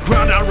me under the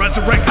ground, I'll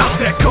resurrect out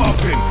that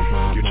coffin.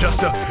 You're just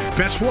a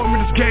Best form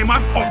in this game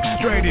I've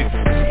orchestrated.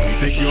 You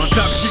think you're on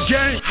top of your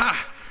game? Ha!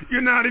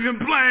 You're not even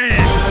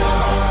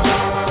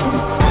playing.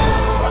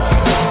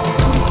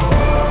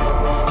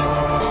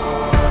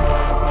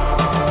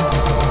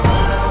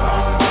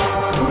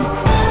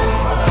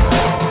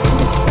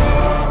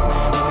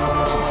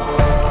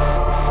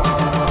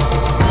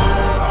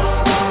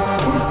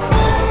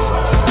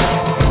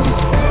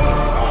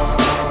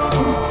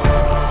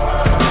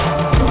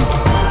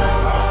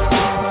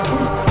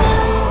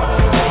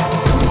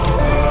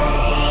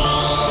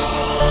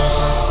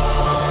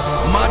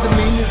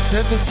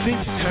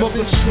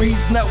 Smoking trees,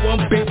 not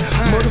one bit.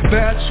 Murder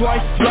bad,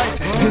 twice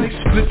life. And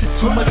explicit,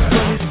 too much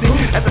money. See,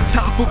 at the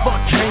top of our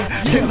game.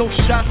 Take no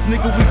shots,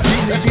 nigga, we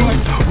getting it in.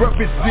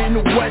 Representing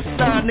the west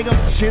side, nigga,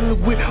 I'm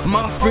chilling with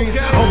my friends.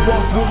 I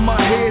walk with my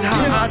head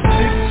high, I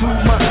stick to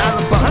my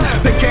alibi.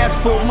 They cash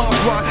for my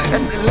rock,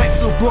 at the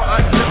Lexus, bro,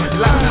 I never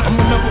lie.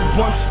 I'm a number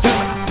one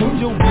stunner. Put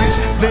your bitch,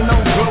 then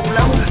I'll roll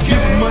out.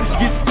 Give money,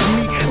 get to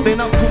me, then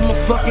I'll put my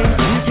fucking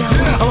dick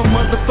out. I'm a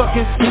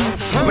motherfucking fool.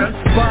 Best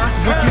spot,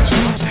 wicked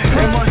juice.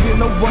 Ain't my hit,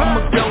 no, I'm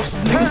a ghost.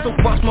 Niggas, so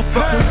watch my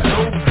fucking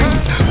soul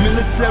beat.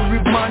 Military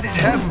minded,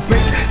 have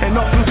bait, and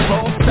off the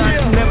false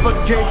side. Never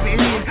gave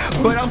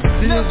in, but I'm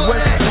still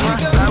west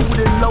side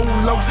with it low,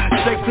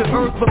 straight to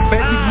earth. But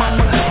baby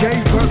mama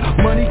gave her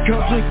money,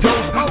 comes and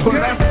goes.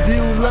 But I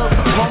still love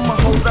all my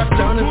hoes. I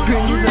turn and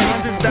pin you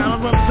 $100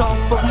 on top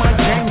of my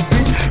game,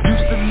 bitch.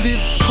 Used to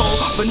live poor,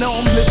 but now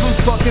I'm living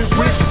fucking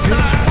rich,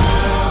 bitch.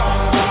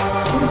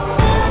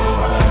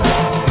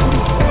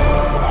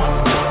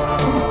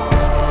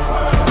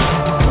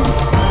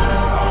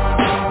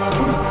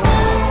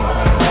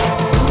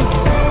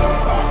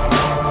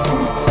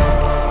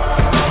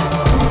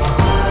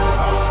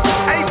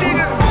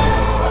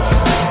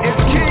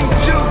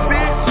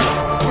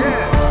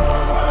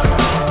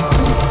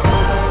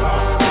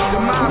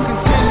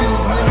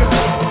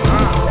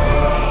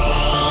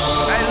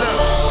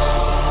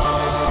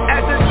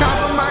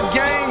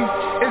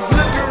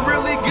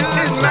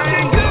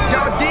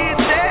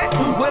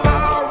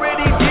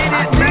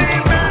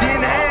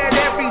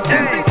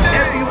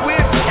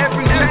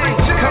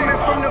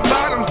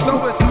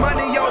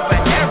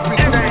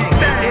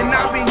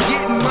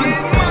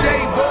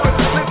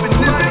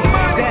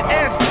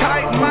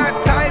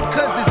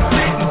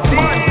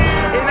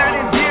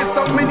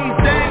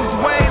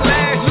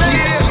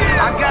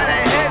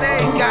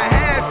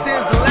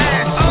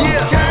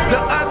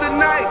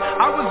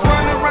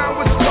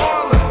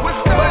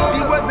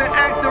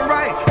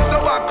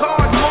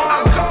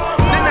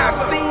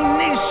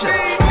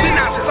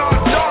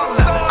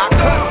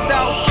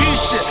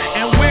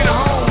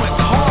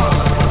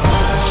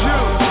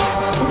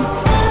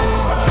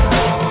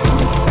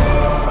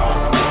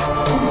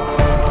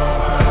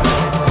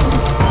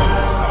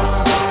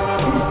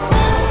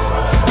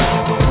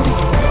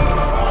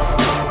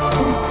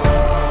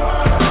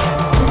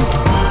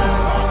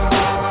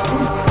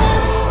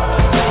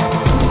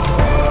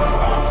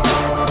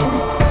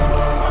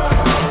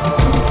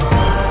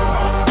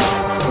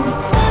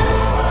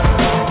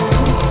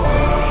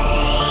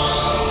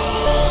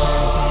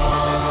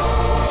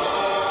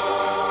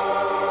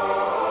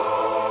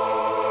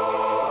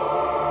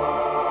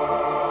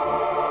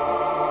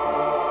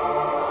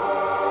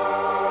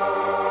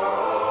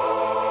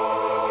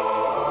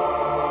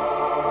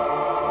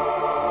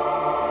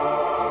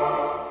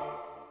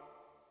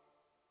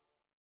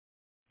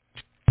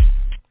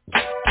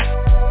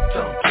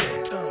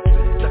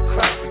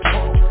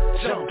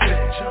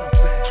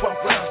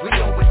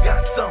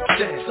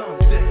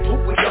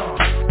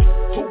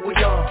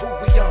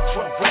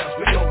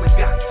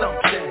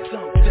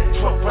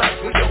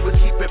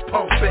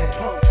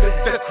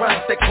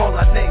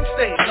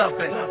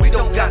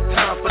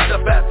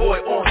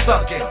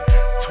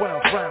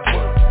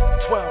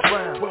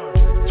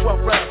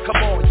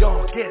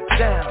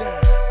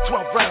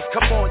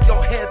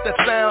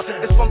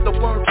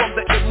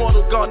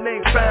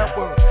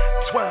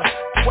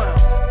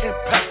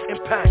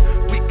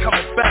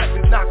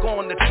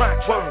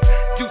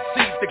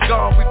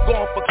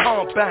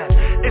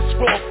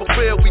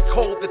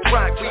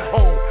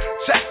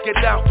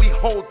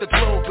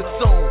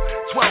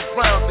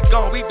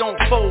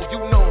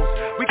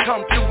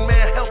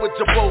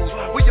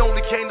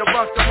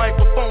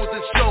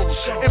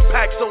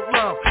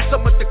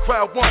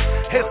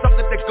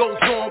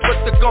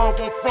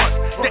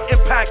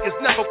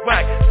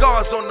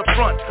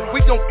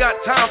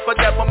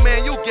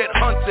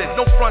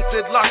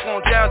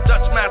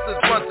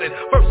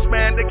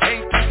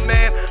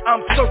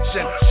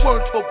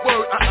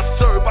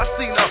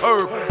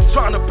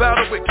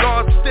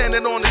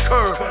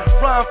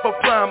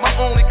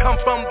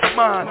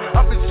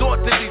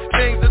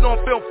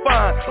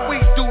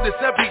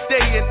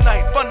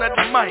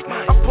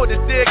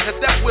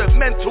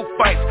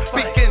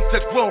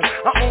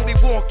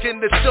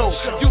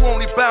 You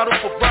only battle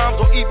for rhymes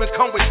or even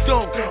come with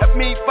doom. That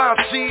mean 5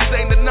 G's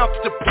ain't enough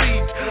to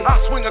please. I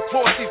swing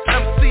across these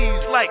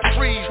MCs like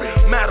trees.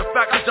 Matter of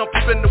fact, I jump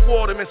up in the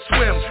water and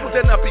swim.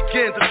 Then I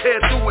begin to tear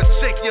through and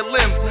shake your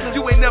limbs.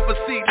 You ain't never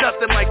seen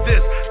nothing like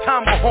this.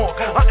 Tomahawk,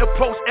 I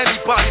approach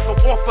anybody from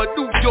off of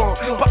New York,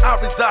 but I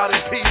reside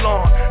in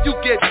P-Lawn. You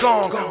get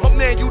gone, but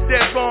man, you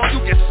dead wrong. You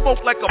get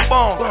smoked like a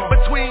bomb.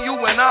 Between you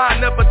and I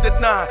never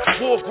deny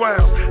war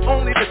grounds.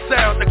 Only the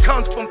sound that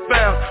comes from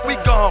found. We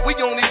gone, we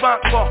only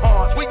rock for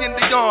hearts. We in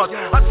the yard.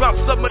 I drop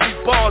some of these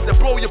bars that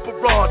blow your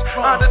barrage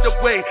out of the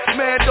way.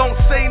 Man, don't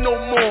say no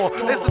more.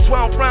 It's the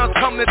 12 rounds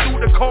coming through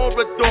the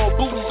corridor.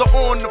 Boots are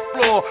on the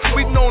floor.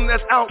 We known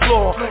as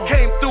outlaw.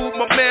 Came through,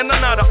 my man.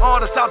 I'm not an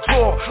artist, I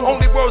draw.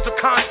 Only words of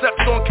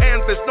concepts on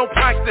canvas, no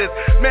practice.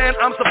 Man,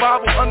 I'm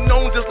survival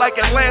unknown just like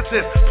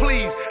Atlantis.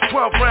 Please,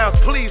 12 rounds,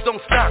 please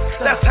don't stop.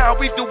 That's how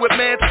we do it,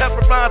 man.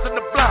 Terrorizing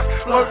the block.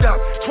 Word up,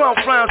 12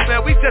 rounds,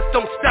 man. We just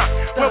don't stop.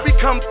 When we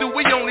come through,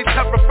 we only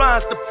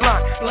terrorize the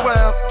block.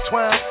 12,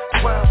 12,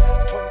 12.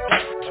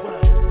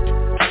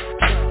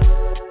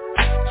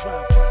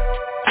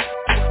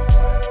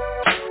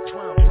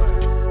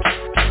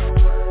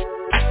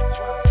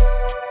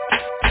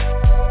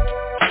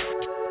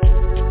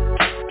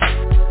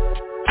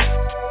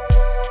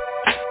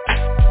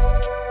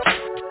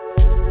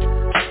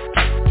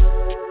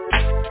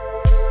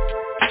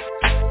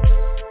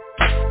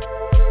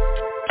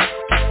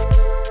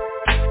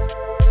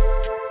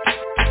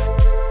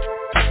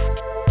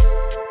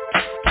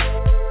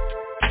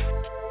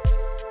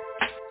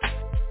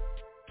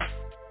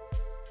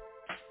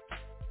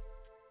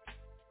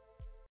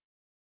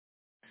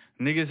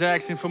 Niggas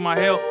asking for my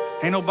help,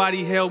 ain't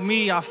nobody help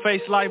me, I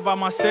face life by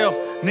myself.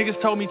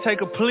 Niggas told me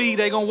take a plea,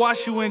 they gon' watch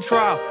you in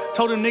trial.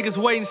 Told them niggas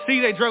wait and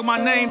see, they drug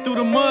my name through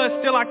the mud.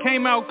 Still I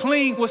came out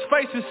clean, was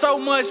facing so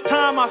much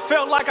time, I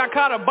felt like I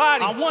caught a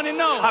body. I wanna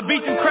know, I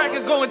beat them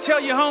crackers, go and tell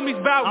your homies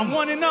about me. I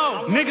wanna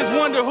know, niggas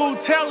wonder who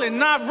tellin',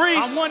 not Reese.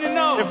 I wanna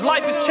know, if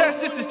life is chess,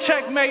 this is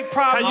checkmate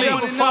probably. How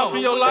you ever fought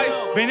for your life?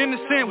 Been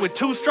innocent with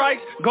 2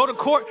 strikes, go to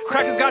court,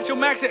 crackers got your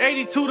max at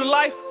 82 to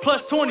life, plus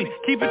 20,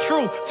 keep it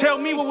true. Tell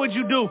me what would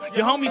you do?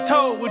 Your homie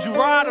told, would you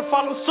ride or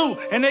follow suit?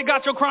 And they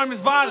got your crime is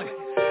violent.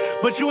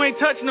 But you ain't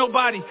touch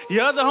nobody.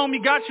 Your other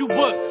homie got you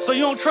booked, so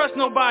you don't trust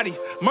nobody.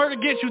 Murder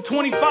gets you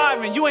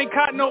 25 and you ain't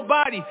caught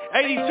nobody.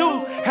 82,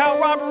 how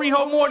robbery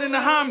hold more than a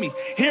homie?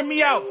 Hear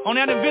me out, on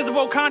that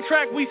invisible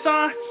contract we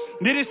signed,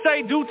 did it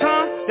say due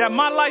time, that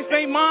my life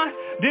ain't mine?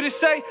 Did it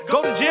say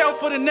go to jail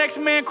for the next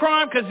man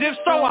crime? Cause if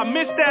so, I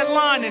missed that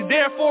line and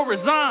therefore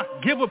resign.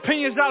 Give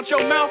opinions out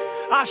your mouth,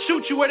 I'll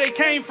shoot you where they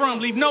came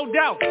from, leave no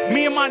doubt.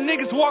 Me and my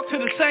niggas walk to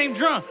the same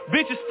drum.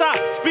 Bitches stop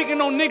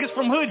speaking on niggas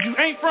from hood you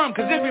ain't from.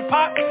 Cause if it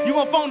pop, you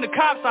gon' phone the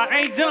cops,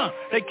 I ain't done.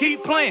 They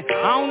keep playing,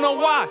 I don't know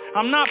why,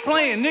 I'm not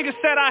playing. Niggas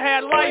said I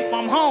had life,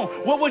 I'm home.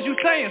 What was you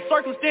saying?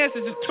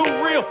 Circumstances is too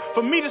real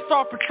for me to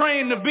start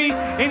portraying to be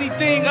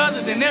anything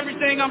other than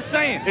everything I'm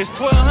saying. It's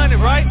 1200,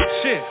 right?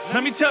 Shit,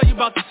 let me tell you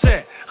about the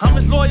set. I'm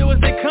as loyal as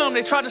they come,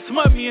 they tried to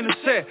smut me in the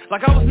set.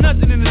 Like I was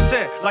nothing in the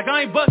set, like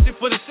I ain't busted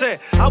for the set.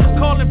 I was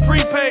calling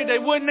prepaid, they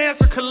wouldn't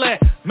answer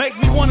collect. Make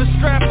me wanna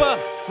strap up,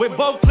 with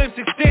both clips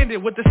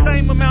extended, with the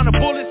same amount of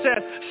bullets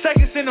as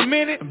seconds in a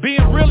minute.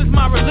 Being real is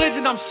my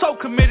religion, I'm so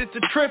committed to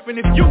tripping.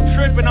 If you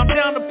tripping, I'm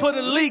down to put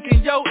a leak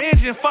in your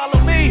engine, follow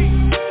me.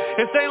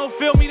 If they don't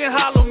feel me, then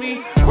hollow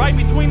me. Right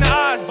between the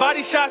eyes,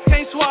 body shots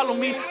can't swallow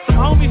me. Some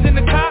homies in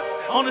the cops,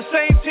 on the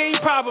same team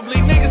probably.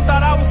 Niggas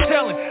thought I was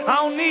telling, I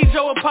don't need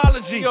your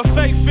apology. Your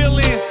fake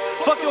feelings,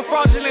 fuck your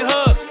fraudulent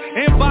hugs.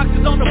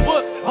 Inboxes on the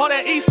book, all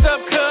that East up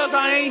cuz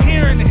I ain't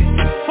hearing it.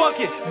 Fuck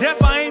it, death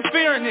I ain't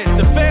fearing it.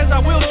 The feds I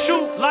will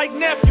shoot like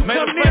nephew,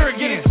 come near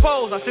again.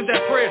 Exposed, I sent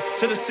that prayer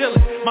to the ceiling.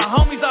 My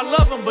homies I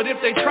love them, but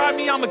if they try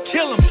me I'ma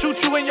kill them. Shoot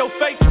you in your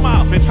face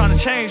smile, been trying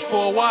to change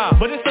for a while.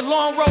 But it's a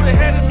long road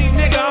ahead of me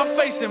nigga, I'm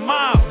facing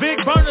miles. Big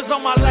burners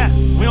on my lap,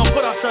 we don't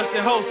put our trust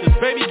in holsters.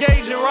 Baby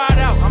gauge and ride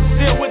out, I'm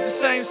still with the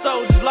same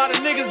soldiers. A lot of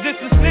niggas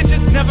dissing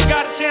snitches, never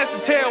got a chance to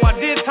tell. I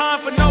did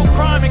time for no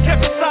crime and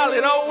kept it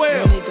solid, oh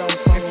well.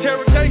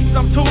 Interrogations,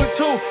 I'm 2 and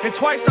 2, and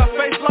twice I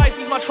faced life.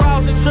 These my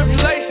trials and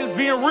tribulations,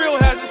 being real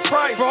has its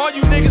price. For all you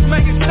niggas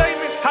making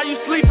statements, how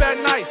you sleep at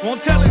night,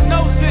 won't tell in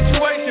no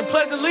situation,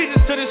 pledge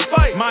allegiance to this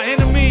fight. My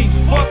enemies,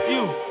 fuck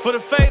you, for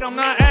the fate I'm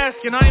not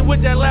asking. I ain't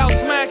with that loud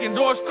smacking,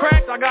 doors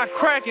cracked, I got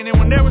cracking. And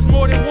when there was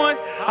more than one,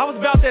 I was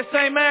about that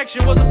same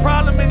action. Was a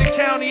problem in the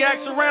county,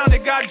 acts around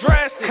it got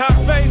drastic.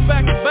 Cops fade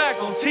back to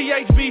back on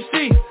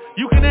THBC.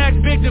 You can ask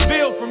Big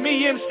DeVille from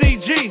me,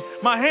 MCG.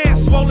 My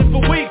hands swollen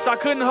for weeks, I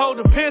couldn't hold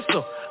a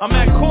pencil. I'm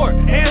at court,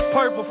 hands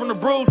purple from the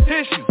bruised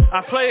tissue.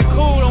 I play it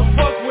cool, don't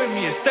fuck with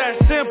me, it's that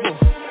simple.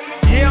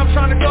 Yeah, I'm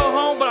trying to go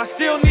home, but I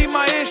still need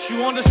my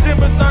issue. On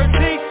December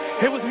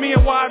 13th, it was me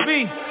and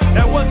YB.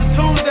 That was a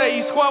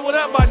Tuesday, he squabbled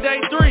up by day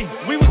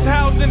 3. We was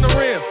housed in the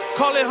rib,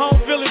 call it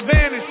home field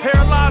advantage.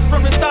 Paralyzed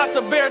from the thoughts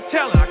of bear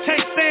telling, I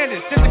can't stand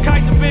it. Sent the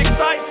kite to Big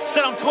Sight,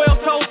 said I'm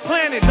 12 toes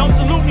planted. Don't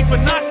salute me for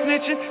not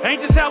snitching,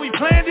 ain't this how we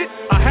planned it?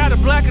 I had a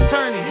black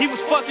attorney, he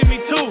was fucking me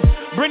too.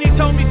 Brittany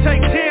told me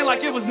take 10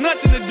 like it was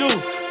nothing to do.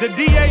 The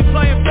DA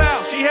playing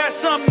foul, she had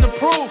something to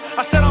prove.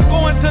 I said I'm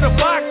going to the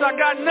box, I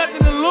got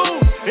nothing to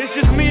lose. It's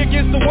just me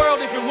against the world.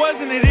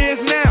 was and it is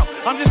now.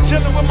 I'm just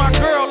chilling with my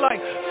girl like,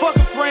 fuck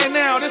a friend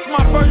now. This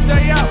my first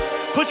day out.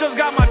 Push-ups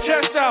got my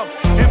chest out.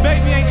 And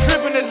baby ain't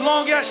tripping as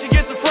long as she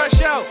gets the fresh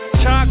out.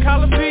 Chad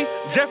Colopy,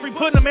 Jeffrey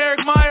Putnam,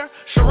 Eric Meyer,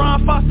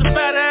 Sharon Foster,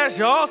 fat ass,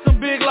 y'all some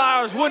big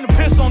liars. Wouldn't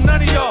piss on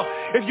none of y'all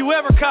if you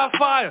ever caught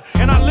fire.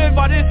 And I live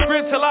by this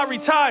script till I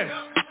retire.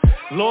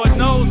 Lord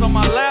knows on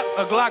my lap,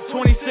 a Glock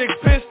 26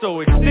 pistol,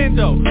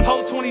 extendo,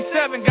 Hole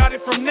 27, got it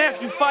from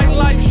nephew, fight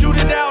life, shoot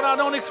it out, I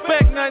don't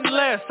expect nothing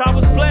less. I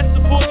was blessed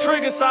to pull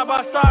trigger side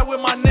by side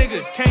with my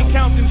niggas, can't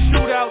count them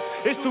shootouts,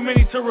 it's too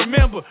many to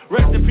remember.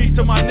 Rest in peace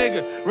to my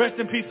nigga, rest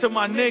in peace to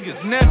my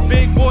niggas. Neff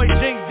big boy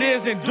jinx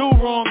diz and do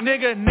wrong,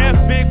 nigga. Neff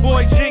big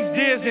boy jinx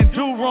diz and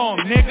do wrong,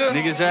 nigga.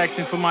 Niggas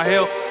asking for my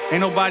help,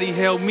 ain't nobody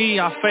help me,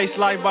 I face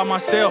life by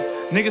myself.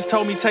 Niggas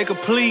told me take a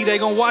plea, they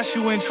gon' wash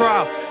you in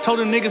trial. Told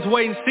them niggas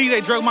wait and see,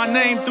 they drug my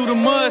name through the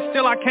mud.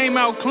 Still I came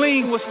out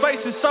clean, was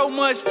facing so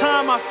much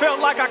time, I felt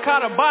like I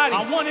caught a body.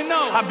 I wanna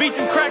know, I beat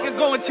them crackers,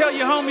 go and tell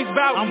your homies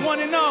about me. I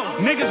wanna know,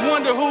 niggas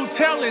wonder who's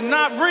telling,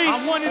 not Reese.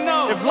 I wanna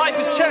know, if life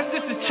is chess,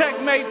 this is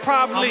checkmate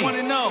probably. I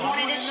wanna know.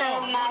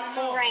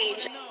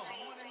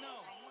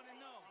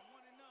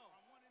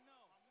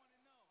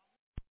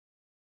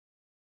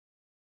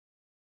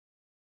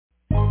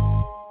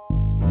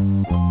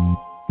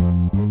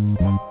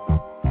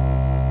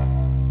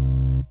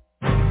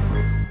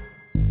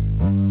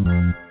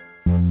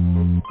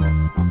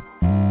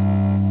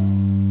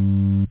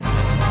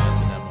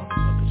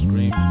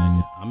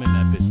 I'm in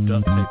that bitch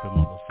duct taping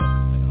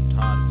motherfuckers, nigga. I'm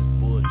tired of this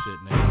bullshit,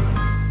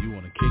 nigga. You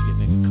wanna kick it,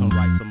 nigga, come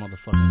write some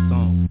motherfucking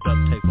song.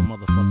 Duct tape a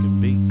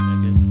motherfucking beat,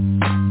 nigga.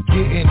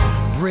 Getting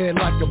bread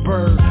like a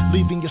bird,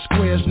 leaving your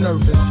squares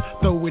nervous.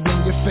 Throw it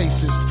in your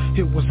faces,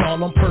 it was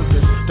all on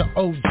purpose. The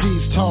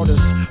OGs taught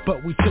us,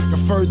 but we took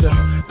it further,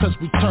 cause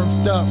we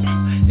turned up,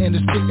 and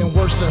it's getting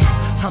worse.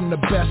 I'm the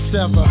best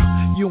ever,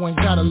 you ain't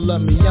gotta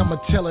love me, I'ma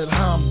tell it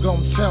how I'm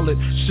gon' tell it.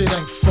 Shit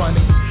ain't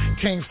funny,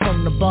 came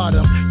from the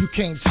bottom, you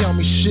can't tell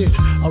me shit.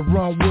 I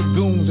run with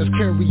goons that's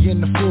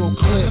carrying the full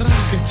clip.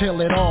 Can tell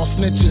it all,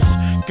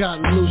 snitches got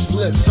loose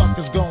lips.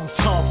 Suckers gon'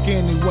 talk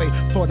anyway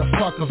for the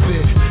fuck of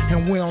it,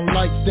 and we don't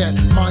like that.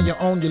 Mind your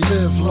own, you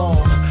live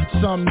long.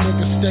 Some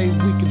niggas stay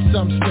weak and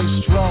some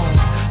stay strong.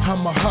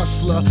 I'm a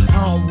hustler,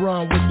 I don't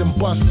run with them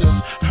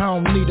busters. I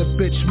don't need a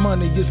bitch,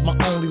 money is my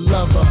only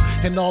lover,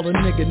 and all a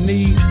nigga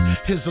need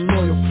is a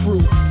loyal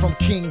crew from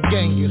King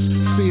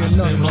Gangis. Fear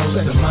none,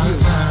 respect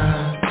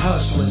you.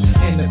 Hustling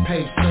in the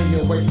pace, stay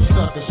away from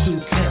suckers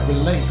who can't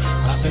relate.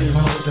 I spend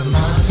most of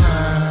my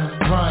time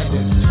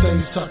grinding,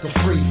 stay sucker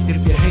free. If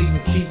you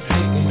hating, keep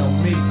hating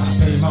on me. I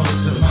spend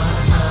most of my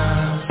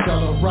time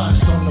selling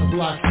rocks on the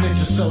block.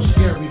 Snitches so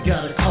scary,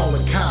 gotta call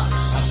the cops.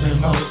 I spend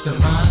most of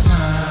my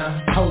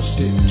time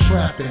posted,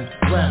 trapping,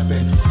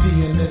 rapping,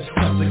 seeing this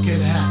something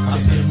could happen.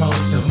 I spend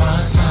most of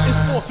my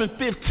time. It's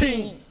 4th and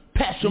 15.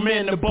 Pass your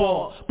man the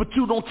ball, but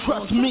you don't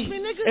trust me,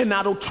 and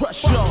I don't trust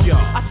y'all.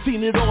 I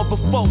seen it all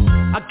before,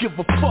 I give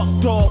a fuck,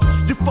 dog.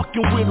 You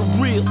fucking with a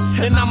real,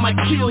 and I might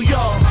kill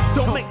y'all.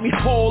 Don't make me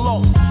haul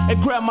off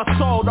and grab my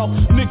sword off.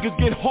 Nigga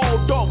get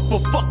hauled off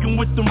for fucking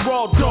with them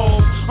raw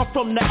dogs. I'm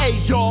from the A,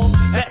 y'all,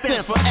 that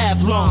stands for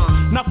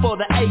Avalon, not for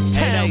the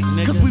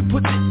A-Town, cause we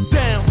put it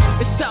down.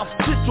 It's South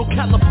Central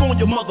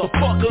California,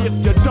 motherfucker. If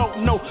you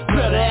don't know,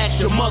 better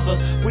ask your mother.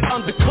 We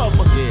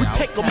undercover, we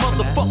take a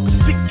motherfucker,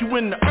 stick you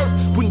in the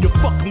earth when you're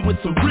fucking with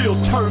some real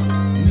turf,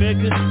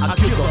 nigga. I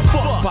give a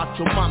fuck about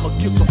your mama,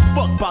 give a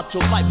fuck about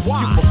your life.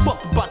 Why? Give a fuck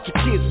about your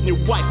kids and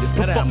your wife.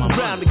 Don't fuck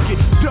around and get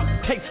duct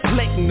taped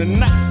late in the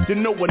night. You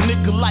know a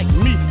nigga like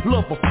me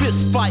love a fist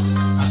fight.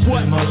 I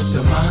spend most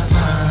of my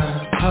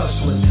time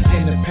hustling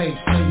in the pace,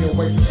 stay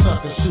away from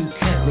suckers who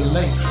can't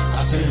relate.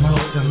 I spend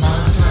most of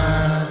my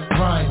time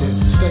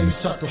grinding, stay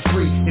sucker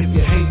free. If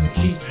you hating,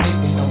 keep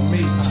hating on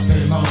me. I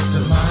spend most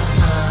of my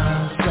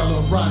time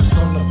selling rocks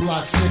on the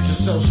block.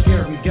 Snitches so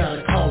scary,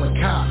 gotta call the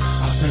cops.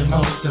 I spend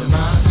most of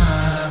my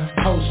time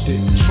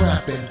posted,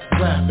 trapping,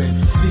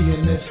 rapping,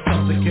 seeing if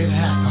something could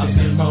happen. I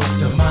spend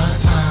most of my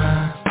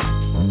time.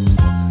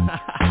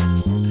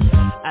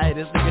 Hey,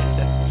 this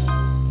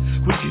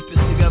nigga, we get this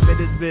nigga up in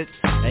this bitch,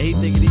 and he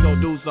thinking he gon'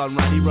 do something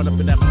right. He run up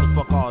in that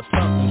motherfucker all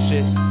stuck and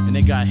shit, and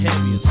they got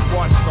heavy and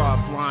sparks start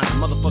flying,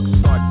 and motherfuckers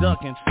start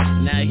ducking.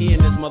 And now he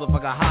and this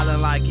motherfucker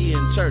hollering like he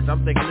in church.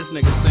 I'm thinking this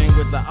nigga sing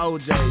with the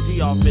OJs.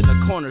 He off in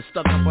the corner,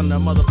 stuck up on the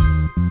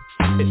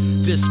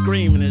motherfucker, just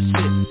screaming and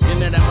shit. You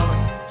know that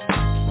motherfucker?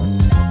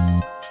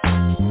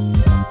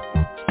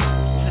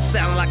 Just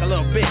sounding like a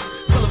little bitch.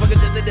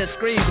 Motherfucker just in there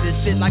screaming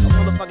and shit like a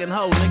motherfucking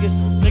hoe, nigga.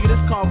 Nigga,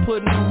 this called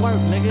putting in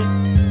work, nigga.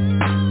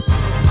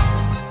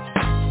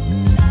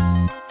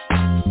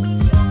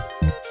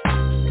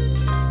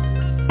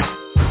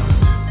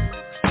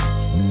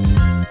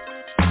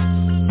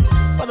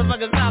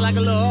 Motherfucker sound like a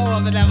little hoe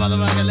up in that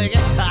motherfucker, nigga.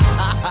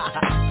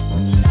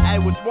 Hey,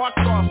 when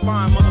sparks start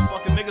flying,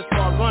 motherfucking niggas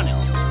start running.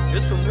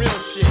 It's some real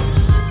shit.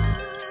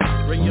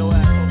 Bring your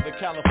ass over to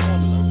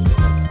California,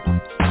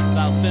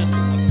 South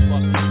Central,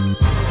 motherfucker.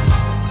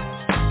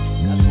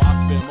 That's why I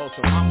spend most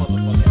of my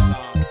motherfucking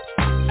time.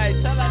 Hey,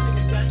 tell that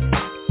nigga, gang.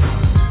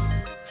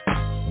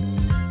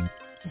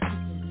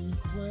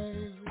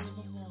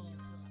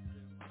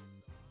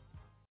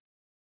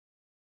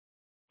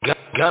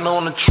 gun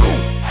on the truth.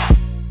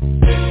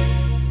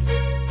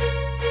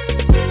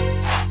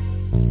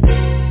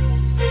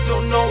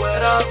 Don't know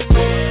what I've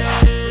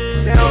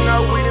been. They don't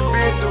know we done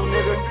been through,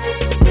 nigga.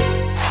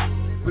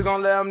 We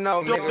gon' let them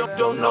know, nigga.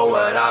 Don't know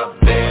what I've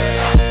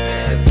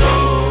been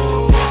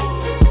through.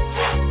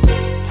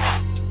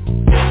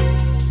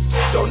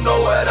 Don't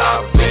know what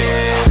I've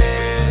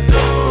been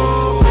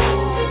through.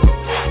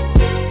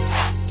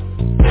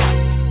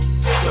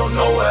 Don't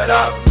know what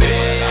I've been.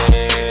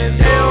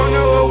 They don't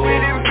know what we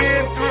done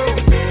been through.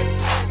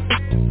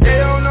 They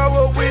don't know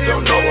what we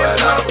done been through. Don't know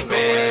what I've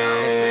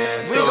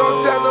been. We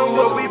gon' tell them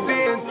what we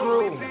been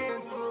through.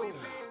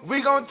 We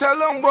gon' tell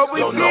them what we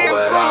been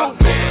through.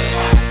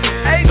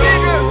 Hey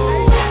nigga,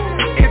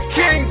 it's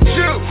King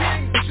Ju.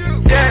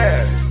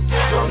 Yeah.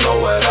 Don't know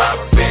what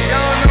I've been.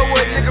 Y'all don't know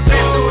what nigga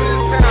been through in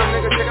this town,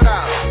 nigga. Check it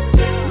out.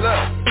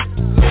 Look.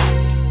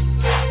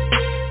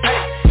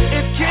 Hey,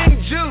 it's King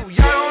Ju.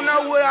 Y'all don't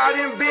know what I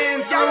done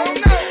been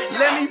through.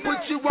 Let me put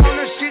you on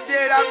the shit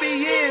that I be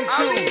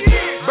into.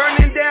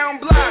 Burning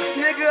down blocks,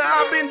 nigga.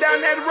 I've been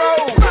down that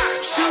road.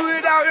 Shoot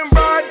it out in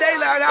broad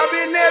daylight. I've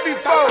been there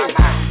before.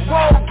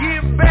 Whoa,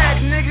 get back,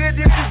 nigga.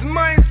 This is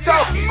money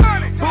talking.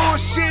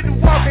 Bullshit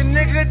walking,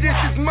 nigga, this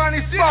is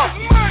money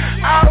talking.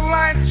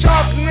 Outline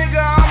chalk,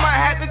 nigga, I'ma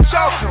have to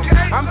choke him.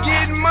 I'm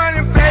getting money,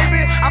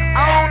 baby, I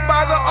don't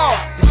bother off.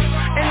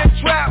 In the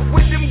trap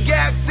with them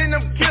gaps and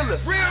them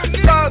killers.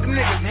 Thug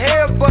niggas,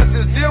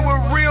 headbusters, deal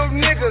with real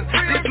niggas.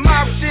 This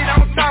mob shit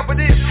on top of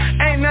this,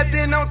 ain't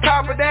nothing on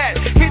top of that.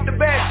 Hit the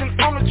bash and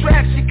on the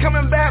track, she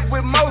coming back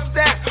with more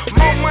stacks.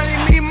 More money,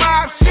 me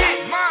mob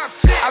shit.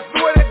 I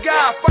swear to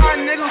God, 5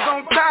 niggas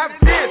on top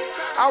this.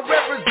 I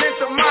represent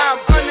the mob,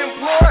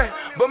 unemployed,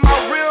 but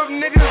my real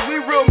niggas, we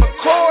real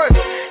McCoys.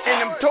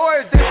 And them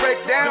toys, they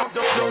break down.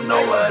 Don't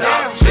know what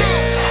I've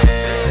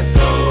been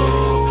through.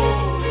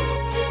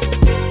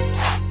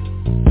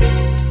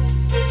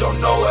 Don't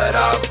know what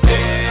I've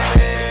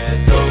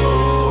been through.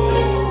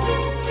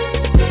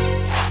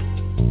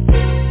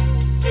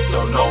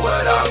 Don't know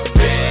what I've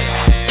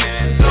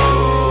been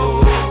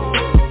through.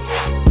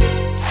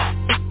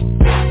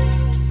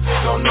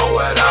 Don't know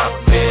what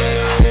I've been.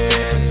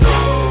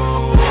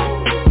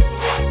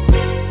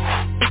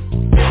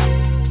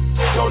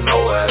 Don't know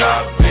what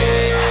I've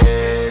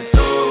been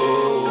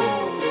through.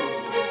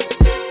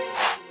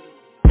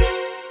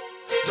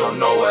 Don't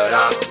know what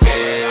I've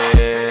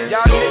been.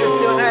 Y'all niggas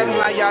still acting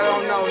like y'all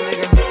don't know,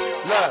 nigga.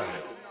 Look.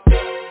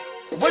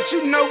 What you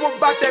know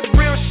about that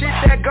real shit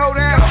that go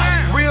down?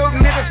 Real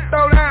niggas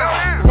throw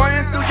down.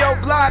 Running through your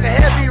block,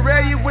 heavy,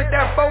 ready with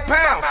that 4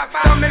 pound.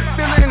 Stomach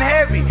feeling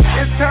heavy,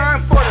 it's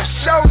time for the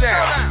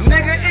showdown.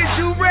 Nigga, is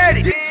you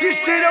ready? This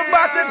shit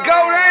about to go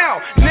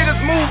down.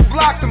 Niggas move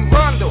blocks and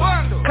bundles,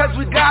 cause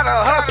we gotta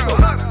hustle.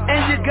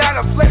 And you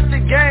gotta flex the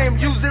game,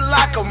 use it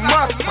like a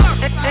muscle.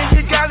 And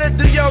you gotta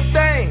do your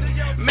thing,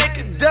 make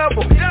it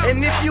double.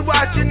 And if you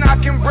watchin'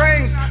 knocking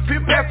brains,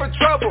 prepare for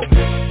trouble.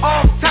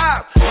 Off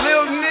top,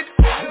 lil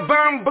nigga,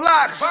 burn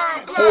blocks.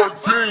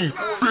 14,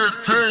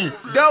 15,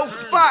 dope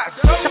spots,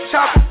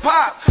 chopper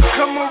pop,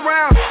 come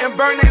around and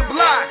burn they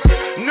blocks.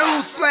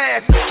 News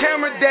flash,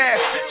 camera dash,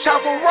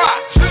 chopper rock.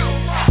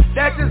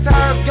 That's just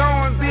how it's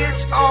going,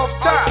 bitch, off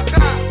top.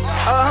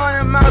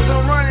 100 miles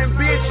I'm running,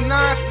 bitch,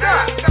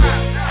 non-stop.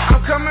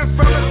 I'm coming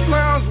from the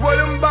slums where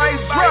them bodies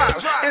drop,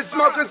 and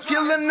smokers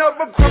killing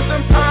over from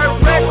them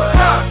pirate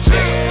pops.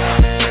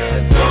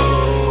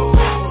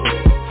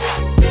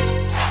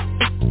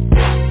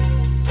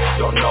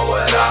 Don't know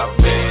what I've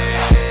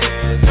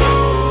been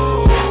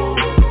through.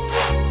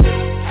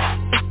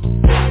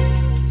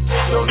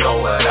 Don't know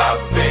what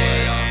I've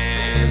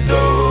been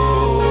through.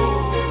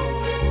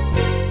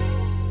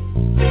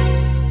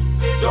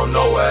 Don't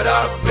know what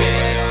I've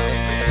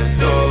been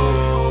through.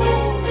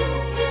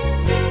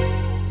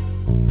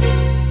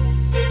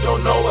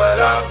 Don't know what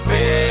I've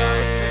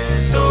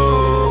been through.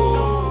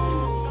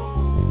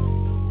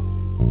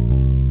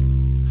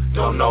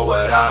 Don't know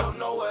what I've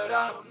been.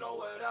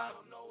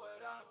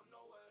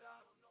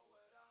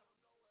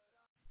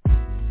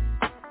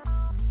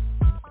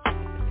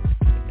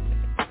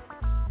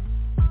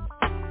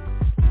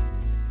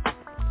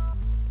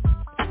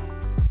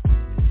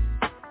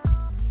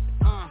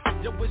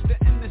 It's the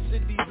inner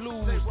city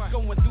blues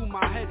going through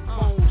my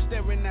headphones,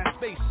 staring at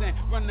space and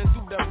running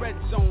through the red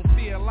zone.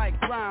 Feel like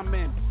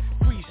rhyming,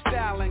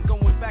 freestyling,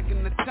 going back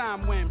in the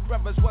time when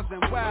brothers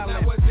wasn't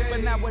wildin'.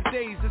 But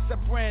nowadays it's a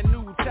brand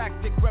new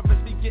tactic. Brothers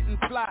be getting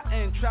fly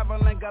and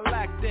traveling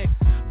galactic.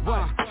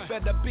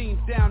 Better beam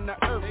down to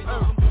earth.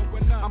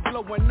 I'm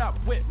blowing up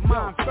with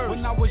mine first.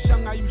 When I was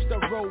young I used to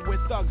roll with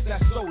thugs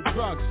that sold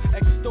drugs,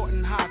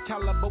 extorting high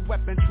caliber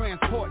weapon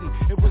transporting.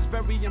 It was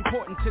very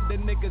important to the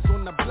niggas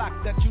on the block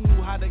that you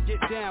knew how to get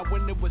down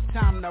when it was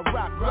time to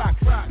rock.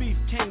 Beef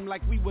came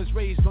like we was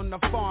raised on the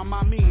farm.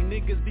 I mean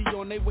niggas be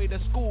on their way to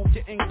school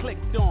getting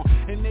clicked on.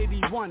 In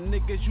 81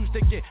 niggas used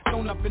to get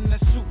thrown up in the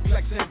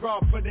suplex and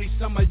robbed for they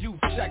summer youth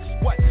checks.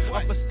 What?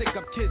 Upper stick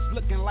up kids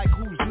looking like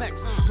who's next,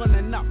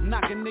 running up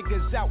knocking taking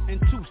niggas out in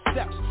 2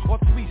 steps or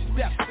 3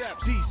 steps.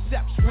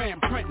 D-steps ran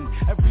printing.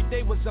 Every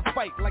day was a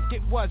fight like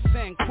it was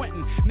San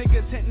Quentin.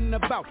 Niggas hinting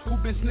about who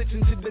been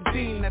snitching to the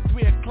dean. At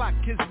 3 o'clock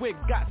his wig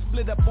got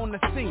split up on the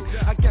scene.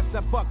 I guess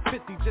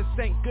 $1.50 just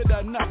ain't good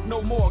enough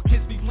no more.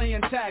 Kids be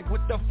playing tag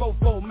with the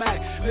fofo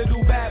mag.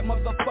 Little bad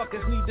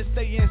motherfuckers need to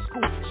stay in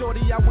school.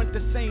 Shorty, I went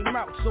the same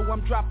route, so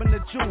I'm dropping the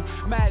Jew.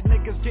 Mad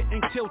niggas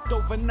getting killed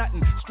over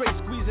nothing. Straight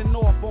squeezing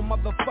off on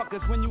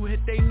motherfuckers when you hit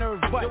they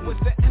nerve button. It was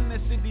the inner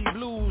city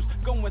blues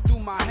going through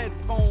my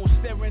headphones,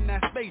 staring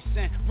at space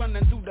and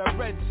running through the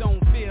red zone.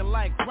 Feel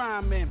like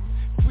rhyming,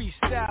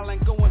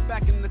 freestyling, going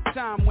back in the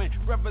time when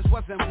brothers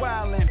wasn't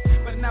wildin'.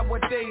 But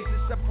nowadays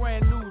it's a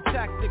brand new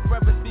tactic.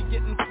 Brothers be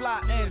getting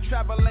fly and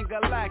traveling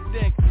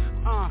galactic.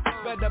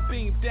 Better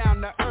beam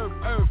down to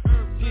earth.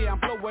 Yeah, I'm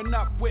blowing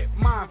up with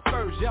mine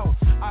first. Yo,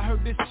 I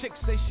heard this chick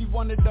say she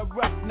wanted a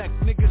roughneck.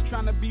 Niggas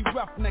tryna be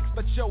roughnecks,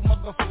 but yo,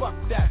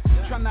 motherfuck that.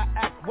 Tryna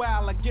act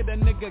wild and get a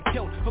nigga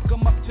killed. Hook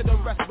him up to the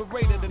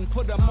respirator, then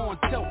put him on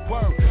tilt.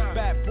 Word,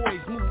 bad boys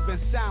move in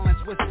silence.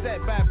 What's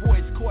said? Bad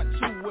boys caught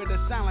two with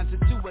a silencer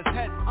to his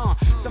head.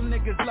 Some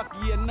niggas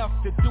lucky enough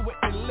to do it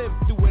and live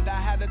through it.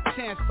 I had a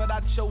chance, but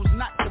I chose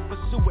not to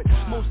pursue it.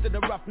 Most of the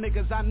rough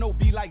niggas I know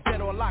be like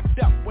dead or locked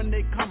up. When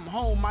they come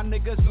home, my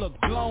niggas look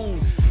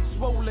blown,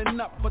 swollen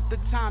up, but the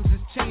times has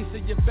changed, so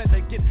you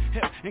better get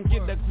hip and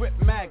get a grip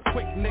mad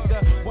quick,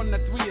 nigga. 1 to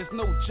 3 is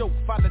no joke,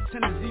 5 to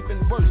 10 is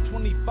even worse.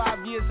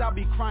 25 years I'll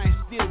be crying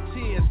still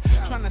tears,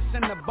 trying to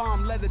send a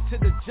bomb letter to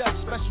the judge.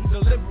 Special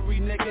delivery,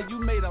 nigga, you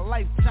made a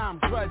lifetime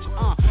grudge.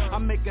 I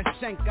make a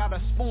shank out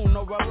of spoon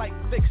or a light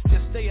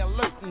fixture. Stay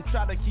alert and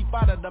try to keep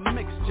out of the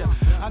mixture.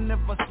 I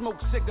never smoke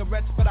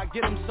cigarettes, but I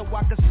get them so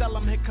I can sell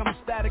them. Here comes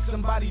static,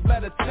 somebody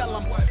better tell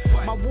them.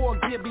 My war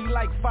gear be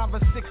like 5 or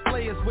 6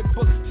 layers with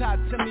books tied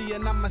to me,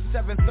 and I'm a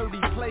 730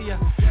 player.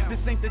 This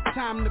ain't the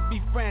time to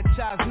be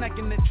franchise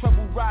necking it.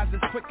 Trouble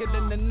rises quicker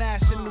than the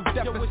national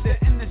deficit. Yo, it's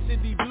the inner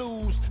city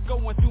blues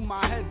going through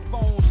my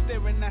headphones,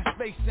 staring at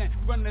space and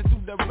running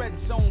through the red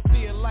zone.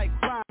 Feel like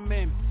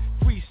rhyming,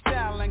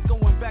 freestyling,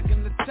 going back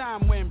in the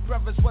time when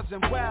brothers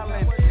wasn't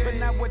wildin'. But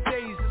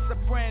nowadays it's a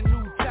brand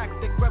new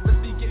tactic. Brothers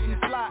be getting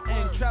fly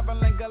and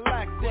traveling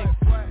galactic.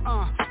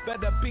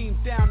 Better beam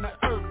down to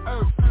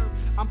earth.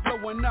 I'm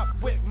blowing up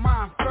with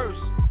mine first.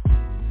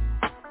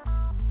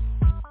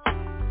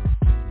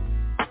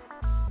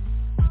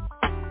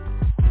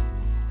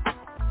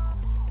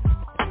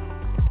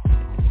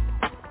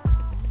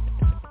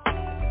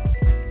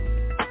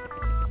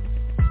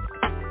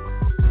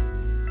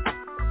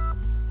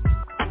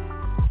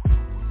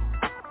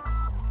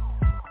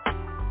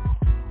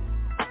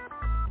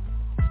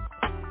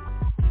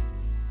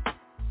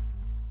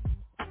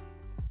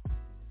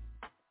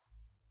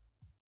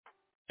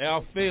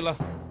 Al-Fila.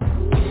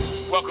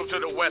 Welcome to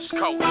the West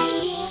Coast.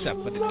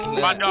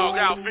 My dog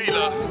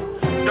Al-Fila.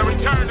 The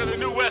return of the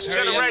new West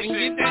generation.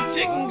 We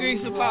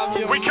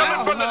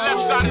coming from the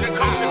left side of the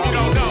coast if you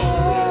don't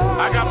know.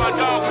 I got my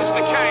dog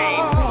Mr.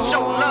 Kane.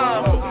 Show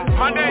love.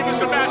 My name is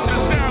the Master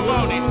of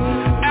Ceremony.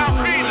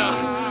 Al-Fila.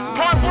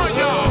 Part 1,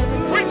 y'all.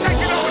 We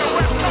taking over the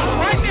West Coast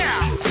right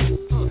now.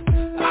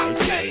 I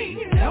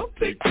can't help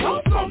it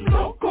 'cause I'm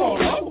local.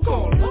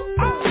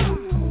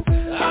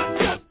 I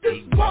got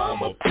this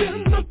bomb up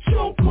in the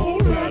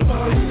chokehold and I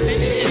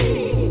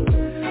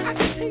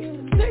can taste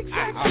the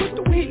Texas with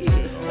the weed.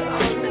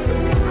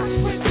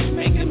 I'm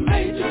making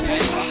major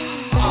paper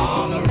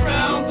all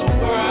around the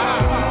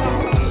world.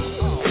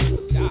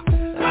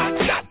 I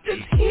got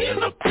this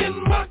hen up in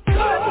my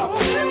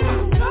cup,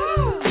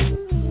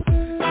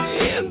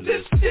 and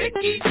this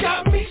sticky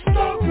got me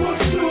stuck. What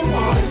do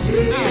I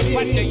mean?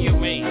 What do you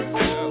mean?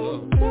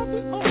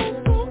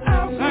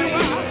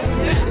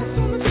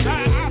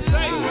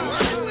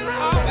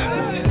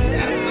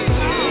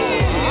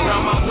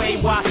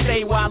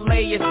 Why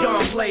lay it's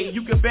gunplay.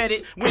 You can bet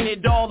it, win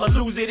it all or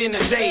lose it in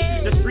a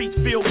day. The streets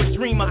filled with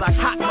dreamers, I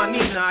caught my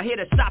Nina. I hear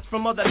the shots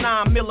from other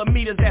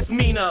 9mm, that's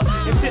meaner.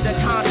 And to the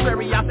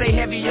contrary, I stay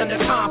heavy under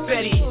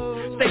confetti.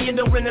 Stay in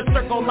the inner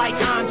circle like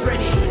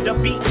Andretti. The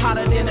beat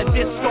hotter than a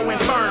disco and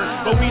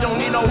burn. But we don't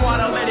need no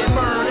water, let it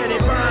burn, let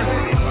it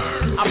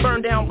burn. I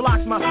burn down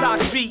blocks, my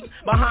socks beat.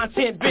 Behind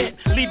 10 bent,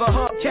 leave a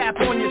hubcap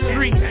on your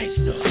street.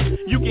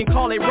 You can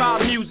call it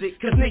rob music,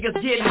 cause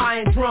niggas get high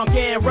and drunk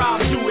and rob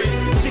to it.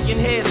 Chicken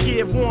heads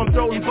give warm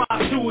throat and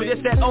vibe to it.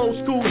 It's that old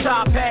school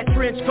top hat,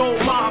 trench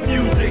coat, mob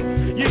music.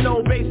 You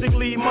know,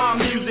 basically mob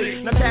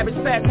music. Now cabbage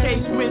fat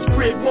case, switch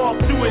crib, walk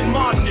to it,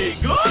 my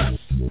nigga.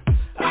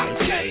 I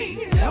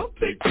can't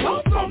help it,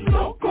 'cause I'm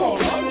local.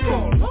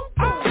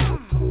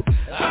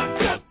 I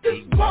got this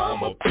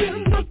bomb up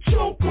in the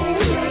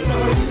chokehold and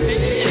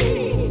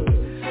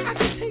I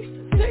can taste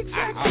the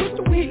Texas with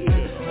the weed.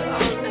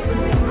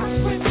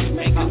 I'm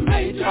making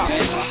major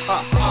paper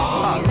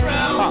all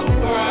around the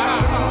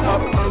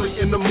world. Early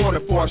in the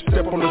morning before I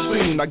step on the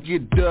scene, I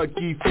get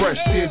Dougie fresh,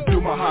 then do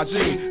my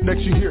hygiene.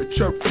 Next you hear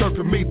chirp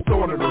chirping me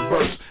throwing it a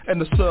verse,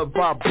 and the sub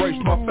vibrates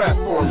my fat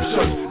form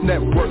shirt.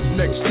 Network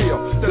next deal,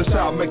 that's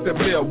how I make that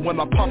bill. When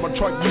I pop my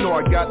trunk, you know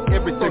I got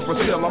everything for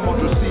sale. I'm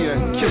on the sea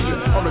and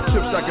kitchen, on the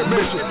chips I can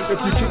mention. If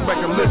you kick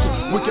back and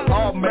listen, we can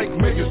all make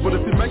millions. But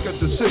if you make a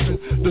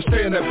decision to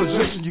stay in that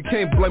position, you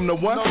can't blame no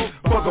one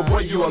for the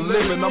way you are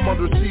living. I'm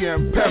under sea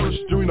in Paris,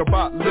 dreaming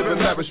about living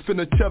lavish,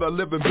 spinning cheddar,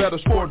 living better,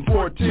 sporting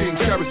 14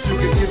 carats. You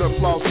can either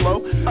floss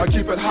low, I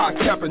keep it high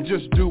cap and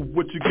just do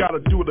what you gotta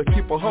do to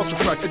keep a hustle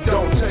track. It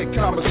don't take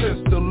common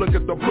sense to look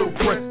at the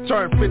blueprint,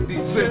 turn 50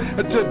 cents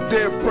into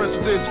dead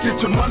presidents.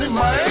 Get your money,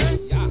 man.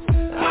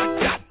 I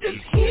got this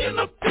hen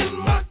up in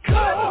my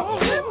car,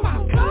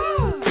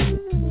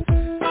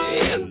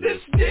 and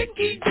this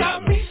sticky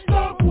got me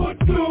stuck. What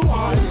do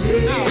I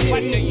do? Now, what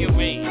do you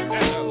mean?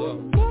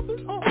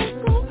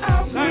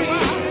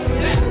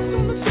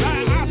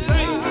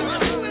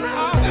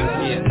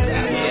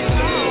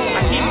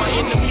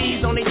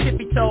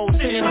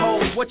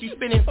 What you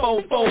spinning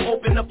for?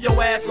 Open up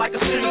your ass like a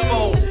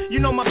centerfold. You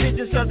know my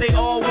pigeons cause they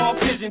all walk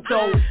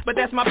pigeon-toed. But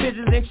that's my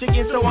pigeons and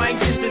chickens, so I ain't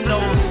kissing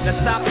those.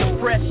 Now stop the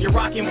press, you're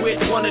rocking with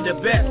one of the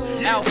best.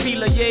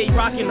 Al-Fila, yeah,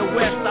 rocking the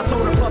West. I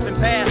told her puff and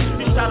pass,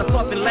 she tried to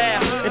puff and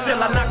laugh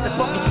until I knocked the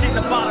fucking shit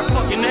about her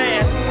fucking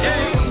ass.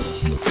 Yeah.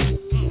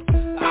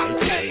 I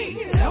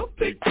can't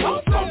help it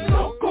cause I'm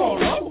loco.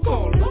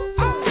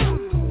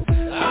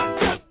 I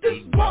got this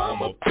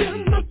bomb up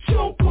in the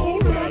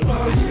chokehold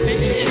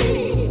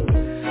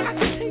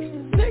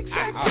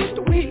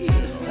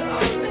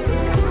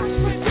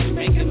and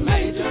making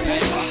major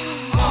paper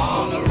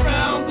all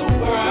around the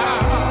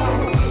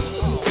world.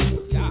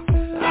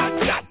 I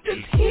got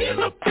this hen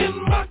up in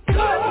my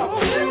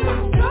car,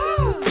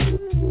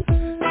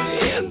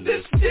 and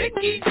this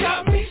sticky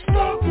got me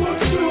stuck. What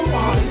do I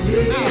do?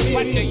 Now,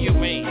 what do you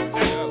mean?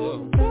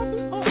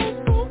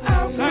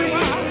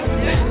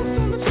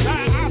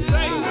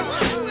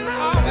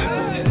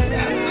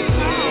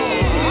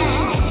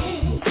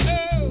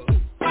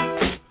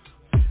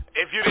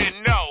 If you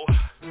didn't know,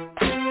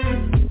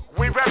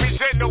 we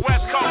represent the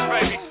West Coast,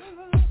 baby.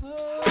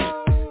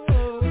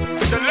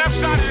 The left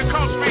side of the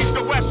coast means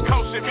the West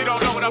Coast, if you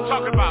don't know what I'm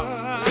talking about.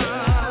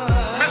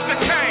 Mr.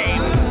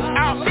 Kane,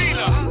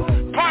 Al-Fila,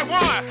 part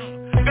 1,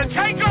 the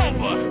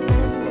takeover.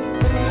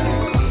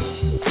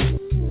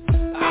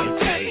 I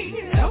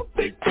can't help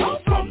it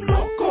cause I'm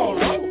loco.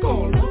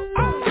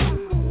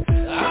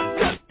 I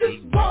got this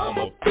bomb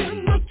up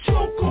in the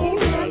chokehold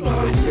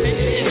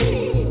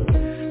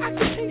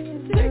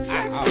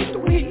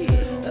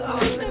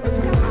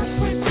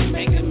and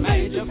making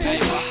major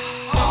paper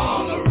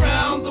all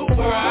around the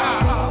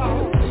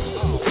world.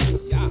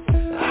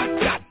 I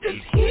got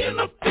this hen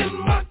up in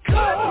my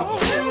car,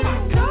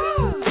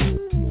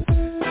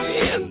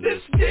 and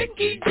this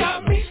sticky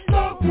got me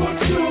stuck. What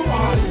do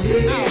I do?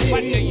 Now,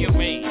 what do you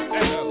mean?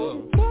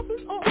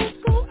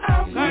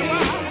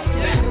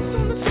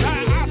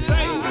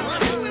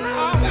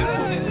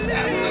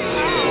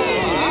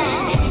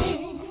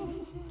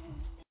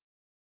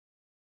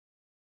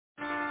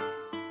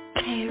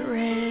 Hey,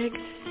 Riggs.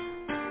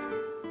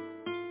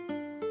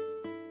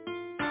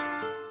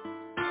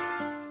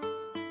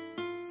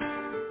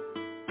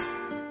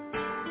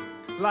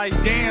 Like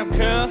damn, cuz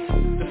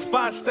the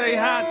spot stay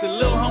hot, the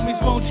little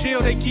homies won't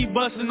chill, they keep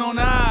busting on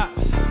the eyes.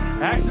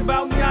 Ask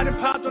about me, I done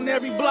popped on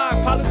every block.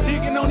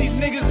 Politicking on these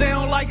niggas, they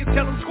don't like it,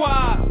 tell them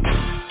squad.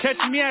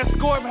 Catching me at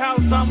Scorp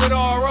House, I'm with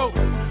R.O.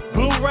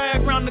 Blue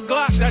rag round the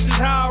Glock, that's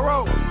just how I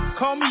roll.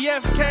 Call me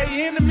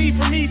FK enemy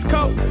from East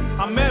Coast.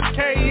 I'm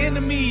FK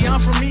enemy,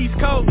 I'm from East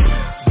Coast.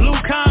 Blue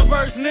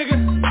Converse, nigga.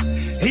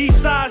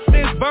 East side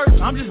since birth,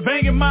 I'm just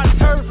banging my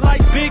turf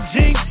like Big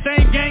Jinx.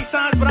 Same gang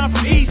signs, but I'm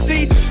from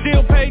EC.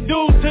 Still pay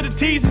dues to the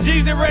T's and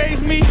G's that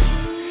raised me.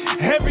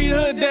 Every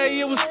hood day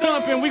it was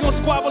thumping. We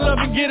gon' squabble up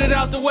and get it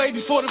out the way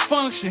before the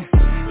function.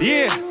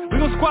 Yeah, we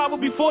gon' squabble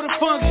before the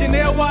function.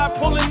 LY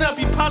pulling up,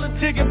 he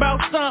politicking about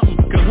something.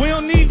 Cause we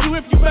don't need you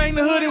if you bang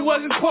the hood, it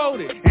wasn't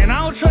quoted. And I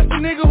don't trust a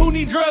nigga who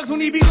need drugs, who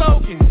need be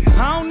loking.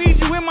 I don't need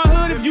you in my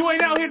hood if you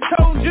ain't out here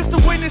toting. Just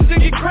to witness to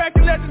get cracked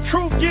and let the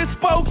truth get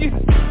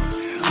spoken.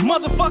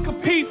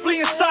 Motherfucker P,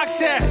 fleeing sock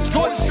that.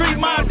 Jordan Street,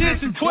 my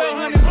edition,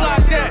 1200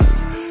 block that.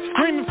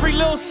 Screaming free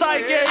Lil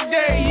Psych every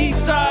day. East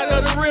side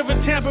of the river,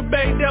 Tampa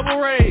Bay, Devil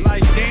Rays.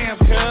 Like damn,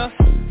 cuz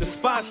the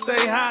spot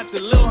stay hot. The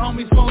little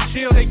homies won't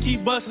chill, they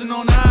keep busting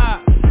on the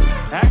eyes.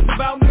 Ask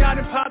about me, I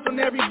done popped on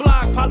every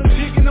block.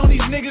 Politicking on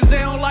these niggas, they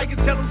don't like it,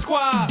 tell them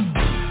squad.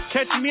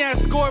 Catching me at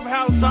Scorp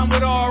House, I'm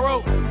with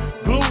R.O.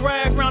 Blue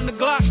rag round the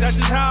Glock, that's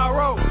just how I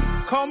roll.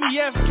 Call me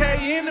FK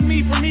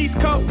enemy from East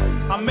Coast.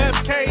 I'm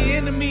FK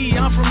enemy,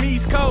 I'm from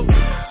East Coast.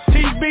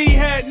 TB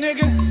hat,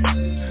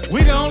 nigga.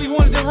 We the only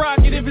ones that rock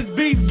it. If it's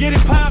beef, get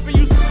it poppin'.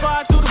 Used to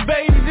slide through the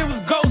babies, it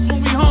was ghosts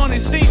when we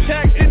haunted.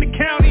 C-Tax in the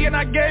county and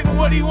I gave him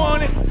what he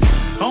wanted.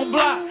 On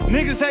block,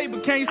 niggas hate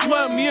but can't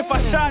smother me. If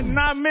I shot and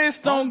I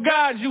missed, on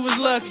God, you was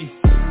lucky.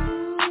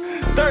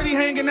 30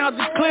 hanging out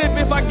the clip.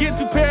 If I get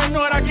too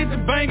paranoid, I get to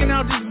banging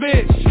out this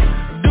bitch.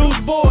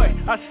 Dude's boy,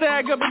 I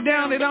sag up and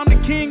down it. I'm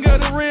the king of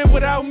the rib.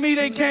 Without me,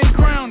 they can't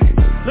crown it.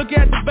 Look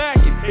at the back,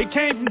 it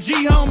came from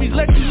G homies.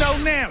 Let you know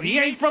now, he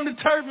ain't from the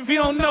turf if he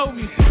don't know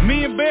me.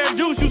 Me and Bear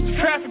Juice used to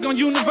traffic on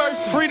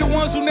University. Free the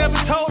ones who never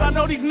told. I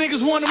know these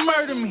niggas wanna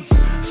murder me.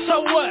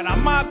 So what?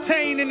 I'm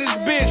obtained in this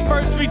bitch.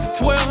 First Street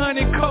to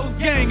 1200 Coast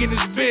Gang in this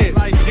bitch.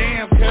 Like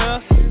damn,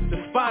 cuz the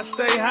spot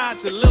stay hot.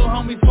 The little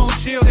homies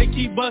won't chill. They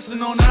keep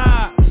busting on the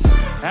eye.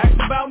 Ask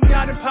about me,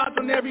 I done popped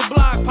on every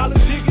block.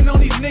 Politicking on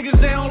these niggas,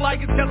 they don't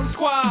like it, tell them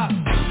squad.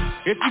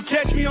 If you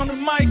catch me on the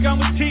mic, I'm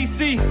with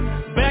TC.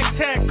 Back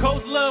tack,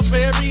 coast love for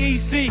every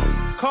EC.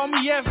 Call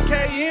me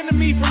FK,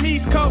 enemy from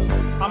East Coast.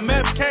 I'm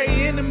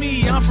FK,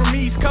 enemy, I'm from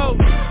East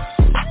Coast.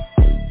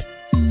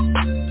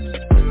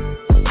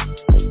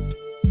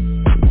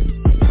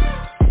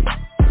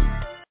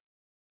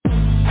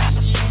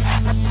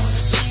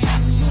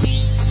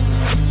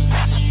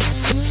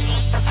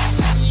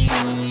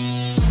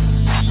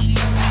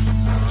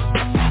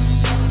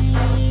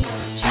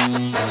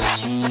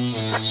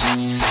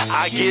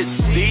 I get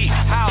deep,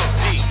 how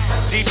deep?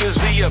 Deep is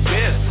the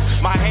abyss.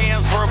 My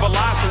hands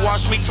verbalize to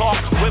watch me talk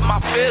with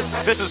my fists.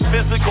 This is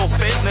physical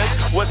fitness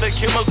with a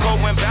chemical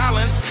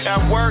imbalance.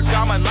 At work,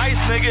 I'm a nice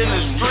nigga. In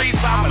the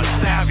streets, I'm a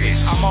savage.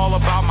 I'm all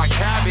about my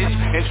cabbage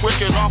and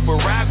tricking off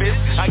with rabbits.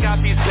 I got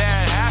these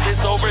bad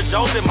habits.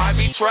 Overdose, it might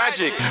be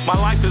tragic. My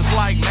life is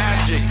like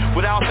magic.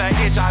 Without that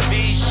HIV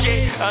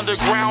shit,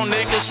 underground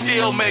niggas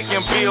still making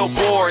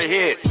billboard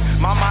hits.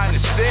 My mind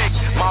is sick,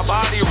 my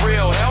body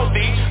real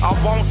healthy. I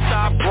won't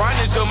stop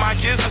grinding till my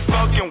kids is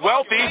fucking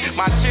wealthy.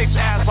 My chick's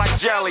ass like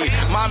jelly,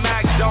 my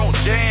Mac don't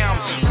jam.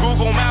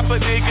 Google map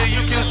a nigga,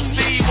 you can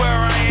see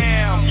where I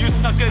am. You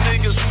suck a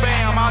nigga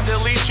spam, I'll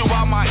delete you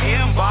out my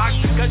inbox.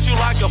 Cut you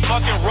like a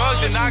fucking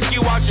rug and knock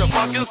you out your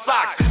fucking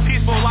socks.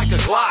 Peaceful like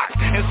a Glock,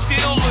 and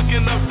still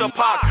looking up the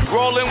pop.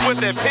 Rolling with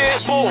that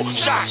pit bull,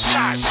 shot,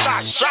 shot,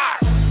 shot, shot.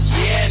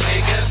 Yeah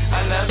nigga,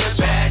 another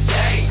bad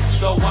day.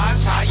 So watch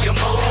how you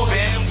move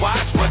and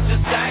watch what you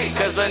say.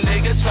 Cause a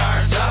nigga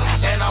turned up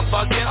and I'm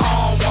fucking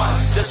on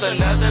one. Just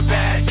another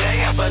bad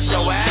day, I bust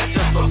your ass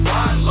just for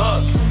fun.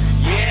 Look,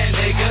 yeah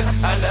nigga,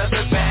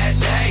 another bad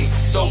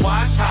day. So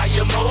watch how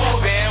you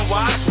move and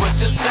watch what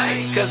you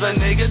say. Cause a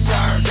nigga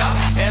turned up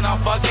and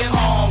I'm fucking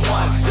on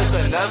one. Just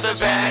another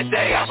bad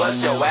day, I bust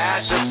your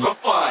ass just for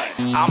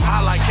fun. I'm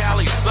high like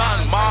Cali's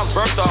son, mom's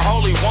birthed the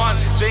holy one.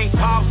 Think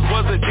Pops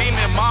was a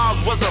demon,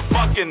 mom's was a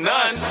fucking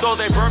nun. So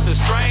they birthed a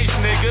strange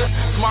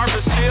nigga. Smart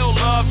but still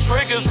love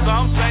triggers.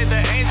 Some say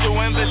the angel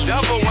and the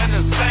devil in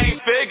the same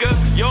figure.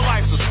 Your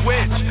life's a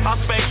switch, I'll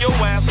spank your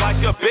ass like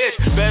a bitch.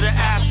 Better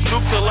ask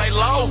Snoop to lay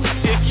low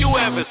if you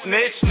ever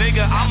snitch.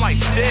 Nigga, I'm like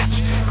Stitch.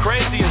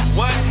 Crazy as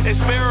what?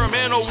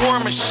 Experimental war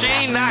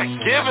machine, not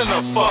giving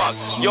a fuck.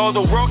 Yo,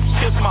 the world can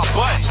kiss my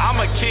butt. I'm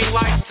a king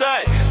like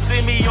Tut.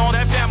 See me on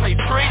that family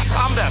tree,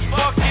 I'm that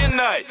fucking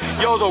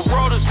nut. Yo, the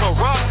world is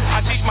corrupt.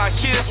 I teach my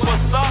kids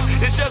what's up.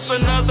 It's just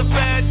another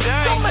bad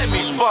day. Don't let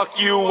me fuck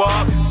you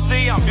up.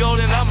 See, I'm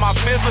building up my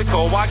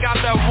physical. I got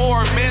that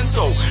war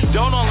mental.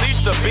 Don't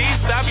unleash the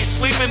beast. I be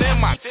sleeping in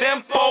my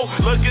tempo.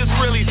 Look, it's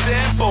really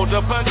simple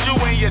to punch you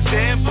in your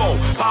tempo.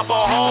 Pop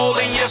a hole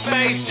in your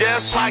face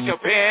just like a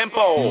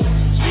pimple.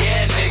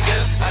 Yeah, nigga,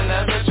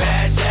 another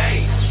bad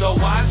day. So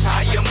watch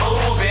how you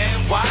move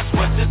and watch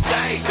what you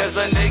say. Cause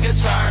a nigga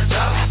turned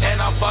up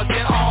and I'm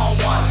fucking on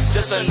one.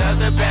 Just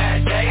another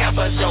bad day. I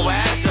bust your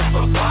ass just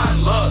for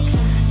fun. Look,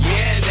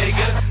 yeah,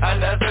 nigga,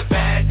 another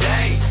bad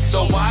day.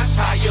 So watch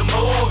how you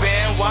move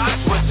and watch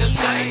what you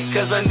say.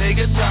 Cause a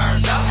nigga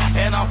turned up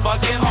and I'm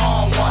fucking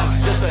on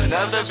one. Just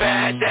another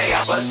bad day.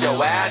 I bust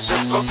your ass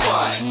just for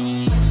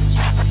fun.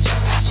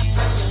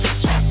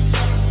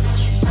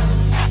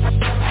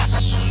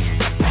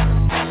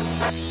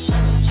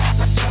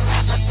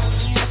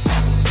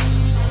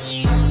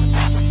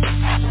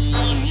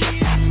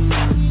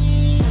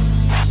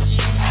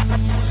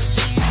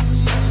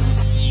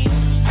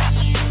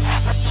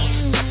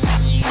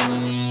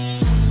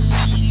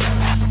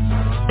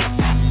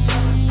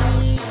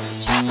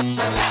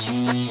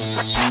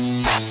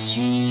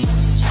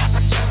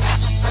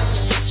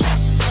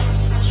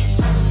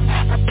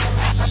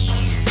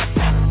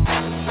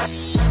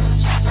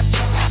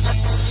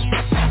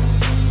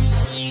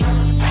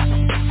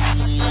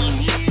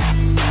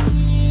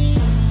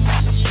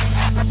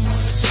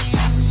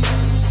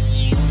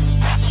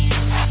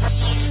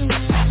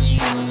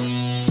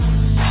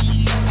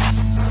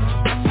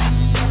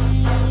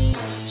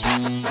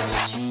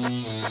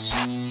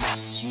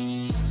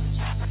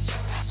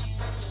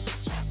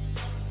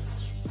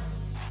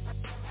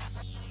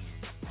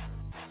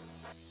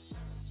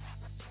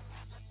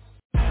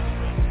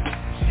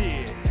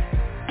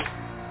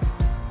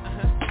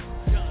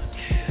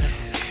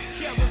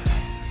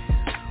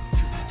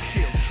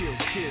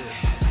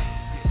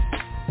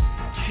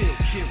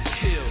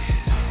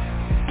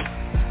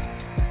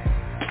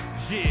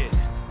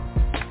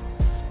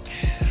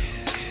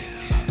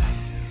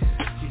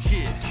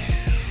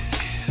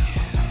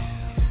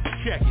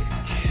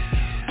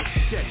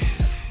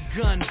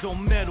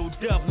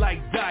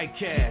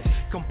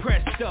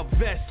 Compressed up,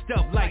 vest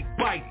up like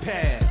bike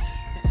pads.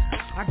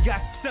 I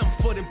got something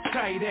for them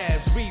tight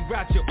ass.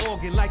 Reroute your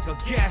organ like a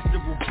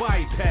gastral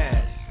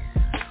bypass.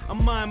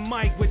 I'm on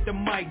mic with the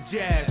mic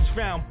jabs.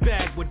 Found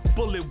bag with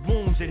bullet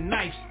wounds and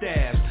knife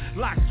stabs.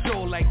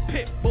 Lockjaw like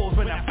pit bulls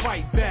when I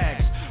fight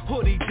bags.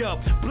 Hoodied up,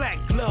 black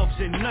gloves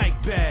and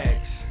night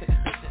bags.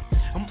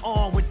 I'm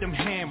on with them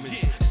hammers.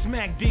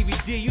 Smack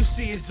DVD, you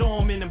see his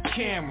arm in them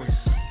cameras.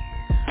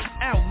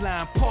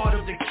 Outline, part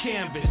of the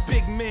canvas.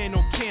 Big man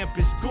on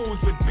campus, goons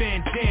with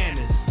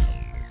bandanas.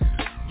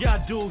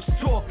 Y'all dudes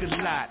talk a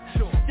lot.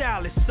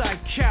 Style is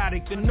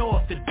psychotic and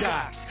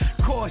orthodox.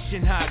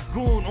 Caution hot,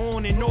 goon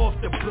on and off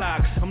the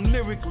block. I'm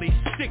lyrically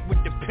sick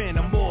with the pen,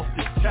 I'm off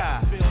the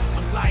top.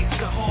 My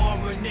life's a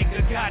horror,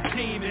 nigga, got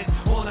demons.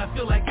 All I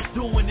feel like it's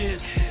doing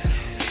is,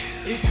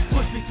 if you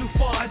push me too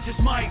far, I just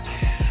might.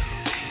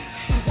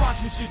 Watch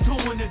what you're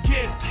doing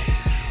again.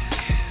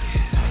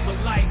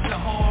 My life's a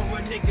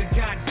horror, nigga,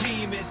 got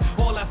demons.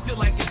 All I feel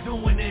like it's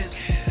doing is,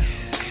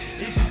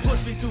 if you push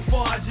me too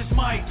far, I just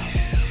might.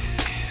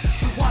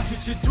 Watch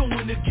what you're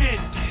doing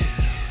again.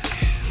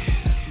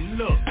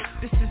 Look,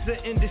 this is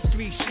an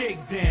industry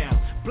shakedown.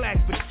 Black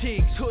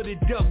fatigues hooded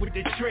up with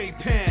the tray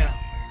pound.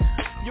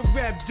 Your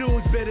rap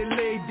dudes better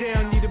lay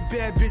down. Need a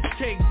bad bitch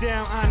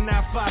takedown.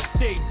 I-95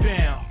 stay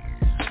bound.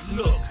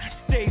 Look,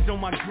 stays on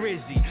my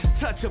grizzy.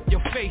 Touch up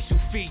your facial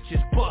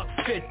features,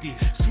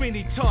 $150.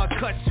 Sweeney Todd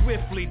cut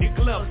swiftly, the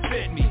gloves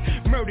fit me.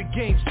 Murder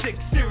game sick,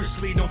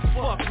 seriously, don't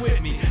fuck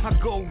with me. I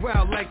go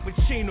wild like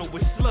Pacino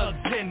with slugs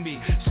in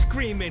me.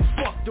 Screaming,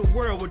 fuck the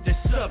world with the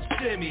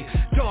sub-semi.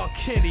 Dark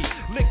Kenny,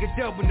 lick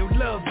it up with no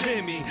love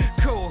in me.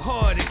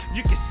 Cold-hearted,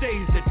 you can say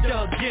he's a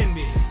thug in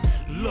me.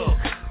 Look,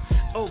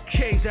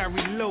 OKs I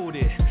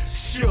reloaded.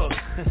 Shook,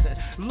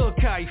 look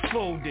how he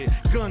folded.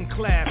 Gun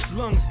claps,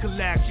 lungs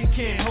collapse, you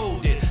can't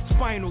hold it.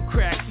 Spinal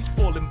crack, he's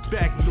falling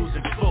back,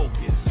 losing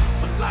focus.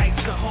 My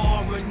life's a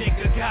horror,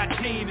 nigga,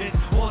 got demons.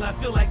 All I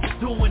feel like it's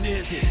doing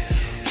is,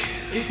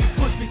 if you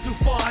push me too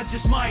far, I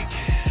just might.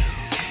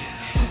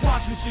 So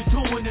watch what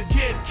you're doing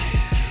again.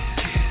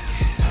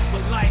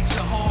 My life's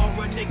a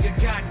horror, nigga,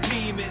 got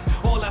demons.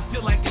 All I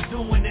feel like it's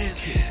doing is,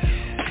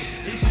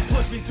 if you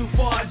push me too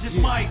far, I just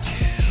might.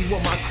 You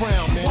want my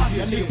crown, man?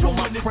 I need to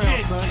want my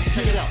crown, son.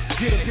 Check it out.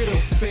 Get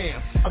up,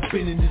 fam. I've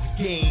been in this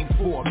game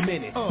for a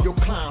minute. You'll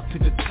climb to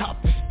the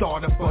top to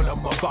start up, but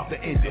I'm about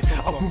to end it.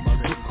 I'm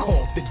rooted with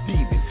called the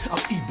demon.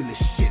 I'm evil as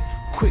shit.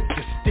 Quick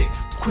to stick,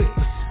 quick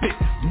to spit.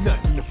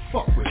 Nothing to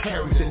fuck with.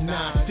 Carry the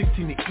 9,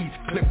 16 in each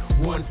clip,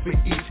 one for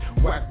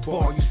each. Whack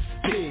ball, you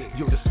spit.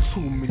 Yo, there's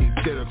too many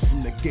lyrics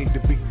from the game to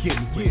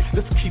begin with.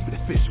 Let's keep it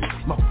official.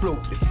 My flow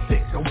is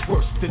sick. I'm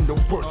worse than the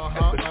worst.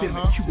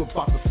 Epidemic. You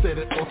about to set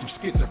it on some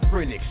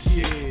schizophrenics.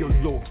 Yeah, yo,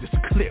 load this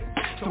clip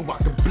so I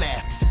can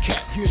blast this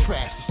cat.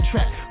 Trash this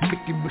track,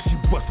 making mushy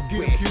bust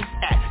where he's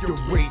at. Your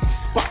rage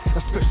spot,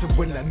 especially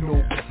when I know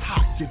it's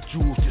hot. Your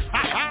jewels just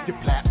hot. Your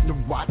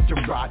platinum watch,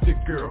 your ride, your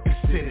girl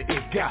consider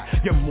it got.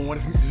 Your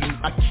mornings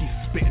I keep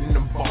spitting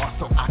them bars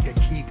so I can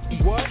keep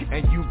eating.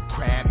 And you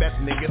crab ass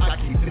niggas, I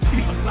keep it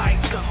beating. My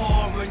life's a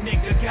horror,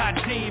 nigga, got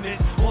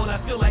demons. All I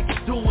feel like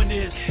it's doing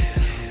is,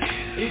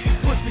 if you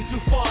push me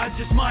too far, I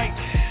just might.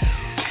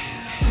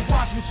 So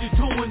watch what you're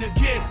doing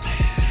again.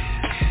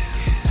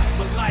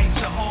 My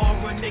life's a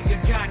horror,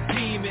 nigga, got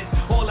demons.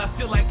 All I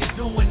feel like it's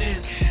doing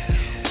is,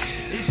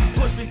 if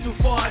you push me too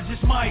far, I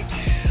just might.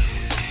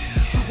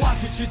 So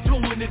watch what you're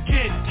doing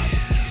again.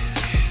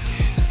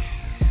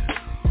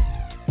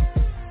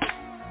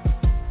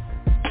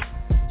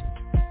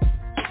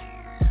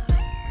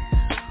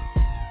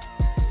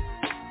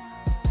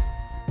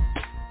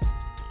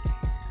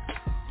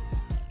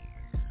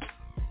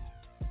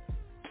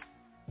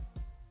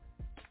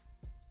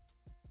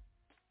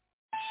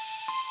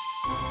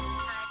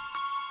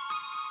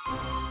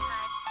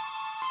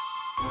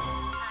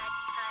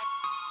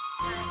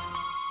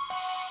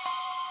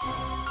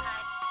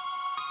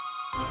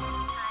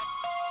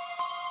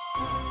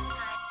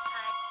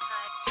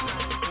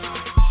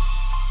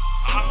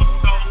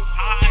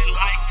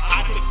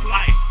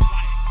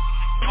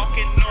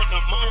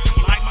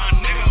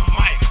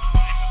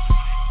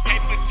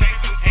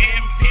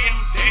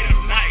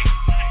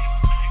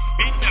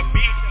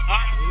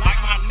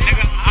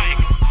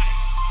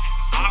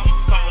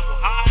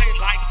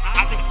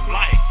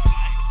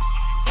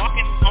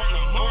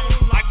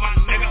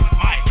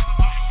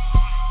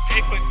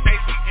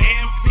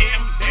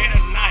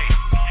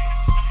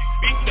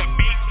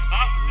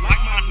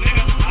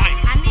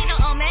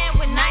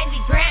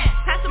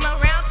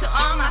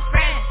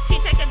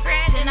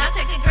 Around and I'll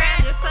take a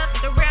grand and fuck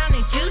around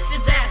and juice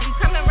his ass.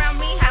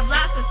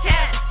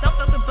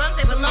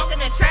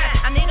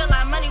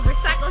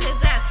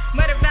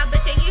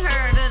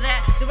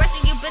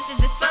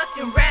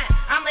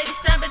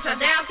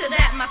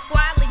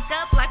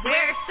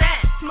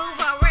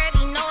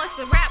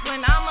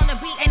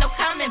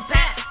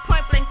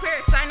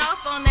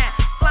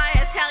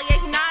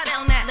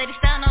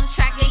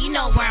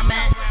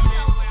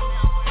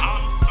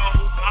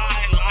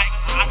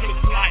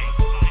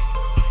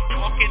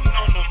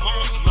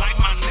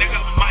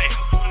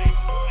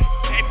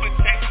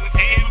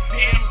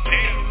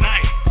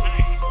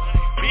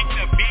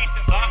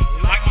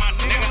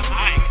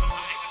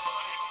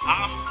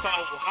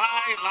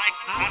 like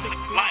optic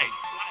flight.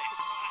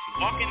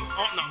 Walking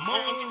on the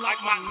moon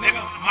like my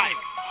nigga Mike.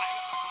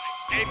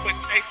 Paper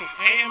chasing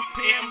AM,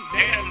 PM,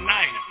 day and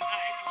night.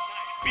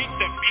 Beat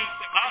the beat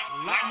up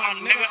like my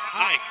nigga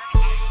Ike.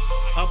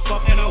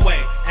 Up and away,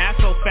 ass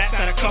so fat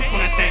that I cuff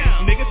when I think.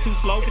 Nigga too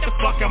slow, get the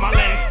fuck out my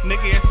lane.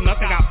 Nigga it's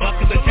nothing, got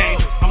buckets of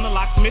change. I'm the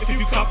locksmith if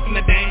you cuff in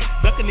the dame.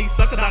 Ducking these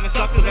suckers out and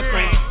suck to the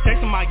frame.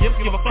 Chasing my yips,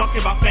 give a fuck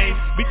about fame.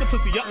 Beat the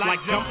pussy up like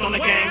jumps on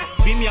the game.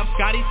 Beat me up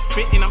Scotty,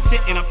 spitting, I'm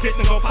sitting, I'm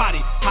pissing, go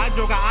potty.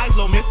 Hydro got eyes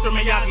low, Mr.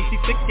 Miyagi.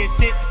 She thick as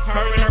shit,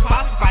 her and her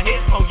pops. If I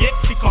hit, oh yeah,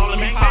 she calling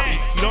me Poppy.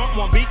 You don't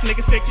want beef,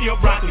 nigga, stick to your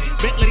broccoli.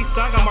 Bet Lady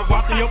Stunn, I'ma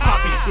walk in your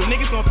poppy. Real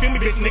niggas gon' feel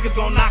me, bitch, niggas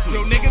gon' knock me.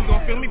 Real niggas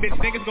gon' feel me, bitch,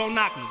 niggas gon'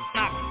 knock me.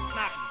 Knock me.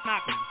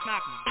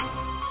 Knock me.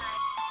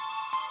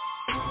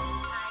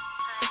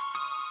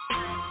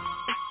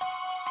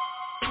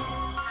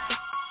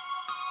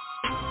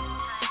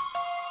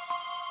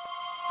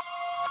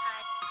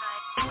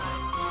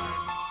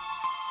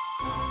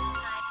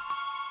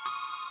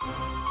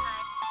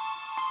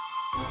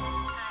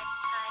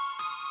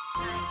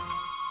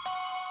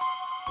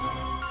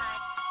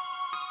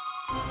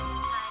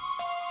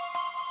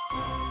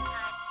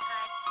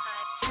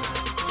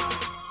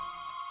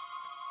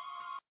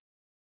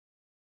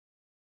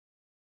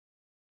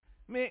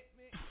 Man,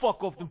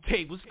 fuck off them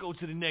tables. Let's go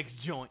to the next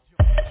joint.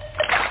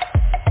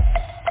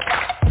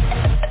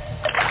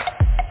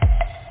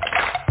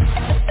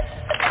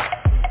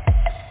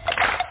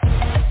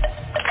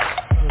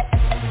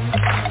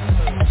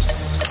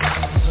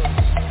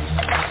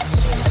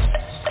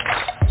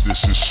 This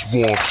is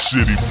Swamp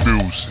City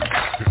music.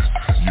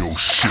 Yo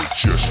shit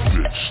just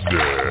been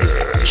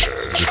snatched.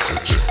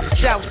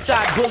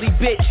 Southside bully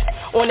bitch.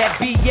 On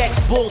that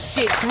BX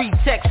bullshit, 3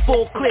 text,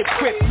 full clip,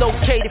 crip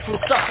located from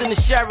Sutton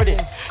to Sheridan.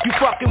 You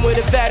fucking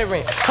with a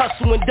veteran,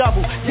 hustling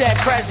double, dead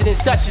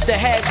president, such as the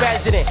head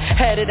resident,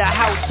 head of the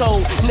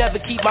household. Never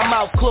keep my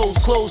mouth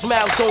closed, closed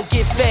mouths don't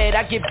get fed.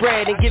 I get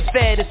bread and get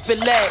fed, it's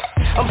filet.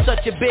 I'm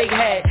such a big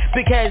head,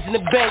 big heads in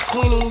the bank,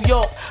 Queen of New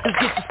York. Let's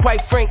get this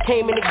quite frank,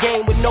 came in the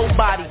game with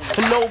nobody,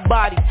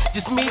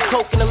 just me,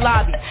 coke in the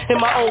lobby,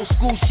 in my old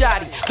school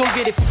shoddy. Don't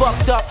get it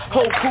fucked up,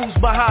 whole crew's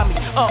behind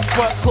me. Up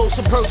front, close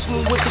and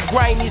personal with the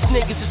grimiest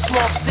niggas in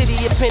Swamp City.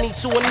 A penny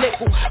to a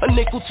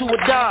nickel to a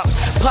dime.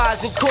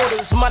 Pies and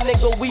quarters, my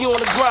nigga, we on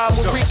the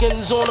grind. With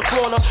Ricans on the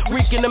corner,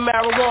 reeking the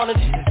marijuana.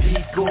 And the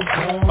beat goes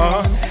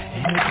on,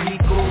 and the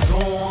beat goes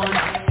on,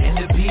 and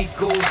the beat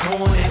goes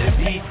on, and the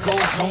beat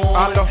goes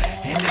on,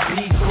 and the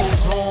beat goes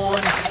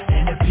on,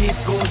 and the beat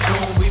goes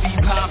on. We be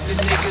popping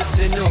niggas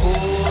in the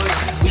hood.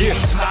 We be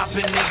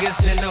popping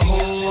niggas in the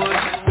hood.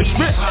 We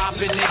be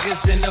popping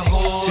niggas in the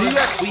hood.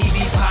 We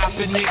be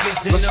popping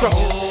niggas in the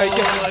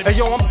hood. Hey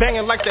yo, I'm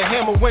banging like the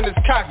hammer when it's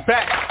cocked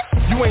back.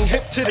 You ain't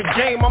hip to the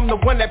game, I'm the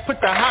one that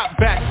put the hot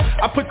back.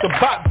 I put the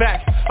bot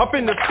back, up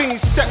in the fiend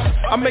steps.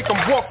 I make them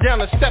walk down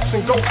the steps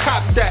and go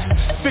cop that.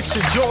 Fix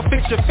your jaw,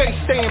 fix your face,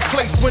 stay in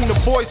place. When the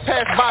boys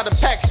pass by the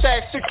pack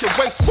stack, fix your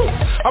waist. Woo.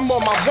 I'm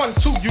on my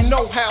 1-2, you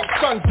know how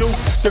son do.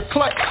 The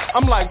clutch,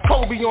 I'm like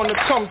Kobe on the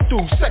come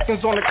through.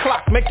 Seconds on the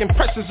clock, making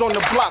presses on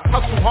the block.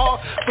 Hustle hard,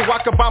 so I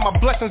can buy my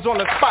blessings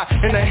on the spot.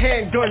 In a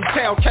handgun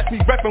town, catch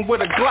me reppin' with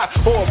a Glock.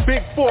 Or a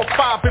big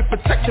 4-5 in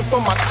protection for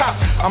my top.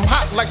 I'm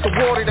hot like the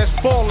water that's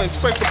boiling.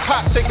 Scrape the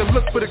pot, take a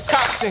look for the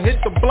cops and hit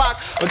the block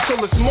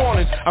until it's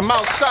morning. I'm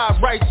outside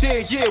right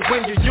there, yeah,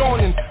 when you're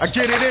yawning. I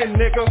get it in,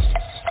 nigga.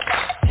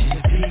 And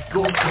the beat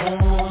goes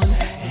on,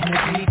 and the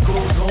beat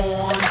goes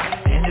on,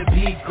 and the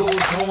beat goes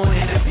on,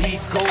 and the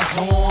beat goes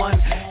on,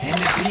 and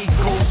the beat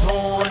goes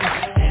on,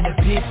 and the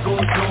beat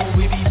goes on.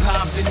 We be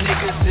popping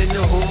niggas in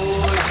the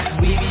hood.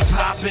 We be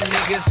popping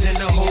niggas in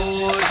the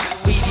hood.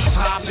 We be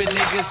popping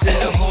niggas in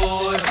the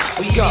hood.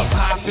 We be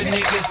popping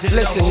niggas in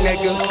the hood. Listen,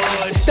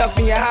 nigga, stuff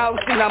in your house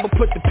and I'ma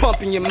put the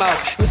pump in your mouth.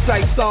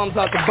 Recite Psalms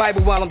out the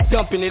Bible while I'm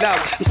dumping it out.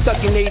 I'm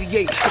stuck in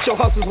 88, I show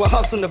hustles what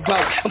hustling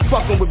about. I'm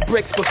fucking with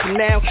bricks, but for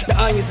now, the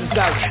onions is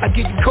out. I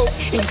give you coke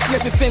and you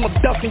sniffing fame, I'm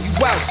ducking you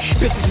out.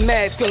 Bitches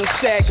mad, feeling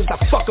sad cause I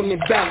fuck them in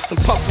bounce. I'm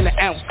puffing an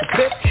ounce of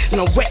pip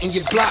and I'm wetting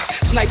your block.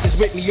 Snipers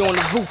with me on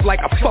the roof like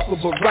I fuck with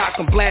Barack.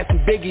 I'm blasting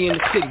Biggie in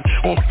the city,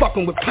 or I'm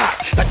fucking with Pop.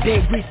 I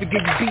damn grease to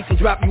give you beats and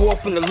drop you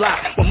off in the lot.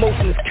 When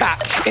motion is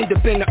cocked, end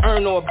up in the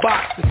urn or a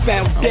box. It's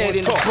found dead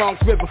in the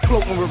Bronx River,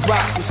 floating with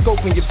rocks and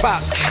scoping your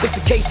box. It's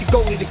the case you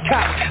go to the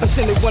cop. I'm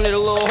sending one of the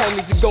little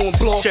homies to go and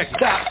blow off the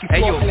top. You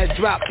flossing that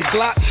drop, the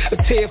Glock, a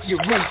tear for your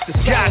roots. The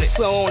got it.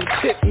 So on the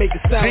tip, make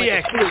it sound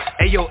like a flute.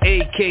 Ayo,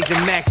 AKs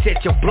and Max,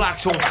 set your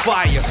blocks on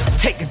fire.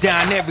 Taking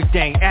down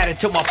everything, add it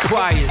to my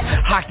priors.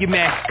 Hockey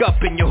mask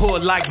up in your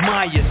hood like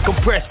Myers.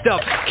 Compressed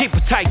up, keep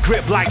a tight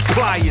grip like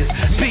pliers.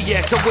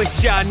 BS, I wish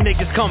y'all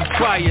niggas come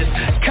try us.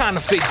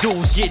 Counterfeit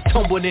dudes get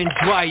tumbled in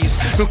dryers.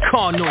 No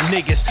carnal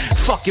niggas,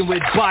 fuck fucking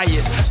with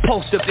bias.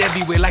 Post up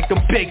everywhere like them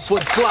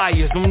Bigfoot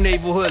flyers. Them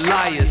neighborhood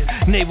liars,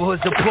 neighborhood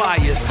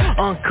suppliers.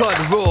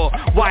 Uncut raw,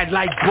 white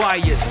like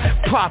briars.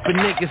 Proper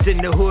niggas in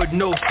the hood,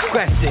 no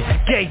stressing.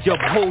 Gauge up,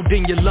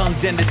 holding your lungs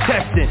and the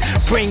testing.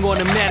 Bring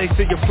automatics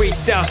to your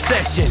freestyle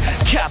session.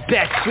 Cap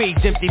back streets,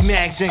 empty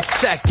mags in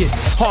seconds.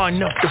 Hard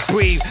enough to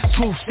breathe,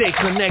 truth stay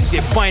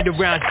connected. Bind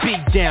around,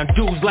 beat down,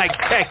 dudes like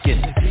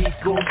Tekken. The beat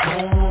goes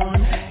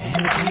on,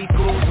 and the beat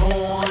goes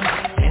on,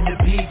 and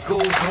the beat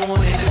goes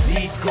on, and the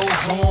beat goes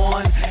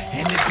on,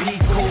 and the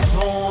beat goes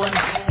on,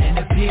 and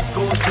the beat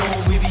goes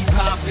on. We be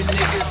poppin'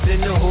 niggas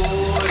in the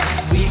hood.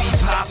 We be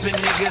poppin'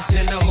 niggas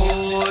in the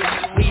hood.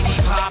 We be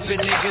poppin'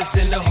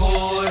 niggas in the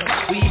hood.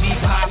 We be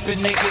poppin'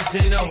 niggas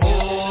in the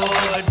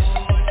hood.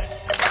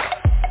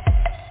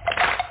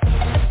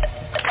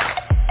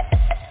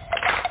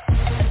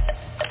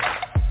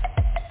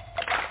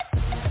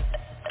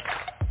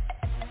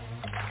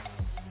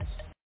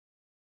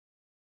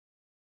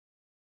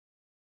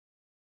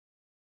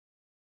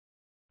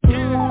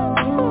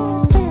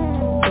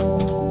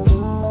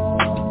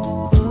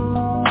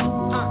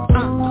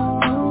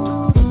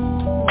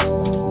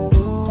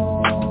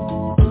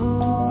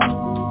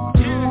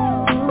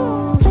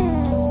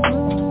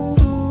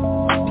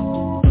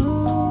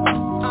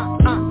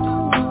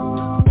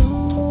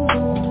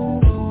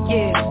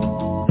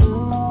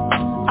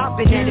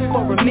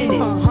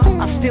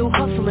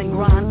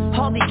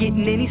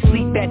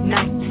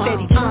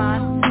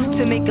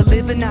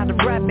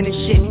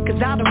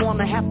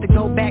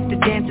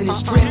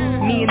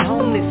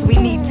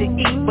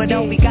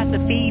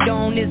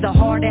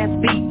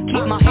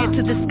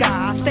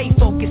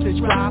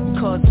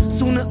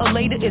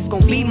 It's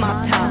gon' be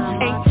my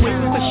time. Ain't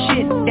quitting for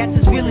shit, that's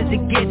as real as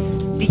it gets.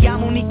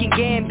 Diamonique and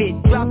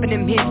Gambit, dropping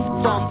them hits.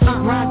 From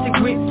grind to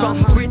grit,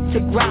 from grit to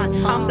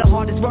grind. I'm the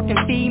hardest working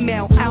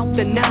female out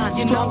the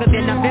nine. Stronger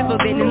than I've ever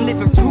been and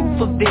living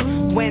proof of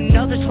it. When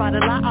others try to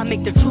lie, I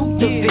make the truth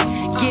of it.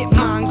 Get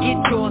mine, get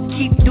yours,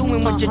 keep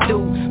doing what you do.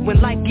 When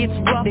life gets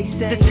rough,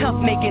 the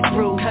tough make it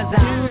through. Cause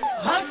I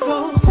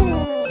hustle,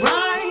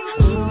 grind,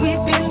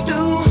 we've been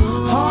through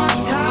hard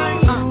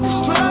times. The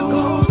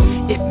struggle,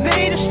 it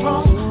made us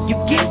strong. You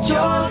get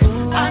yours,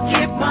 I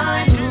get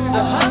mine. The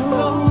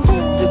hustle,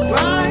 the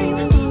grind,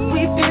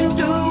 we've been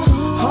through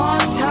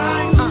hard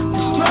times.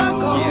 The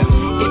struggle,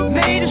 it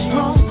made us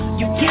strong.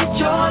 You get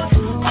yours,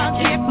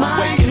 I get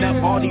mine. Waking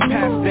up all these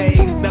past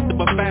days, nothing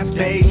but fast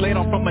days. Laid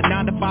on from a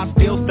 9 to 5,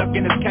 still stuck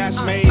in this cash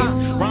maze.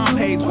 Rhyme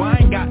haze, well I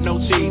ain't got no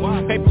cheese.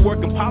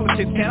 Paperwork and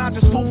politics, can I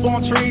just poop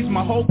on trees?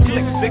 My whole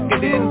clique sicker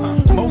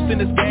than most in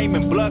this game,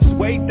 and blood's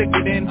way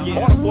thicker than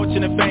all the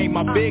fortune and fame.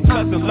 My big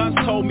cousin Lunch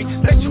told me,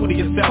 stay true to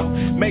yourself.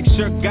 Make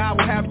sure God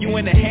will have you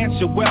and enhance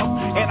your wealth.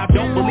 And I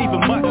don't believe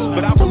in much,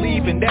 but I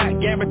believe in that.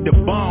 Garrett the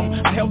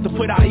bum, I helped to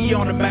put IE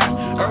on the map.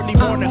 Early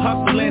morning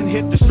hustling,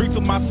 hit the streets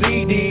with my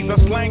CDs. I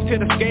slang to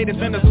the skaters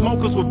and the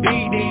smokers with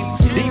BDs.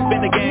 Deep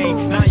in the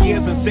game, 9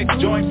 years and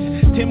 6 joints.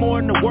 10 more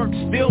in the work,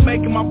 still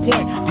making my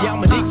point.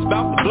 Diamonique's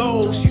about to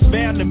blow, she's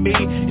fan to me.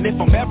 And if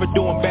I'm ever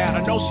doing bad,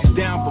 I know she's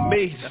down for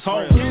me. That's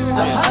home. The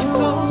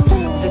hustle,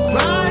 the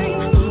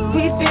grind,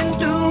 we've been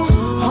through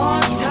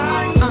hard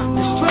times.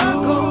 The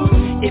struggle,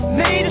 it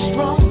made us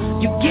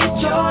strong. You get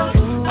yours,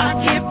 I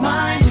get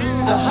mine.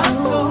 The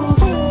hustle,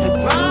 the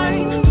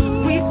grind,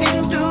 we've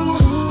been through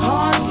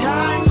hard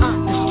times.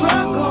 The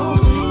struggle,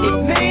 it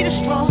made us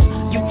strong.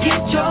 You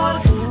get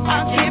yours,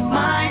 I get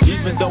mine.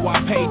 Even though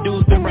I pay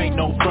dues, there ain't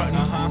no front.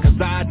 Cause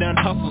I done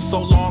hustled so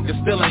long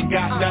and still ain't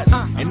got nothing.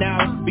 And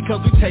now,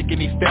 because we taking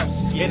these steps,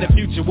 in the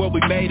future what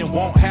we made and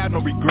won't have no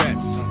regrets.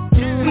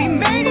 We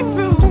made it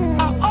through,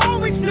 I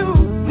always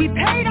knew. We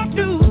paid our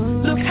dues,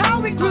 look how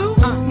we grew.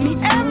 Me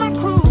and my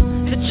crew,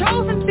 the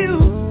chosen few.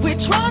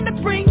 We're trying to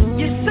bring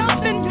you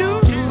something new.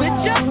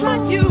 We're just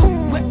like you,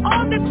 we're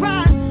on the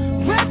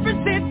grind.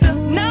 Represent the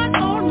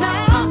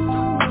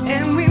 909,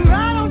 and we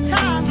ride on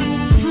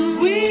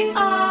time. We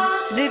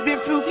are living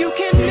proof you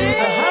can make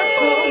the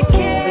hustle,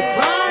 the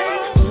grind.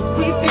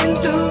 We've been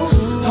through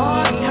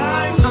hard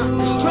times.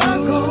 The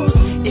struggle,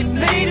 it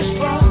made us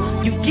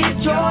strong. You get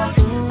yours,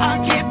 I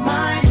get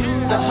mine.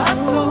 The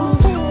hustle,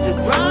 the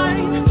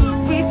grind,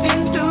 we've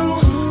been through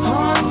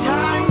hard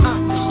times.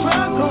 The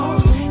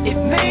struggle, it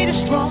made us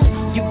strong.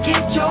 You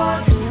get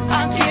yours,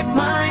 I get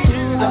mine.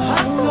 The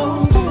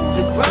hustle,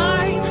 the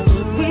grind,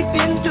 we've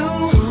been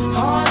through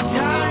hard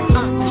times.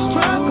 The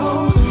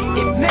struggle,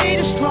 it made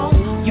us strong.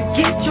 You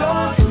get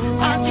yours,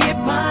 I get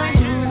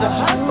mine. The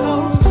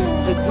hustle,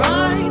 the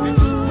grind,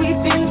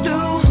 we've been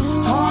through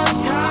hard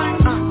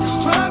times. The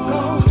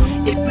struggle,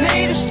 it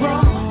made us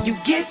strong. You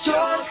get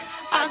yours,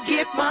 I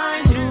get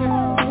mine.